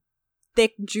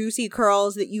 thick, juicy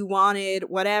curls that you wanted,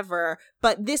 whatever.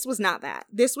 But this was not that.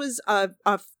 This was a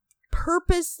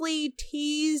purposely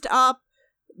teased up,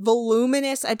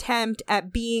 voluminous attempt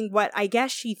at being what I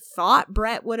guess she thought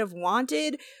Brett would have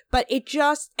wanted, but it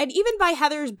just, and even by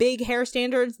Heather's big hair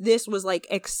standards, this was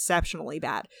exceptionally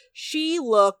bad. She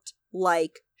looked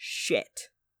like shit.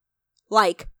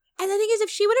 Like, and the thing is, if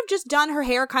she would have just done her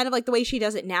hair kind of like the way she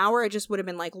does it now, where it just would have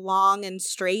been like long and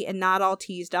straight and not all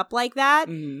teased up like that,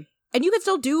 and you could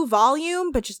still do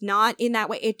volume, but just not in that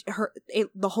way.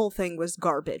 The whole thing was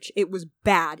garbage. It was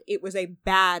bad. It was a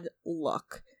bad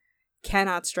look.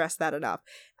 Cannot stress that enough.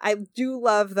 I do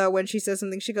love, though, when she says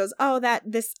something, she goes, oh,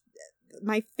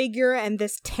 my figure and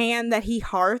this tan that he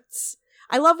hearts.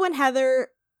 I love when Heather,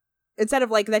 instead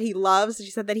of like that he loves, she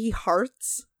said that he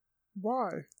hearts.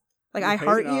 Why? Like, I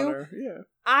heart you.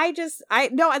 Yeah.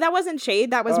 No, that wasn't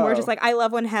shade. That was more just like, I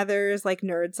love when Heather's like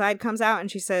nerd side comes out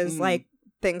and she says like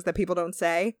things that people don't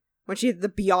say. When she did the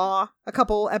byaw a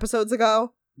couple episodes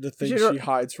ago. The things she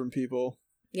hides from people.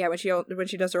 Yeah, when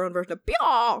she does her own version of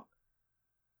byaw.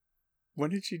 When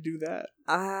did she do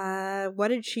that? What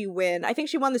did she win? I think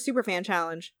she won the Superfan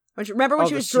Challenge. Remember when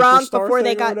she was drunk before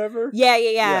they got... Whatever? Yeah.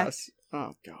 Yes.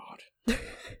 Oh, God.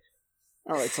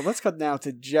 All right, so let's cut now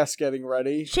to Jess getting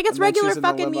ready. She gets regular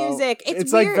fucking music.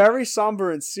 It's like very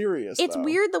somber and serious, It's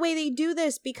weird the way they do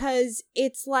this because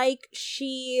it's like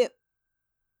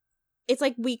It's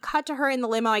like we cut to her in the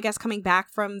limo, I guess, coming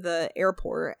back from the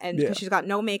airport. And because she's got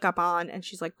no makeup on and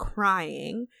she's like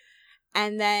crying.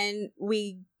 And then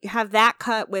we have that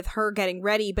cut with her getting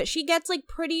ready, but she gets like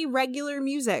pretty regular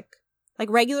music, like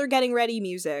regular getting ready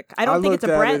music. I don't think it's a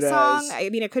Brett song. I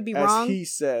mean, it could be wrong. As he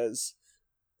says,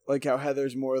 like how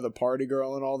Heather's more of the party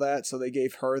girl and all that, so they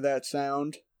gave her that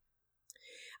sound.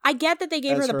 I get that they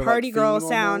gave her the party girl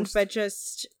sound, almost. But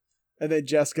just... And then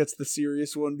Jess gets the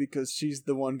serious one because she's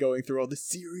the one going through all the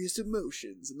serious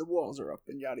emotions and the walls are up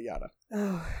and yada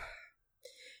yada.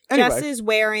 Anyway. Jess is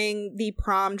wearing the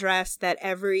prom dress that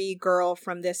every girl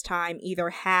from this time either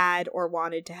had or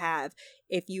wanted to have.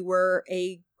 If you were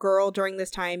a girl during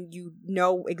this time, you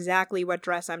know exactly what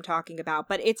dress I'm talking about.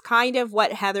 But it's kind of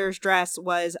what Heather's dress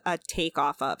was a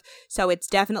takeoff of. So it's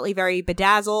definitely very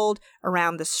bedazzled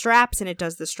around the straps, and it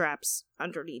does the straps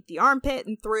underneath the armpit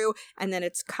and through, and then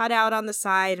it's cut out on the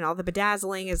side, and all the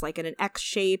bedazzling is like in an X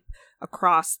shape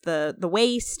across the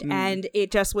waist, and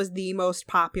it just was the most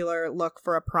popular look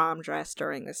for a prom dress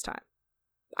during this time.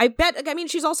 I mean,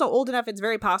 she's also old enough, it's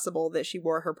very possible that she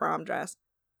wore her prom dress.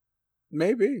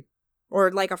 Maybe.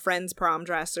 Or like a friend's prom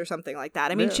dress or something like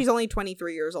that. I mean, she's only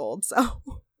 23 years old, so.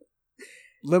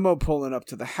 Limo pulling up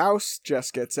to the house. Jess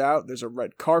gets out. There's a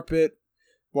red carpet.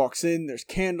 Walks in. There's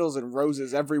candles and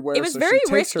roses everywhere. It was very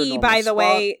risky, by the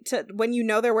way, when you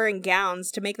know they're wearing gowns,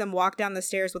 to make them walk down the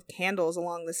stairs with candles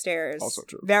along the stairs. Also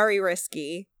true. Very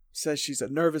risky. Says she's a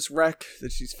nervous wreck,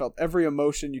 that she's felt every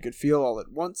emotion you could feel all at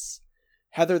once.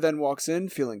 Heather then walks in,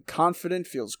 feeling confident,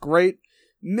 feels great.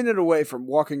 Minute away from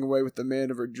walking away with the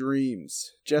man of her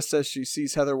dreams. Jess says she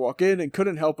sees Heather walk in and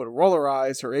couldn't help but roll her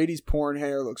eyes. Her 80s porn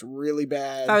hair looks really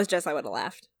bad. If I was Jess, I would have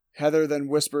laughed. Heather then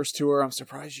whispers to her, I'm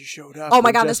surprised you showed up. Oh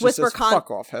my god, this whisper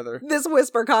fuck off, Heather. This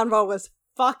whisper convo was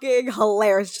fucking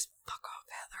hilarious. Just fuck off,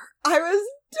 Heather. I was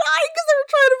dying because they were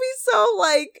trying to be so,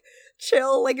 like,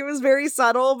 chill. Like, it was very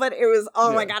subtle, but it was,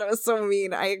 my god, it was so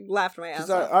mean. I laughed my ass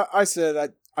off. I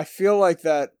said, I feel like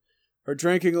that her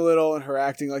drinking a little and her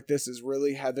acting like this is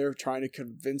really Heather trying to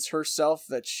convince herself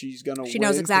that she's gonna win. She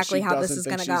knows exactly how this is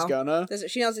gonna go.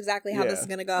 She knows exactly how this is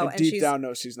gonna go. And deep down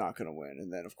knows she's not gonna win.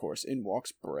 And then, of course, in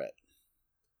walks Brett.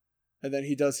 And then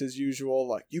he does his usual,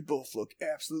 like, you both look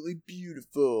absolutely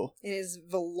beautiful. In his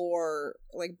velour,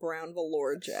 like, brown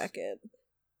velour jacket.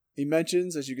 He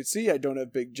mentions, as you can see, I don't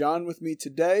have Big John with me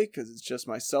today because it's just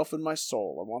myself and my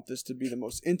soul. I want this to be the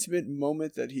most intimate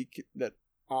moment that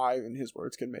I, in his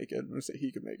words, can make it. I'm going to say he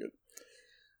can make it.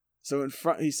 So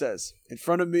he says, in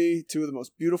front of me, two of the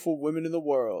most beautiful women in the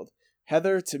world.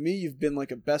 Heather, to me, you've been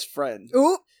like a best friend.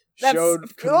 Ooh,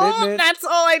 showed commitment. That's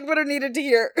all I would have needed to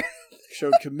hear.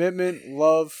 Showed commitment,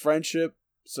 love, friendship.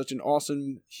 Such an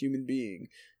awesome human being.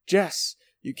 Jess,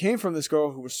 you came from this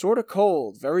girl who was sort of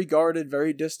cold, very guarded,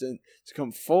 very distant, to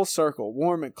come full circle,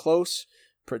 warm and close,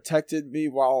 protected me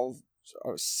while I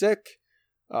was sick.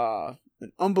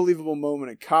 An unbelievable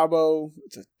moment in Cabo.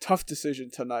 It's a tough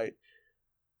decision tonight.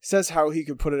 Says how he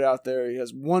could put it out there. He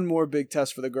has one more big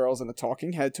test for the girls and a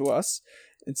talking head to us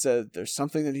and said there's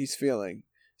something that he's feeling.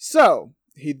 So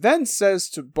he then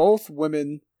says to both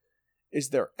women, is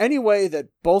there any way that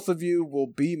both of you will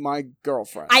be my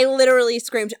girlfriend? I literally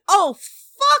screamed, oh,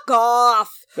 fuck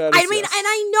off. I mean, and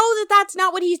I know that that's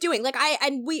not what he's doing. Like,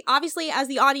 we obviously, as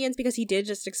the audience, because he did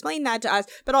just explain that to us,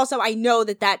 but also I know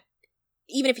that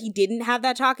even if he didn't have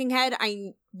that talking head,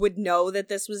 I would know that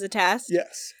this was a test.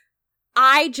 Yes.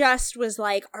 I just was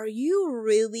like, are you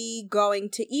really going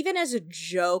to, even as a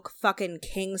joke, fucking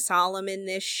King Solomon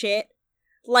this shit?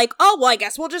 like, oh, well, I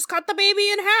guess we'll just cut the baby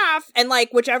in half. And,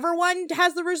 like, whichever one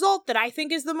has the result that I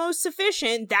think is the most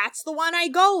sufficient, that's the one I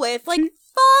go with. Like,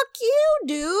 fuck you,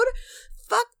 dude.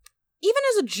 Fuck. Even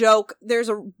as a joke, there's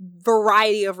a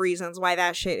variety of reasons why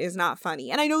that shit is not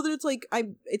funny. And I know that it's like,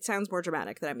 it sounds more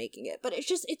dramatic that I'm making it, but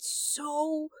it's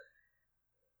so...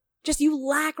 Just, you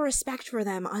lack respect for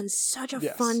them on such a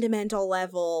fundamental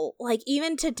level. Like,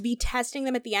 even to be testing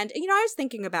them at the end. You know, I was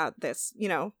thinking about this, you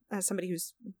know, as somebody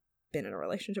who's been in a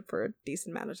relationship for a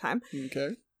decent amount of time.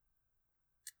 Okay.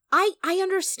 I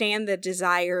understand the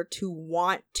desire to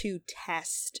want to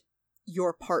test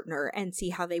your partner and see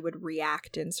how they would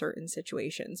react in certain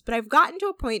situations. But I've gotten to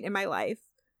a point in my life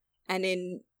and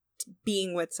in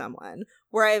being with someone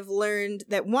where I've learned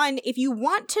that, one, if you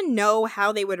want to know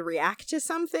how they would react to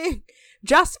something,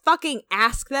 just fucking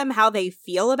ask them how they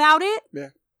feel about it. Yeah.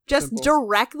 Just simple.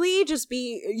 Directly, just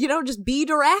be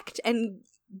direct and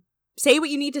say what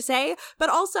you need to say. But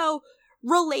also,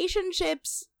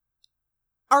 relationships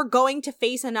are going to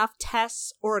face enough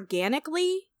tests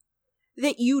organically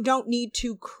that you don't need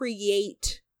to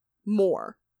create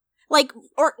more. Like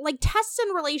tests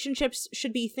in relationships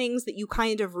should be things that you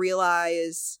kind of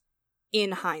realize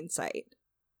in hindsight.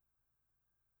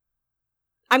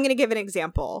 I'm going to give an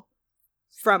example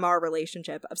from our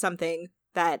relationship of something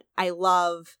that I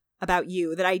love about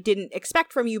you that I didn't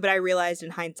expect from you, but I realized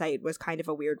in hindsight was kind of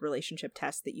a weird relationship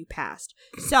test that you passed.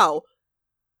 So,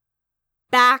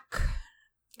 back,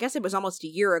 I guess it was almost a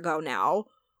year ago now,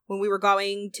 when we were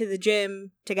going to the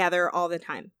gym together all the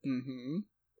time. Mm-hmm.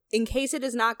 In case it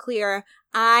is not clear,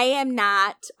 I am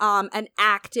not an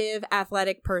active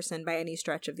athletic person by any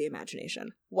stretch of the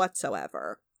imagination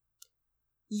whatsoever.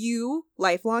 You,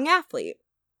 lifelong athlete.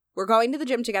 We're going to the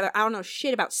gym together. I don't know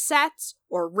shit about sets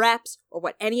or reps or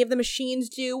what any of the machines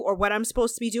do or what I'm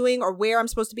supposed to be doing or where I'm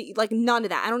supposed to be. Like, none of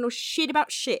that. I don't know shit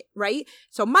about shit, right?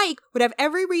 So Mike would have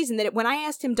every reason that when I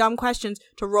asked him dumb questions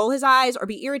to roll his eyes or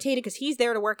be irritated because he's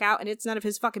there to work out and it's none of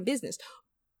his fucking business.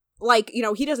 Like, you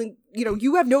know, he doesn't, you know,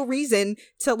 you have no reason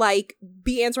to, like,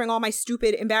 be answering all my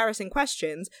stupid, embarrassing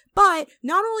questions. But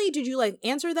not only did you, like,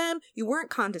 answer them, you weren't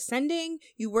condescending.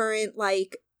 You weren't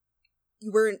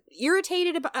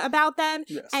irritated about them.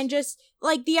 Yes. And just,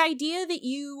 like, the idea that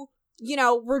you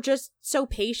know, were just so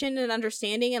patient and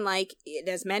understanding and, like,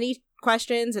 as many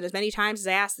questions and as many times as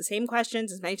I asked the same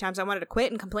questions, as many times I wanted to quit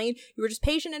and complain, you were just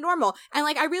patient and normal. And,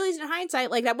 like, I realized in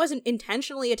hindsight, like, that wasn't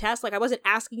intentionally a test. Like, I wasn't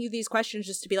asking you these questions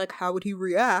just to be like, how would he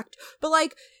react? But,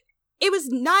 like, it was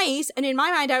nice. And in my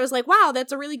mind, I was like, wow,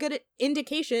 that's a really good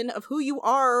indication of who you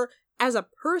are as a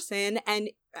person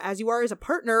and as you are as a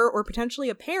partner or potentially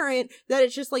a parent, that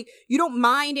it's just like, you don't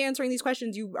mind answering these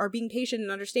questions. You are being patient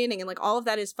and understanding. And, like, all of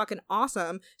that is fucking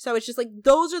awesome. So it's just like,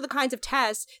 those are the kinds of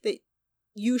tests that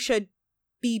you should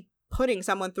be putting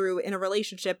someone through in a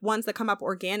relationship, ones that come up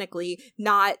organically,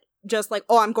 not just like,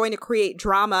 oh, I'm going to create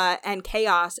drama and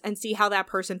chaos and see how that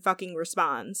person fucking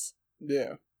responds.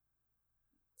 Yeah.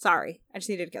 Sorry. I just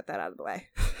needed to get that out of the way.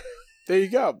 There you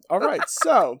go. All right.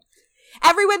 So.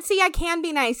 Everyone, see, I can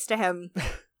be nice to him.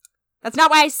 That's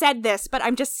not why I said this, but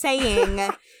I'm just saying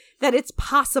that it's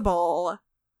possible.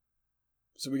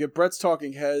 So we get Brett's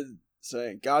talking head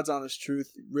saying, God's honest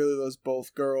truth, he really loves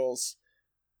both girls.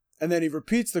 And then he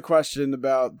repeats the question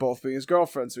about both being his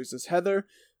girlfriends. So he says, Heather,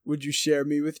 would you share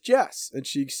me with Jess? And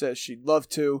she says she'd love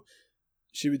to.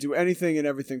 She would do anything and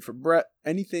everything for Brett.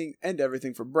 Anything and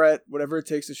everything for Brett. Whatever it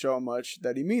takes to show how much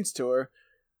that he means to her.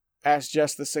 Ask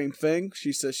Jess the same thing.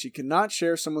 She says she cannot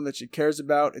share someone that she cares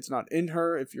about. It's not in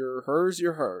her. If you're hers,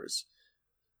 you're hers.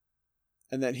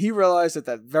 And then he realized at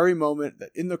that very moment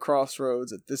that in the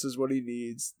crossroads that this is what he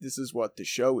needs. This is what the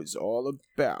show is all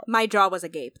about. My jaw was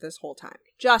agape this whole time.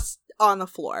 Just on the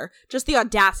floor. Just the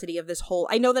audacity of this whole...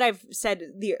 I know that I've said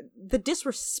the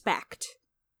disrespect,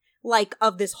 like,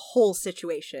 of this whole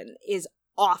situation is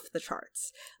off the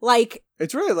charts. Like,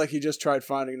 it's really like he just tried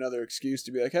finding another excuse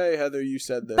to be like, hey, Heather, you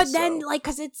said this. But then, like,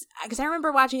 because I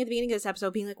remember watching at the beginning of this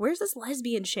episode being like, where's this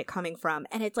lesbian shit coming from?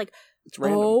 And it's like, it's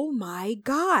random. Oh my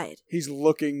God. He's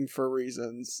looking for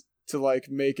reasons to, like,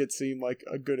 make it seem like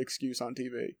a good excuse on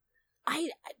TV.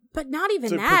 But not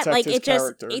even to that. Like, his it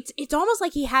just, character. it's almost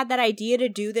like he had that idea to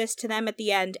do this to them at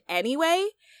the end anyway,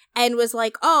 and was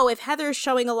like, oh, if Heather's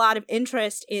showing a lot of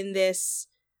interest in this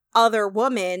other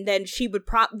woman, then she would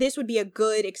this would be a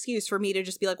good excuse for me to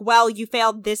just be like, well, you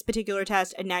failed this particular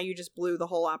test and now you just blew the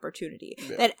whole opportunity.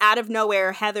 Yeah. That out of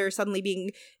nowhere, Heather suddenly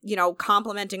being, you know,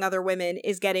 complimenting other women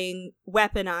is getting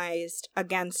weaponized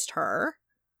against her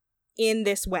in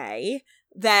this way,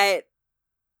 that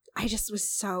I just was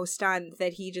so stunned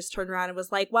that he just turned around and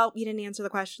was like, well, you didn't answer the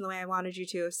question the way I wanted you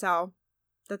to, so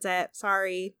that's it.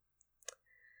 Sorry.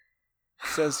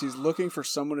 Says he's looking for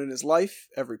someone in his life,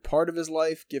 every part of his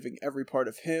life, giving every part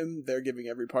of him, they're giving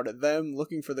every part of them,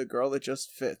 looking for the girl that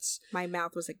just fits. My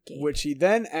mouth was agape. Which he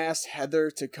then asked Heather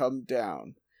to come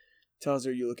down. Tells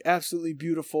her, you look absolutely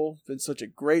beautiful, been such a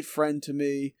great friend to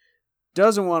me,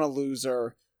 doesn't want to lose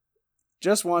her,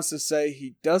 just wants to say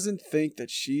he doesn't think that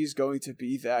she's going to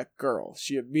be that girl.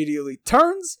 She immediately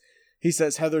turns. He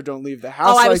says, Heather, don't leave the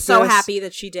house like this. I was so happy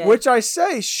that she did. Which I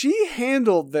say, she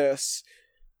handled this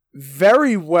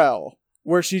very well,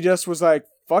 where she just was like,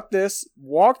 fuck this,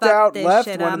 walked out, left,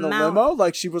 went in the limo.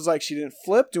 Like, she was like, she didn't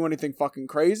flip, do anything fucking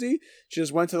crazy. She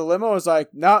just went to the limo, was like,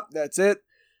 nah, that's it.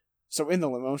 So in the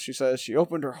limo, she says, she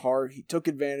opened her heart, he took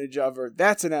advantage of her.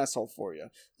 That's an asshole for you.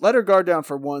 Let her guard down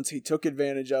for once, he took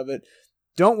advantage of it.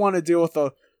 Don't want to deal with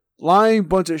a lying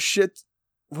bunch of shit.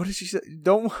 What did she say?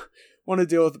 Don't want to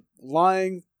deal with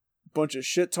lying bunch of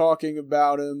shit talking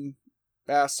about him.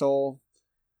 Asshole.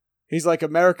 He's like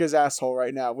America's asshole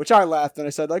right now, which I laughed and I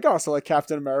said, like, oh, so like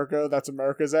Captain America, that's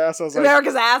America's ass. I was like,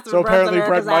 America's ass. So apparently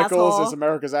Bret Michaels asshole. is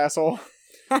America's asshole.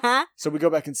 So we go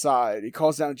back inside. He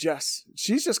calls down Jess.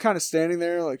 She's just kind of standing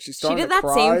there, like she's starting to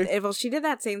cry. She did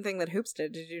that same thing that Hoops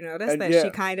did. Did you notice that she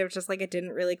kind of just like it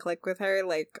didn't really click with her?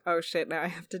 Like, oh shit, now I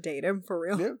have to date him for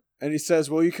real. Yeah. And he says,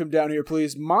 "Will you come down here,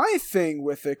 please?" My thing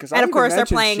with it, because of course they're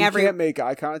playing can't make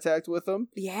eye contact with him.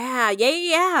 Yeah,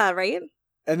 right.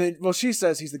 And then, well, she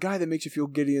says he's the guy that makes you feel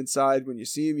giddy inside. When you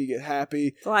see him, you get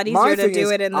happy. It's a lot easier to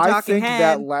do it in the talking head.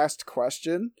 I think that last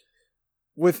question,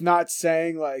 with not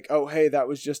saying like, oh, hey, that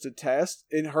was just a test,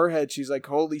 in her head, she's like,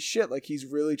 holy shit, like he's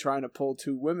really trying to pull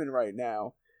two women right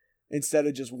now instead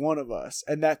of just one of us.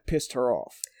 And that pissed her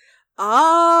off.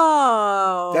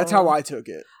 Oh. That's how I took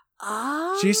it.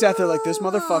 Oh. She sat there like, this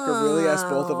motherfucker really asked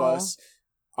both of us.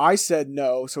 I said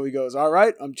no, so he goes, all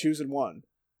right, I'm choosing one.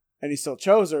 And he still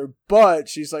chose her, but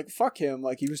she's like, fuck him,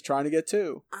 like he was trying to get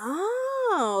two.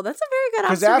 Oh, that's a very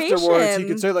good observation. Because afterwards, he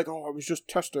could say like, oh, I was just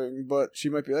testing, but she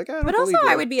might be like, I don't believe you. But also,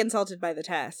 I would be insulted by the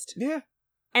test. Yeah.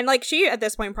 And like, she, at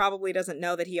this point, probably doesn't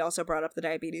know that he also brought up the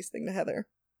diabetes thing to Heather,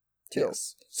 too.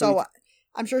 Yes. So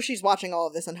I'm sure she's watching all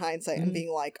of this in hindsight and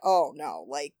being like, oh, no,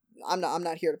 like, I'm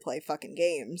not here to play fucking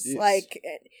games. Yes. Like...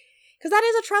 Because that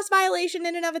is a trust violation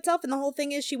in and of itself, and the whole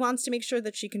thing is she wants to make sure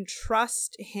that she can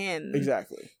trust him.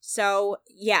 Exactly. So,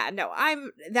 yeah, no,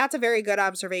 that's a very good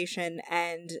observation,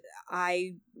 and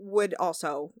I would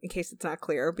also, in case it's not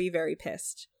clear, be very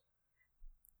pissed.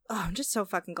 Oh, I'm just so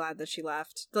fucking glad that she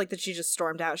left. Like, that she just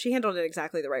stormed out. She handled it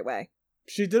exactly the right way.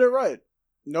 She did it right.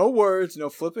 No words, no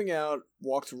flipping out,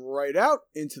 walked right out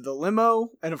into the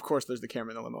limo, and of course there's the camera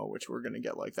in the limo, which we're gonna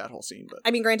get like that whole scene, but... I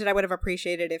mean, granted, I would have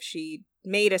appreciated if she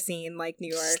made a scene like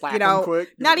New York, slap him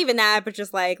quick. Not even that, but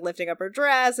just like lifting up her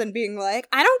dress and being like,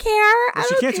 I don't care. Well,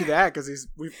 she can't do that because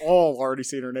we've all already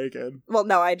seen her naked. Well,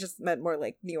 no, I just meant more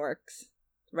like New York's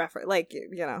reference, like,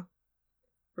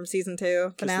 from season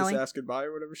 2 finale. Kiss this ass goodbye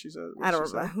or whatever she said. I don't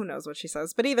remember. Who knows what she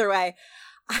says? But either way,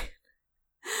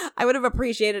 I would have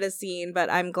appreciated a scene, but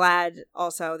I'm glad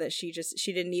also that she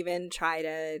didn't even try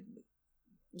to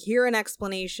hear an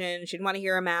explanation. She didn't want to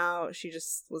hear him out. She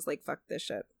just was like, fuck this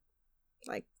shit.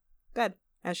 Like, good,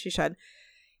 as she should.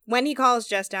 When he calls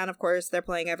Jess down, of course, they're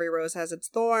playing Every Rose Has Its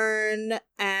Thorn,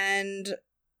 and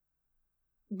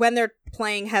when they're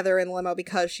playing Heather in the limo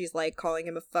because she's like calling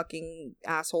him a fucking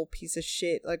asshole piece of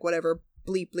shit, like whatever,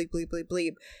 bleep, bleep, bleep, bleep,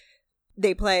 bleep.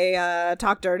 They play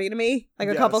Talk Dirty to Me, like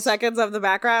a couple seconds of the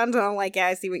background, and I'm like, yeah,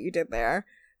 I see what you did there.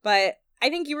 But I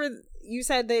think you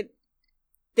said that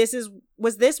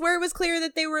was this where it was clear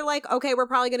that they were like, okay, we're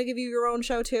probably going to give you your own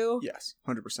show too? Yes,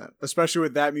 100%. Especially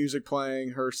with that music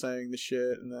playing, her saying the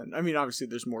shit, and then, I mean, obviously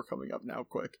there's more coming up now,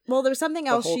 quick. Well, there's something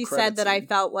else she said that I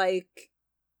felt like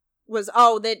was,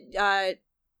 that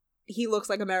he looks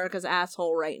like America's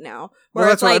asshole right now. Where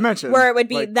that's what I mentioned. Where it would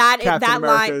be like that Captain that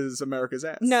America's line. America's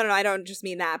ass. No, I don't just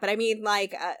mean that, but I mean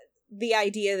like the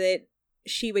idea that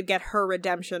she would get her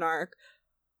redemption arc.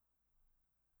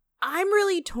 I'm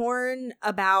really torn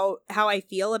about how I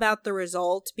feel about the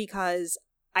result because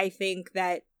I think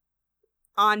that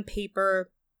on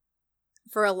paper,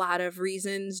 for a lot of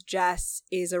reasons, Jess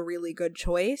is a really good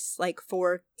choice, like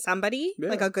for somebody,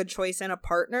 like a good choice in a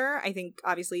partner. I think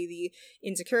obviously the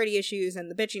insecurity issues and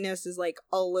the bitchiness is like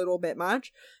a little bit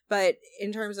much, but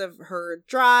in terms of her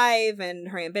drive and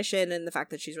her ambition and the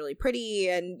fact that she's really pretty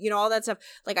and, all that stuff,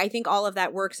 like I think all of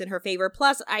that works in her favor.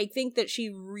 Plus, I think that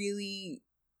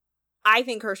I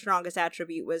think her strongest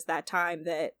attribute was that time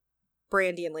that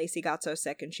Brandy and Lacey got so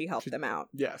sick and she helped them out.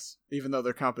 Yes. Even though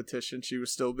they're competition, she was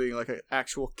still being like an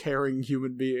actual caring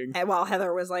human being. And while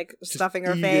Heather was like stuffing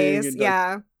her face. And,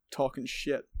 like, talking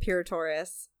shit. Pure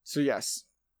Taurus. So yes.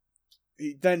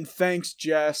 He then thanks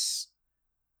Jess.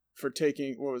 for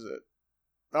taking, what was it?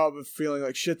 Oh, feeling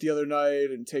like shit the other night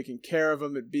and taking care of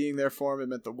him and being there for him. It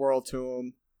meant the world to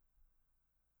him.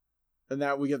 And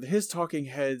now we get his talking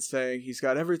head saying he's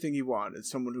got everything he wanted.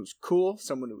 Someone who's cool,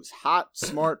 someone who's hot,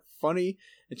 smart, funny,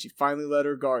 and she finally let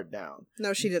her guard down.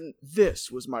 No, she didn't.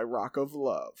 This was my rock of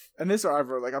love. And this,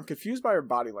 however, like, I'm confused by her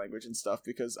body language and stuff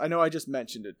because I know I just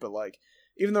mentioned it, but, like,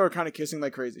 even though we're kind of kissing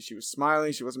like crazy, she was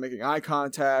smiling, she wasn't making eye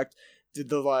contact. Did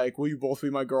the, like, will you both be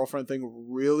my girlfriend thing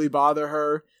really bother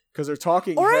her? Because they're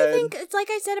talking or head. I think it's like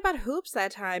I said about Hoops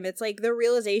that time. It's like the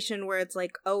realization where it's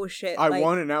like, oh shit, I like,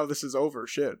 won and now this is over.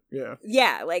 Shit. Yeah.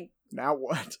 Yeah, like now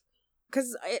what?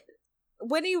 Because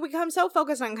when you become so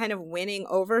focused on kind of winning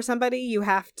over somebody, you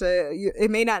have to. It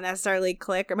may not necessarily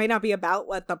click. It may not be about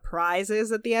what the prize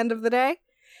is at the end of the day.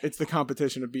 It's the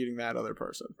competition of beating that other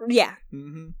person. Yeah.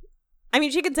 Mm-hmm. I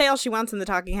mean, she can say all she wants in the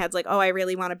talking heads, like, "Oh, I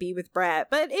really want to be with Brett,"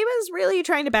 but it was really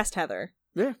trying to best Heather.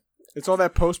 Yeah. It's all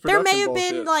that post-production There may have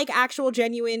bullshit. been, like, actual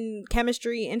genuine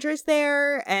chemistry interest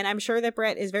there, and I'm sure that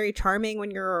Brett is very charming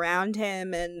when you're around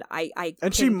him, and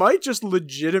And she might just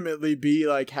legitimately be,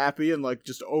 like, happy and, like,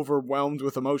 just overwhelmed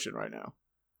with emotion right now.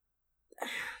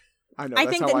 I know, I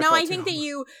think that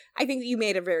you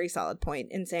made a very solid point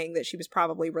in saying that she was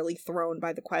probably really thrown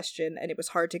by the question, and it was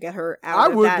hard to get her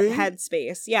out of that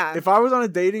headspace. Yeah. If I was on a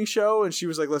dating show and she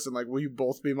was like, listen, like, will you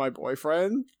both be my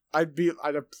boyfriend? I'd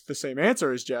have the same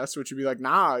answer as Jess, which would be like,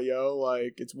 nah, yo,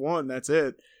 like, it's one, that's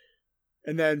it.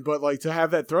 And then, but, like, to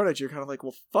have that thrown at you, you're kind of like,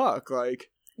 well, fuck, like,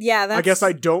 yeah, I guess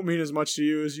I don't mean as much to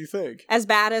you as you think. As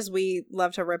bad as we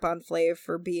love to rip on Flav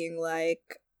for being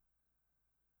like,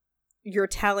 you're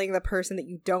telling the person that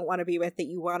you don't want to be with that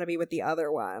you want to be with the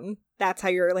other one. That's how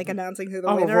you're, like, announcing who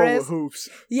the winner is. Hoops.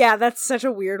 Yeah, that's such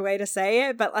a weird way to say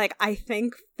it, but, like, I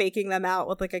think faking them out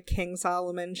with, like, a King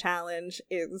Solomon challenge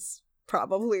is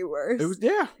probably worse. It's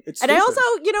stupid. And I also,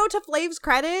 to Flav's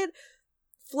credit,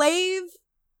 Flav,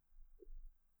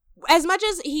 as much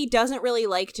as he doesn't really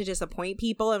like to disappoint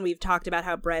people, and we've talked about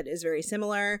how Brett is very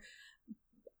similar,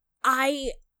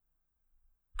 I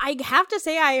have to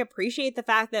say I appreciate the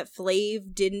fact that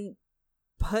Flav didn't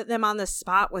put them on the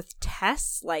spot with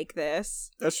tests like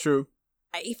this. That's true.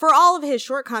 For all of his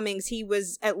shortcomings, he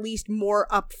was at least more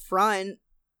upfront.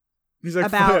 He's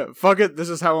like, fuck it, this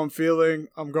is how I'm feeling,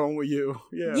 I'm going with you.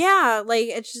 Yeah. Yeah, like,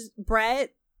 it's just, Brett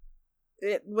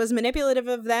was manipulative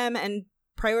of them and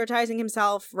prioritizing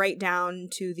himself right down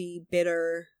to the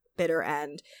bitter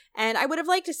end. And I would have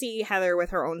liked to see Heather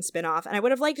with her own spinoff, and I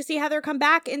would have liked to see Heather come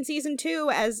back in season 2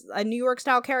 as a New York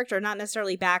style character, not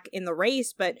necessarily back in the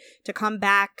race, but to come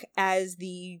back as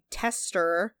the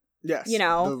tester. Yes.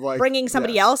 Bringing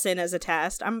somebody else in as a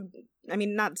test. I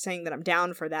mean, not saying that I'm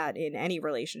down for that in any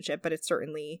relationship, but it's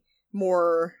certainly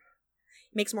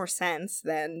makes more sense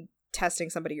than testing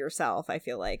somebody yourself, I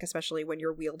feel like, especially when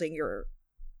you're wielding your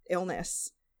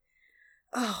illness.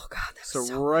 Oh, God, that was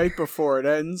so right before it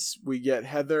ends, we get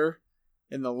Heather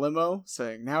in the limo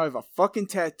saying, now I have a fucking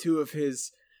tattoo of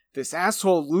this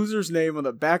asshole loser's name on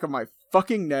the back of my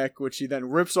fucking neck, which she then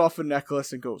rips off a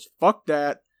necklace and goes, fuck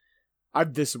that.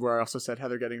 This is where I also said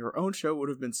Heather getting her own show would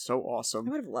have been so awesome.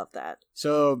 I would have loved that.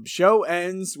 So, show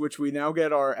ends, which we now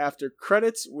get our after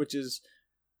credits, which is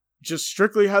just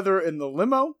strictly Heather in the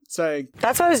limo saying...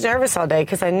 That's why I was nervous all day,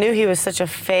 because I knew he was such a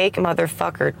fake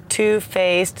motherfucker,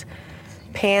 two-faced,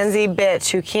 pansy bitch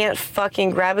who can't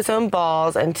fucking grab his own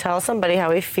balls and tell somebody how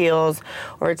he feels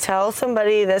or tell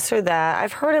somebody this or that.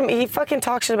 I've heard him, he fucking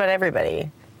talks shit about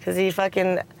everybody, because he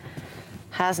fucking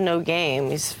has no game.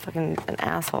 He's fucking an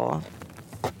asshole.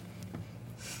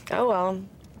 Oh, well,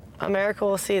 America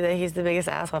will see that he's the biggest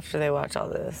asshole after they watch all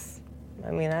this.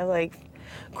 I mean, of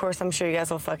course, I'm sure you guys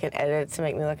will fucking edit it to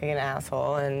make me look like an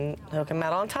asshole and he'll come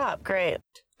out on top. Great.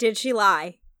 Did she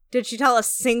lie? Did she tell a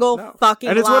single fucking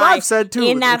lie? And it's what I've said, too.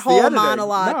 In that whole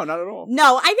monologue. No, not at all.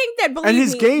 No, I think that, and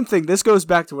his game thing, this goes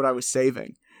back to what I was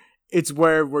saving. It's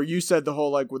where you said the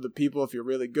whole, like, with the people, if you're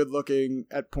really good looking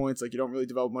at points, like, you don't really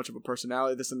develop much of a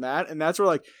personality, this and that. And that's where,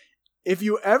 like, if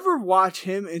you ever watch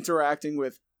him interacting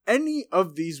with any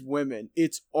of these women,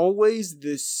 it's always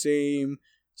the same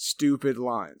stupid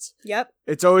lines. Yep.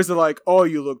 It's always like, oh,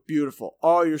 you look beautiful.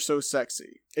 Oh, you're so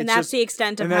sexy. And that's the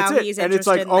extent of how he's interested in And it's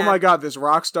like, oh my God, this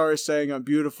rock star is saying I'm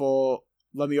beautiful.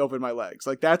 Let me open my legs.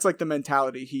 Like, that's like the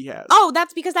mentality he has. Oh,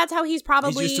 that's because that's how he's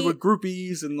probably... He's used to with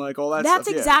groupies and like all that that's stuff.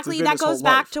 That's exactly, that goes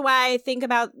back to why I think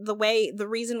about the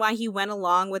reason why he went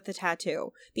along with the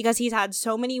tattoo. Because he's had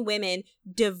so many women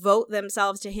devote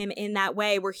themselves to him in that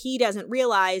way where he doesn't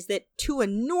realize that to a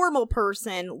normal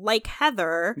person like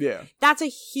Heather, that's a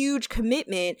huge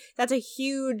commitment. That's a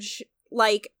huge,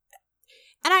 like...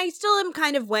 And I still am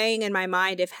kind of weighing in my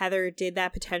mind if Heather did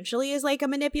that potentially as like a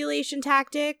manipulation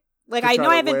tactic. Like I know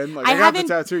I haven't, like, I haven't,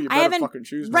 the tattoo, you I haven't, fucking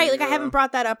choose me, right? Like I haven't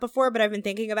brought that up before, but I've been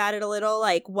thinking about it a little.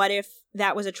 Like, what if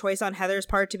that was a choice on Heather's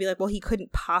part to be like, well, he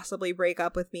couldn't possibly break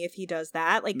up with me if he does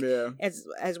that. Like,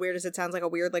 as weird as it sounds, like a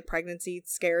weird like pregnancy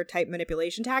scare type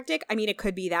manipulation tactic. I mean, it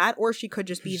could be that, or she could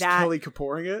just be that Kelly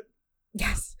Kapouring it.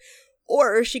 Yes.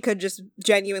 Or she could just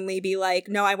genuinely be like,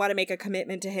 no, I want to make a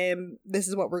commitment to him. This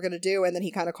is what we're going to do. And then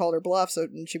he kind of called her bluff. So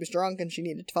and she was drunk and she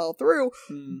needed to follow through.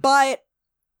 But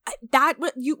that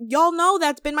y'all know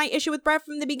that's been my issue with Brett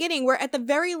from the beginning, where at the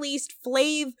very least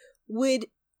Flav would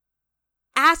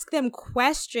ask them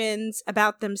questions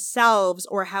about themselves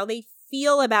or how they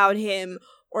feel about him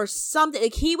or something.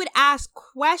 Like he would ask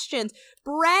questions.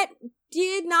 Brett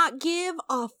did not give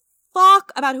a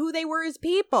fuck about who they were as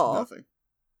people. Nothing.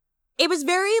 It was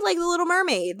very like The Little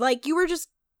Mermaid. Like, you were just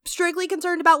strictly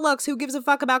concerned about looks. Who gives a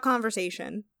fuck about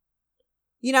conversation?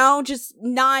 You know, just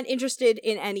not interested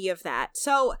in any of that.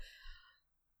 So,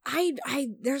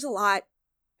 there's a lot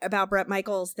about Bret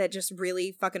Michaels that just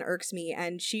really fucking irks me.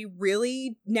 And she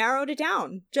really narrowed it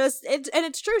down. And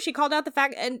it's true. She called out the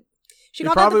fact, and she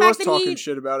called out the fact that he probably was talking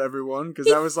shit about everyone, because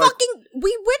that was like,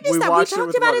 we witnessed that. We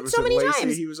talked about it so many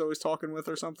times. He was always talking with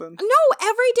or something. No,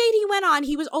 every date he went on,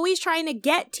 he was always trying to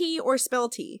get tea or spill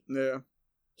tea. Yeah.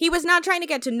 He was not trying to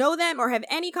get to know them or have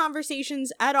any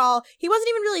conversations at all. He wasn't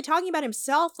even really talking about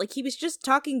himself. Like, he was just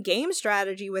talking game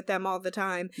strategy with them all the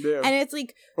time. Yeah. And it's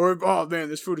like, or, oh man,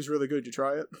 this food is really good. You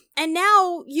try it? And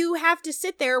now you have to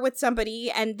sit there with somebody,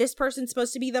 and this person's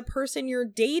supposed to be the person you're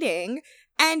dating,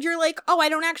 and you're like, oh, I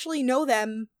don't actually know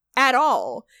them at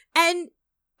all. And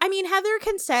I mean, Heather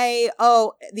can say,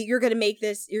 oh, you're going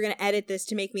to edit this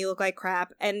to make me look like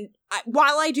crap. And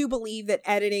while I do believe that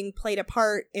editing played a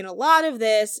part in a lot of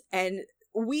this, and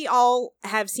we all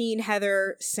have seen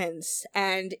Heather since,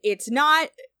 and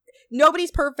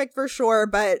nobody's perfect for sure,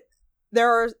 but there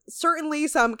are certainly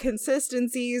some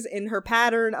consistencies in her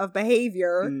pattern of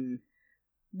behavior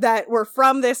that were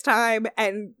from this time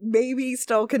and maybe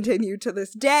still continue to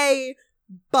this day.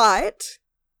 But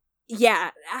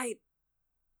yeah,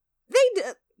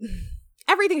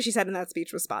 everything she said in that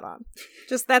speech was spot on.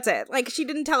 Just, that's it. Like, she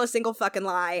didn't tell a single fucking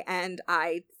lie, and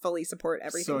I fully support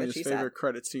everything that she said. Sonya's favorite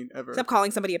credit scene ever. Except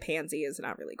calling somebody a pansy is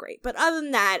not really great. But other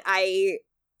than that, I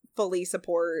fully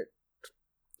support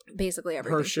basically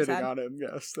everything she said. Her shitting on him,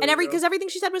 yes. And because everything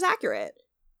she said was accurate.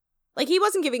 Like, he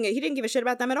didn't give a shit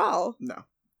about them at all. No.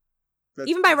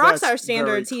 Even by Rockstar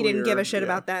standards, he didn't give a shit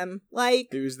about them. Like,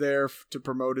 he was there to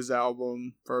promote his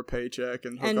album for a paycheck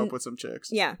and hook up with some chicks.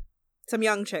 Yeah. Some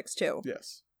young chicks, too.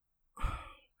 Yes.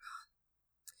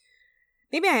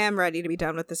 Maybe I am ready to be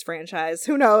done with this franchise.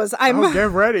 Who knows?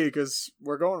 Get ready, because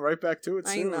we're going right back to it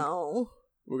soon. I know.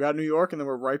 We got New York, and then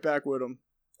we're right back with them.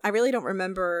 I really don't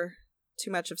remember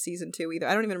too much of season 2 either.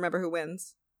 I don't even remember who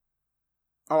wins.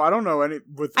 Oh, I don't know any.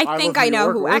 I think I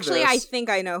know who. Actually, I think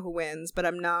I know who wins, but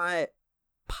I'm not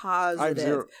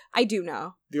positive. I do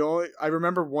know. I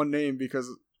remember one name because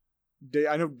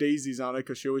I know Daisy's on it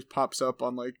because she always pops up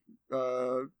on like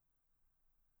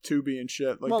Tubi and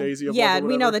shit. Like, Daisy of Love or whatever.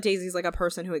 We know that Daisy's like a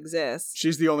person who exists.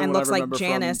 She's the only one I remember and looks like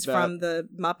Janice from the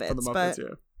Muppets. From the Muppets,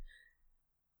 yeah.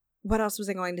 What else was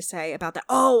I going to say about that?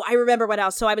 Oh, I remember what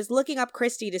else. So I was looking up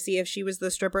Christy to see if she was the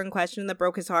stripper in question that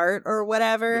broke his heart or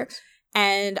whatever. Yes.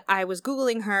 And I was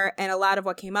Googling her, and a lot of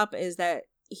what came up is that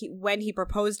when he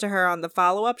proposed to her on the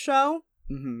follow-up show,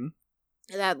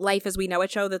 that Life as We Know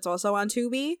It show that's also on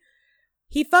Tubi,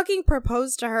 he fucking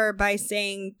proposed to her by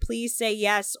saying, please say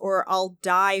yes or I'll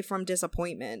die from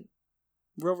disappointment.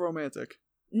 Real romantic.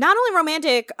 Not only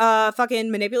romantic,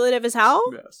 fucking manipulative as hell.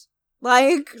 Yes.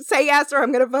 Like, say yes or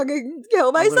I'm gonna fucking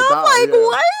kill myself.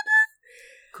 What?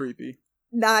 Creepy.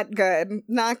 Not good.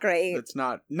 Not great. It's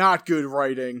not good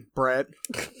writing, Brett.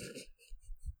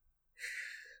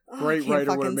 Great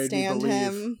writer would have made me believe.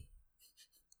 Him.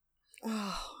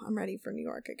 Oh, I'm ready for New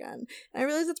York again. And I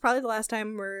realize it's probably the last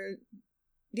time we're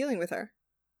dealing with her.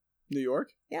 New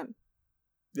York? Yeah.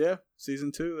 Yeah,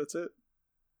 season 2, that's it.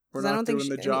 We're not doing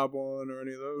the job one or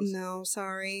any of those. No,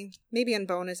 sorry. Maybe in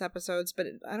bonus episodes, but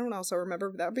I don't also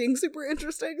remember that being super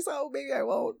interesting, so maybe I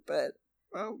won't, but...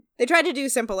 Well, they tried to do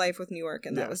Simple Life with New York,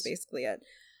 and that was basically it.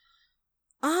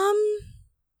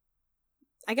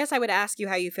 I guess I would ask you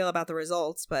how you feel about the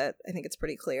results, but I think it's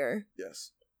pretty clear.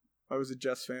 Yes. I was a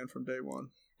Jess fan from day one.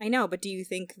 I know, but do you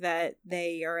think that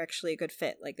they are actually a good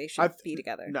fit? Like, they should be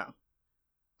together? No.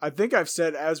 I think I've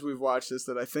said as we've watched this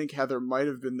that I think Heather might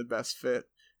have been the best fit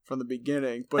from the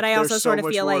beginning, but I also sort of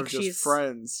feel like she's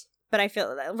friends. But I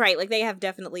feel right, like they have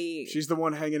definitely. She's the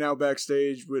one hanging out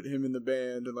backstage with him in the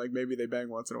band, and like maybe they bang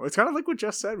once in a while. It's kind of like what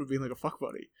Jess said with being like a fuck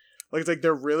buddy. Like it's like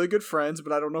they're really good friends,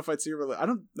 but I don't know if I'd see a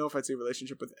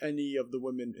relationship with any of the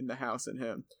women in the house and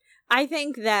him. I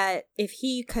think that if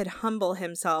he could humble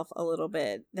himself a little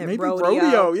bit, that maybe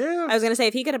Rodeo, yeah. I was gonna say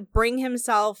if he could bring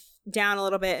himself down a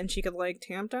little bit, and she could like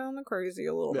tamp down the crazy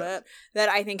a little bit, that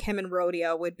I think him and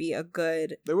Rodeo would be a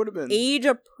good. They would have been age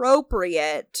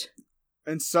appropriate.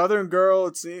 And Southern girl,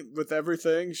 it seemed, with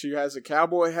everything, she has a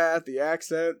cowboy hat, the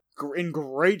accent, in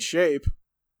great shape.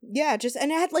 Yeah,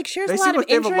 and it had like shares they a lot seem of like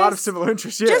interests. They have a lot of similar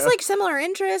interests. Yeah, Just like similar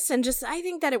interests, and just I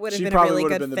think that it would have been a really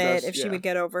good fit if she would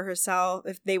get over herself.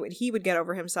 He would get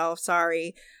over himself.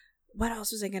 Sorry, what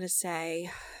else was I gonna say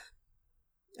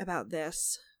about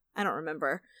this? I don't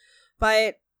remember,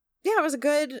 but yeah,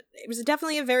 it was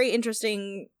definitely a very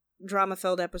interesting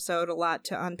drama-filled episode. A lot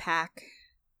to unpack.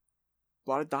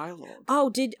 A lot of dialogue.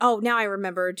 Now I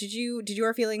remember. Did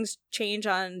your feelings change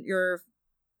on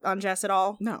Jess at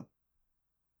all? No.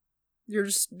 You're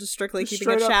just strictly keeping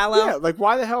it shallow? Yeah, like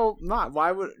why the hell not?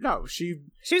 Why would she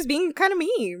was being kind of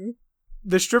mean.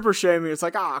 The stripper shaming, it's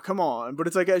like, come on. But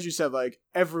it's like, as you said, like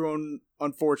everyone,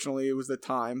 unfortunately, it was the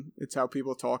time. It's how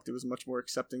people talked. It was much more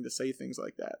accepting to say things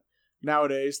like that.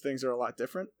 Nowadays, things are a lot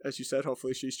different. As you said,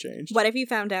 hopefully she's changed. What if you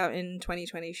found out in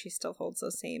 2020 she still holds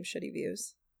those same shitty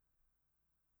views?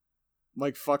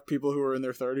 Like, fuck people who are in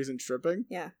their 30s and stripping?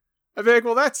 Yeah. I'd be like,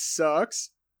 well, that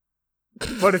sucks.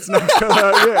 But it's not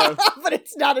yeah. But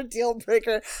it's not a deal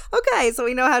breaker. Okay, so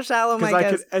we know how shallow Mike is.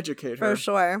 Because I could educate her. For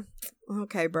sure.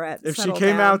 Okay, Brett. If she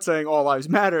came out saying all lives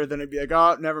matter, then it'd be like,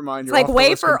 oh, never mind. You're like,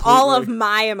 wait for completely. all of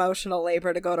my emotional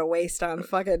labor to go to waste on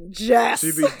fucking Jess.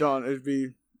 She'd be done. It'd be...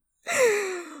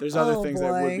 There's other things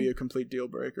that would be a complete deal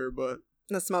breaker, but...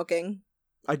 The smoking.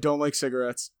 I don't like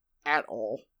cigarettes at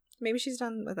all. Maybe she's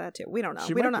done with that too. We don't know.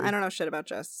 We don't know. I don't know shit about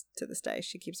Jess to this day.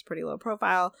 She keeps a pretty low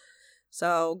profile.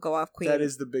 So go off, queen. That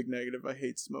is the big negative. I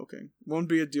hate smoking. Won't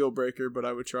be a deal breaker, but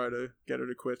I would try to get her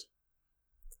to quit.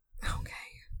 Okay.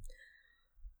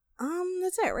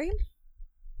 That's it, right?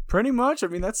 Pretty much. I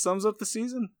mean, that sums up the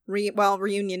season.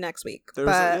 Reunion next week.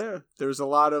 There's a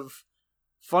lot of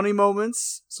funny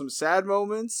moments, some sad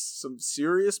moments, some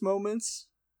serious moments.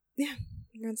 Yeah.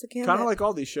 Kind of like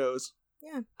all these shows.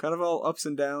 Yeah. Kind of all ups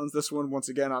and downs. This one, once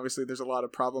again, obviously, there's a lot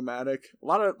of problematic, a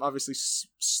lot of, obviously,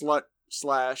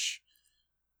 slut/sex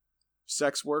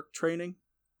work training.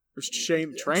 Or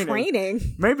shame training.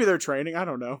 Training? Maybe they're training. I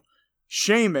don't know.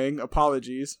 Shaming.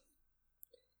 Apologies.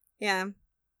 Yeah.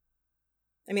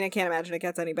 I mean, I can't imagine it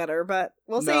gets any better, but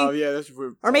we'll see. No, yeah.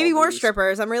 Or maybe more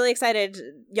strippers. I'm really excited.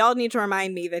 Y'all need to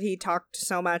remind me that he talked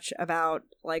so much about,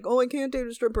 like, oh, I can't date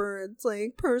a stripper. It's,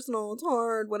 like, personal. It's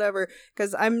hard. Whatever.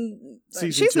 Because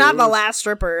she's not the last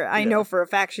stripper. I know for a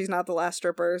fact she's not the last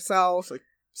stripper, so... It's like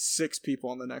 6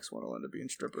 people on the next one will end up being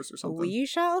strippers or something. We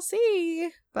shall see.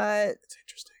 But... It's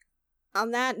interesting. On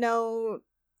that note,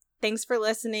 thanks for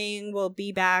listening. We'll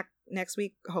be back next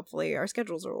week. Hopefully. Our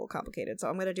schedules are a little complicated, so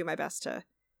I'm going to do my best to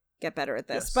get better at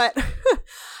this. Yes. But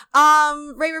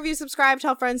rate, review, subscribe,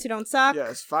 tell friends who don't suck.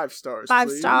 Yes, 5 stars. 5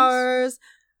 please. stars.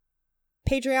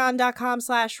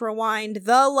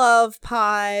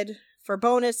 Patreon.com/RewindTheLovePod for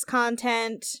bonus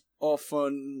content. All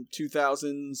fun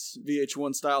 2000s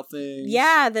VH1 style things.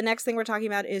 Yeah, the next thing we're talking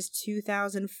about is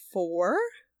 2004.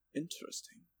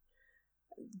 Interesting.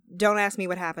 Don't ask me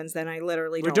what happens then. I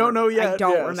literally don't know yet. I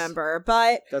don't remember,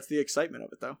 but that's the excitement of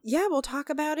it, though. Yeah, we'll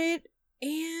talk about it.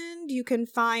 And you can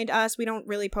find us. We don't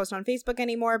really post on Facebook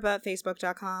anymore, but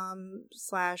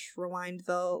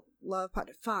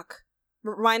facebook.com/RewindTheLovePod.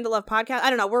 Rewind the Love Podcast.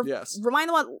 I don't know. We're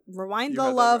Rewind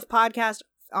the Love Podcast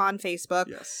on Facebook.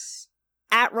 Yes.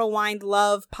 At Rewind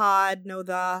Love Pod.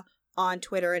 On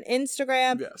Twitter and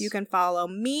Instagram. Yes. You can follow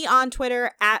me on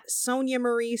Twitter at Sonia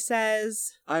Marie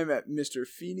Says. I'm at Mr.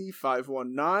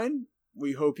 Feeney519.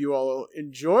 We hope you all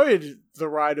enjoyed the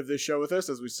ride of this show with us.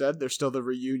 As we said, there's still the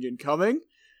reunion coming.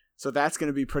 So that's going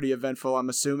to be pretty eventful, I'm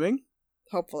assuming.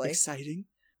 Hopefully. Exciting.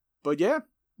 But yeah,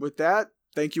 with that,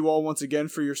 thank you all once again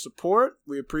for your support.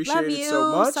 We appreciate it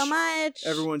so much. So much.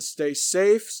 Everyone stay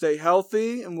safe, stay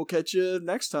healthy, and we'll catch you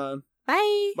next time.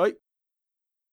 Bye. Bye.